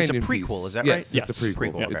a companion It's a prequel, piece. is that yes, right? It's a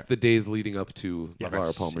prequel. Okay. It's the days leading up to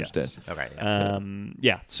LeVar Palmer's death. Okay.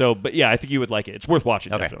 So, but yeah, I think you would like it. It's worth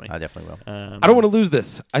watching, Okay. definitely. I definitely will. I don't want to lose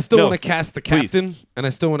this. I still No, want to cast the please. captain, and I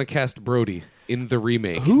still want to cast Brody in the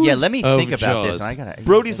remake. Yeah, let me of think about this. Jaws? I gotta.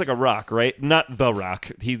 Brody's like a rock, right? Not the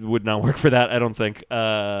Rock. He would not work for that, I don't think.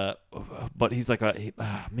 But he's like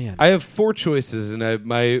man. I have 4 choices, and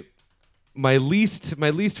my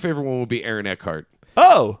least favorite one would be Aaron Eckhart.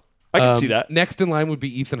 I can see that. Next in line would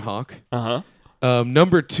be Ethan Hawke. Uh-huh.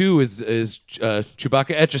 Number 2 is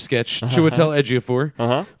Chewbacca Etch-a-Sketch, Chiwetel Ejiofor.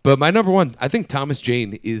 Uh-huh. But my number 1, I think Thomas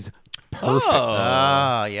Jane is perfect.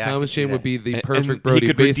 Ah, yeah. Thomas Jane would be the And perfect he Brody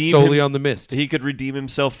could based redeem solely him- on The Mist. He could redeem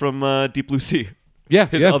himself from Deep Blue Sea, Yeah,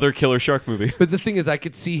 his yeah. other killer shark movie. But the thing is, I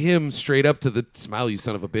could see him straight up to the smile, you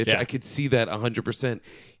son of a bitch. Yeah. I could see that 100%.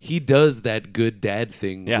 He does that good dad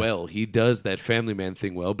thing Yeah. well. He does that family man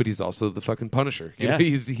thing well, but he's also the fucking Punisher. You know,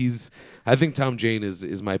 Yeah. he's. I think Tom Jane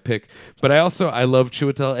is my pick. But I love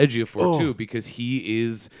Chiwetel Ejiofor too, because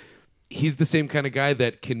he's the same kind of guy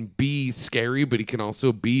that can be scary, but he can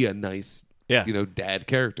also be a nice, Yeah. dad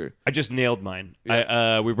character. I just nailed mine.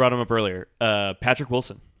 Yeah. We brought him up earlier. Patrick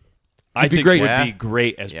Wilson. I be think great. would Yeah. be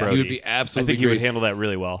great as Yeah. Brody. He would be absolutely I think he would great. handle that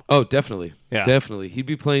really well. Oh, definitely. Yeah. Definitely. He'd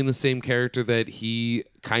be playing the same character that he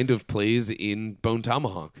kind of plays in Bone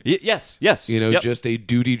Tomahawk. Yes. Yep. Just a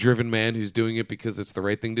duty-driven man who's doing it because it's the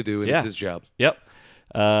right thing to do and Yeah. it's his job. Yep.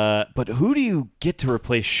 But who do you get to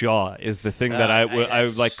replace Shaw is the thing that I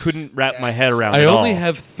like couldn't wrap my head around. I at only all.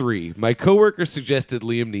 have 3. My coworker suggested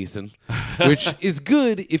Liam Neeson, which is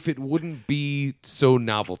good if it wouldn't be so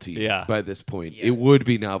novelty Yeah. by this point. It would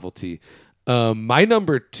be novelty. My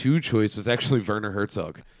number 2 choice was actually Werner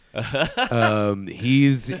Herzog.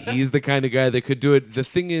 He's the kind of guy that could do it. The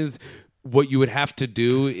thing is, what you would have to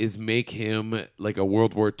do is make him like a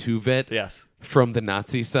World War II vet. Yes. From the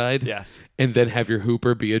Nazi side. Yes. And then have your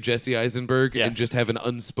Hooper be a Jesse Eisenberg and Yes. just have an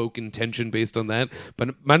unspoken tension based on that.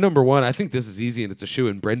 But my number 1, I think this is easy and it's a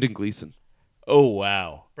shoe-in, Brendan Gleeson. Oh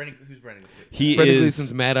wow. Who's Brendan? He Brendan is.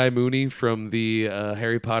 Gleeson's Mad Eye Mooney from the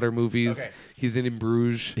Harry Potter movies. Okay. He's in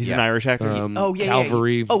Bruges. He's an Irish actor.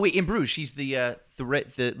 Calvary. Yeah. Oh wait, in Bruges, he's the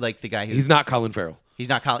guy who He's not Colin Farrell. He's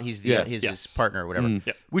not Colin. He's the Yeah. his Yes. partner or whatever.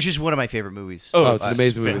 Yep. Which is one of my favorite movies. Oh, it's an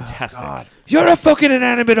amazing movie. fantastic. You're a fucking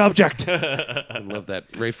inanimate object. I love that.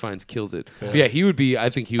 Ray Fiennes kills it. But yeah, he would be. I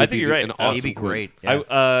think he would I think be you're right. an awesome. He'd be Queen. great.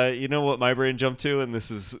 Yeah. You know what my brain jumped to, and this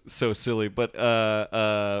is so silly, but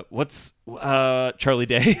what's Charlie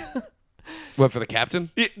Day? What for the captain?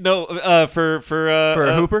 No, for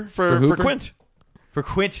Hooper? for Hooper? Quint. For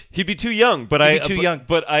Quint. He'd be too young, but He'd be too young.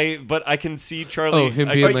 But I can see Charlie. Oh, him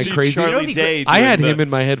I being, can like, see crazy? Charlie You know, it'd be Day. I doing had the- him in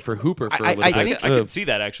my head for Hooper for a I- little I bit. think- I can see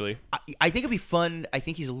that actually. I think it'd be fun. I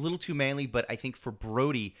think he's a little too manly, but I think for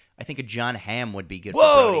Brody, I think a John Hamm would be good. Whoa,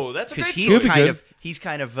 for Brody. that's a 'Cause great he's choice. He'd be kind good. of he's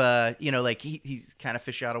kind of like he's kind of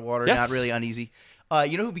fish out of water, Yes. not really uneasy.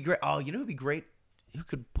 You know who'd be great? Oh, you know who'd be great? Who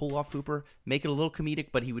could pull off Hooper, make it a little comedic,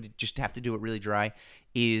 but he would just have to do it really dry.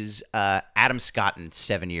 Is Adam Scott in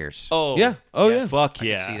 7 Years? Oh Yeah. Oh, yeah. Fuck I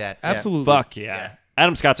yeah. can see that. Absolutely. Fuck yeah. Yeah.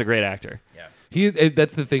 Adam Scott's a great actor. Yeah. He is.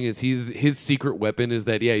 That's the thing is his secret weapon is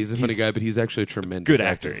that he's a funny guy, but he's actually a tremendous Good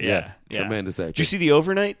actor. Yeah. Tremendous actor. Did you see The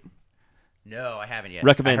Overnight? No, I haven't yet.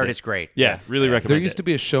 Recommend I heard it. it's great. Yeah, really recommend There it. used to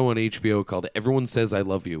be a show on HBO called Everyone Says I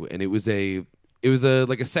Love You, and it was a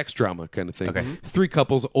like a sex drama kind of thing. Okay. 3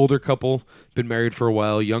 couples, older couple, been married for a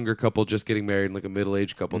while, younger couple just getting married, and like a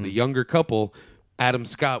middle-aged couple. The younger couple, Adam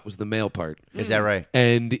Scott was the male part. Is that right?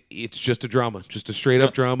 And it's just a drama, just a straight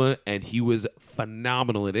up drama, and he was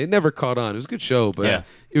phenomenal in it. It never caught on. It was a good show, but Yeah.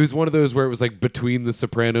 it was one of those where it was like between The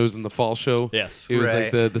Sopranos and The Fall Show. Yes. It was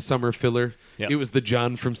Right. like the summer filler. Yep. It was the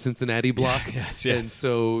John from Cincinnati block. Yes, And yes.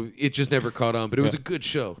 so it just never caught on, but it was a good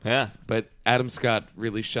show. Yeah. But Adam Scott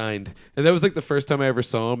really shined. And that was like the first time I ever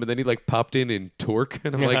saw him, and then he like popped in Torque,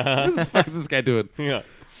 and I'm like, what the fuck is this guy doing? Yeah.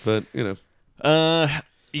 But, you know.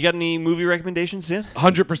 You got any movie recommendations, Sam?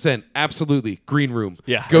 100%, absolutely. Green Room.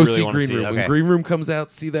 Yeah, I go really see wanna Green see Room. it. When Okay. Green Room comes out,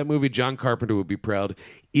 see that movie. John Carpenter would be proud.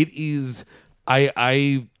 It is.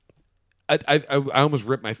 I almost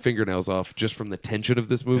ripped my fingernails off just from the tension of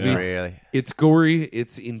this movie. Yeah. Really? It's gory,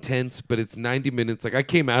 it's intense, but it's 90 minutes. Like I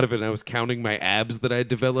came out of it and I was counting my abs that I had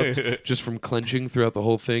developed just from clenching throughout the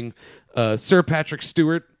whole thing. Sir Patrick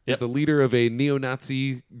Stewart is the leader of a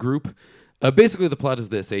neo-Nazi group. Basically, the plot is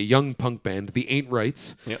this: a young punk band, the Ain't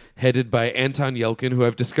Rights, headed by Anton Yelkin, who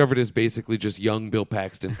I've discovered is basically just young Bill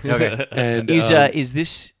Paxton. Okay. And Is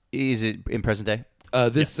it in present day?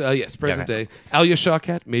 Yes, present Okay. day. Alia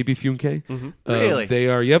Shawkat, maybe Funke. Really? They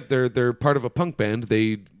are. Yep, they're part of a punk band.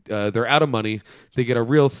 They they're out of money. They get a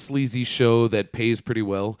real sleazy show that pays pretty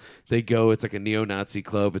well. They go. It's like a neo-Nazi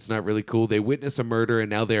club. It's not really cool. They witness a murder, and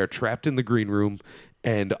now they are trapped in the green room.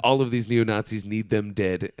 And all of these neo-Nazis need them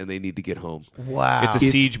dead, and they need to get home. Wow. It's a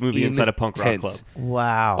siege movie inside a punk rock intense. club.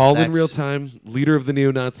 Wow. All in That's- real time. Leader of the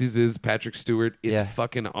neo-Nazis is Patrick Stewart. It's Yeah.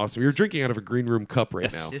 fucking awesome. You're drinking out of a green room cup right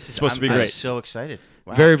Yes. now. This is supposed to be I'm great. so excited.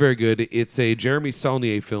 Wow. Very, very good. It's a Jeremy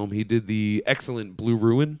Saulnier film. He did the excellent Blue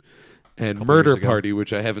Ruin and Couple Murder years ago. Party,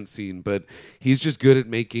 which I haven't seen, but he's just good at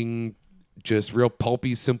making just real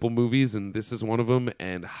pulpy, simple movies, and this is one of them,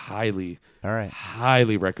 and highly, All right.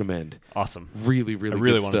 highly recommend. Awesome. Really, really, I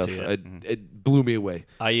really good wanna stuff. see it. It blew me away.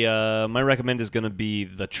 My recommend is going to be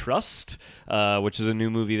The Trust, which is a new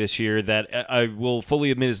movie this year that I will fully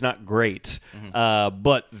admit is not great.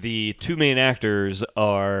 But the two main actors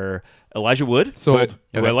are Elijah Wood, Sold.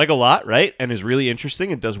 who I like a lot, right, and is really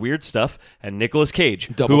interesting and does weird stuff, and Nicolas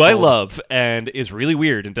Cage, Double who I sold. love and is really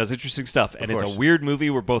weird and does interesting stuff. And it's a course. weird movie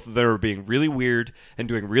where both of them are being really weird and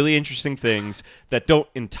doing really interesting things that don't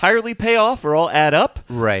entirely pay off or all add up.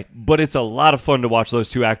 Right. But it's a lot of fun to watch those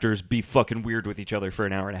two actors be fucking weird with each other for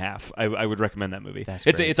an hour and a half. I would recommend that movie. That's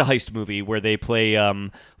it's great. it's a heist movie where they play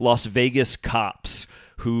Las Vegas cops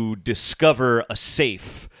who discover a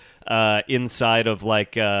safe inside of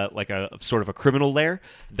like a sort of a criminal lair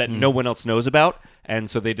that no one else knows about, and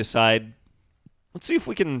so they decide, let's see if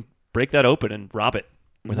we can break that open and rob it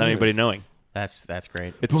without anybody knowing. That's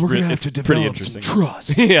great. It's pretty interesting.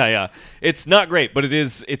 trust. yeah. It's not great, but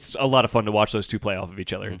it's a lot of fun to watch those two play off of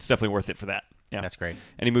each other. It's definitely worth it for that. Yeah. That's great.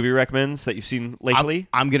 Any movie recommends that you've seen lately?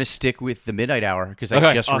 I'm gonna stick with The Midnight Hour because I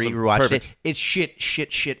Okay, just awesome. rewatched Perfect. it. It's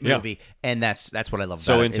shit Yeah. movie, and that's what I love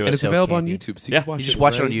So about into it. it. And it's so available on campy. YouTube. So Yeah. you can watch You just it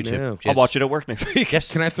watch it on right YouTube. now. I'll watch it at work next week. Yes.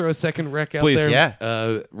 Can I throw a second rec out Please. there?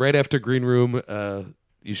 Yeah. Right after Green Room,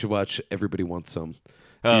 you should watch Everybody Wants Some.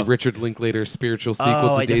 Oh. The Richard Linklater spiritual Oh, sequel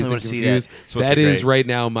I to definitely Dazed and wanna see that. Confused. It's supposed to That be is great. right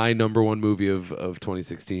now my number one movie of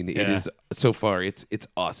 2016. It Yeah. is so far. It's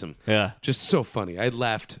awesome. Yeah. Just so funny. I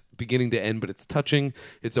laughed beginning to end, but it's touching.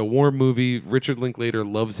 It's a warm movie. Richard Linklater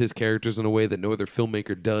loves his characters in a way that no other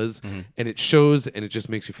filmmaker does, and it shows, and it just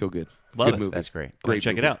makes you feel good. Love good it. movie. That's great. Great.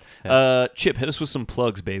 Check movie. it out. Chip, hit us with some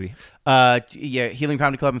plugs, baby. Yeah, Helium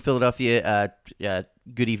Comedy Club in Philadelphia.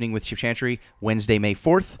 Good Evening with Chip Chantry, Wednesday, May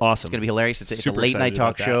 4th. Awesome. It's going to be hilarious. It's a Super late night excited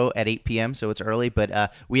talk about that. show at 8 p.m., so it's early.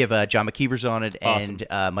 But we have John McKeever's on it, Awesome.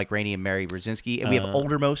 and Mike Rainey and Mary Brzezinski. And we have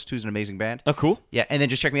Oldermost, who's an amazing band. Oh, cool. Yeah, and then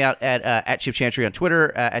just check me out at Chip Chantry on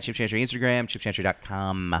Twitter, at Chip Chantry Instagram,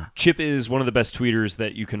 chipchantry.com. Chip is one of the best tweeters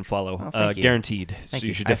that you can follow, thank you. guaranteed. So Thank you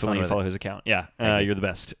you. should I have fun definitely with follow it. his account. Yeah, you're the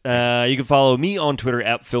best. You can follow me on Twitter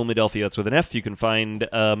at Philadelphia. That's with an F. You can find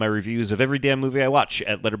my reviews of every damn movie I watch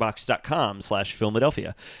at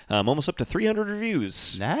letterboxd.com/Philadelphia. I'm almost up to 300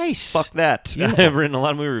 reviews. Nice. Fuck that. I've written a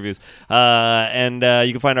lot of movie reviews. And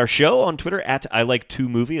you can find our show on Twitter at I Like 2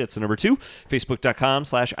 Movie. That's the number 2.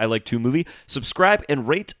 Facebook.com/I Like 2 Movie. Subscribe and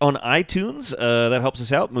rate on iTunes. That helps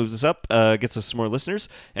us out, moves us up, gets us some more listeners.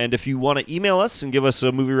 And if you want to email us and give us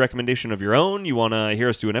a movie recommendation of your own, you want to hear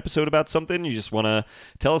us do an episode about something, you just want to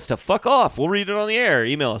tell us to fuck off, we'll read it on the air.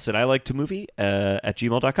 Email us at I Like 2 Movie at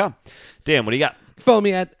gmail.com. Dan, what do you got? Follow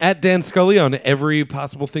me at Dan Scully on every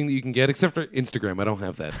possible thing that you can get, except for Instagram. I don't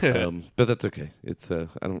have that, but that's okay. It's I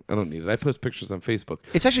don't need it. I post pictures on Facebook.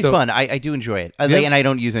 It's actually So, fun. I do enjoy it. Yeah. And I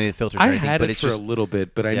don't use any of the filters or I anything, had but it it's for just a little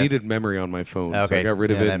bit, but I Yeah. needed memory on my phone, so I Okay. got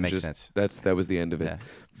rid of Yeah, it. that and makes just, sense. That was the end of it. Yeah.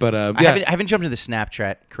 But I yeah, haven't jumped into the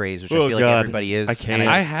Snapchat craze, which Oh, I feel God. like everybody is. I can't. and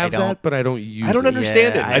I just- have don't- that, but I don't use. I don't it.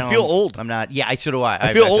 understand it. I don't- feel old. I'm not. Yeah, so do I.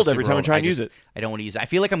 I feel old every super time I old. try and use it. I don't want to use it. I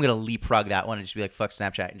feel like I'm going to leapfrog that one and just be like, fuck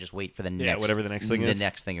Snapchat and just wait for the next. whatever the next thing is. The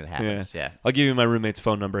next thing that happens. Yeah. I'll give you my roommate's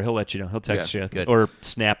phone number. He'll let you know. He'll text Yeah, you. good. Or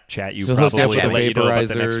Snapchat you So he'll probably snap to with let a you know about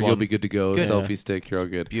the next vaporizer. one. You'll be good to go. Good. Selfie stick. You're all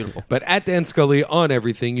good. Beautiful. But at Dan Scully on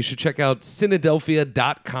everything, you should check out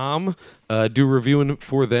Cinedelphia.com. Do reviewing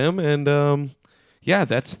for them, and yeah,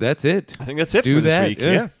 that's it. I think that's it Do for this that, week.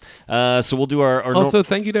 yeah. So we'll do our Also,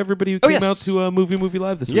 thank you to everybody who Oh, came yes. out to Movie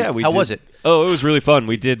Live this week. Yeah, we How did. was it? Oh, it was really fun.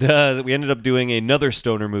 We did. We ended up doing another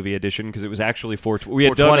stoner movie edition because it was actually we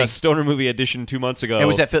had done 420. a stoner movie edition 2 months ago. And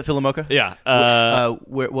was that Philomoka? Yeah.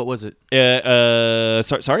 What was it?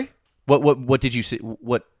 Sorry. What did you see?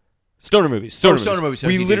 What? Stoner movies. Stoner movies. So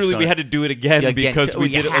We you did literally stoner. we had to do it again Yeah, again, because we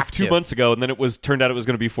you did it like have 2 to. months ago, and then turned out it was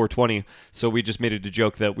going to be 420. So we just made it a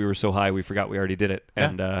joke that we were so high we forgot we already did it.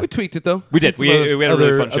 And We tweaked it though. We did. Some We had a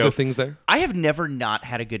really fun show. Other things there. I have never not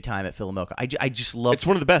had a good time at Philomoka. I just love. it's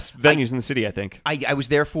one of the best venues in the city, I think. I was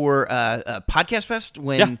there for Podcast Fest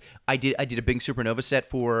when Yeah. I did a Big Supernova set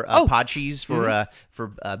for Oh. Pod Cheese for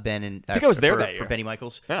Ben and think I was there that for year. Benny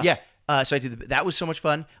Michaels. Yeah. So I did that was so much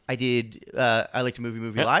fun. I did I Like to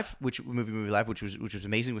Movie Live, which was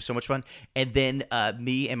amazing. It was so much fun. And then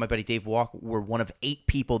me and my buddy Dave Walk were one of 8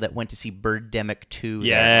 people that went to see Birdemic 2.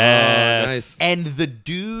 Yes. Nice. And the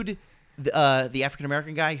dude, the African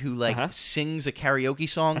American guy who sings a karaoke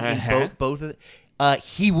song in both of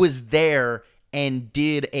he was there and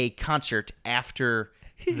did a concert after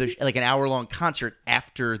like an hour-long concert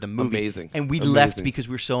after the movie. Amazing. And we left because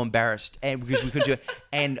we were so embarrassed and because we couldn't do it.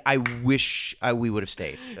 And I wish we would have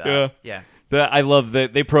stayed. Yeah. I love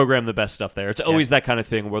that they program the best stuff there. It's always that kind of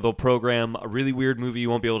thing where they'll program a really weird movie you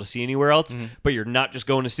won't be able to see anywhere else, but you're not just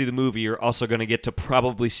going to see the movie. You're also going to get to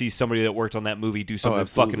probably see somebody that worked on that movie do something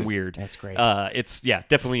fucking weird. That's great. It's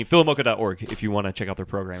definitely philamocha.org if you want to check out their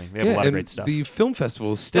programming. They have a lot of great stuff. The film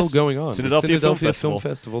festival is still going on. Philadelphia Film Festival.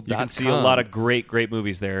 Festival. You can see a lot of great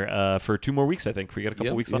movies there for 2 more weeks, I think. We got a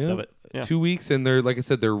couple weeks left of it. Yeah. 2 weeks, and they're, like I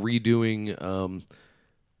said, they're redoing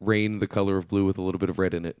Rain, the Color of Blue with a little bit of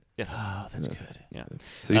red in it. Yes. Oh, that's good. Yeah.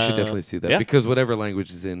 So you should definitely see that because whatever language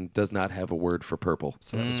is in does not have a word for purple.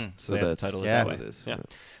 So That's the title yeah. what it is. Yeah.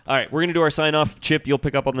 All right, we're going to do our sign-off. Chip, you'll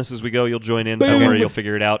pick up on this as we go. You'll join in. Don't worry, you'll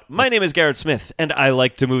figure it out. My name is Garrett Smith, and I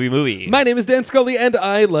like to movie. My name is Dan Scully, and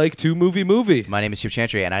I like to movie. My name is Chip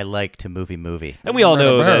Chantry, and I like to movie. And we all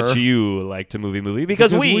know that you like to movie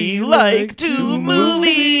because we like to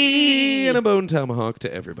movie. And a bone tomahawk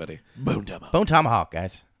to everybody. Bone tomahawk. Bone Tomahawk,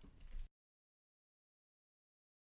 guys.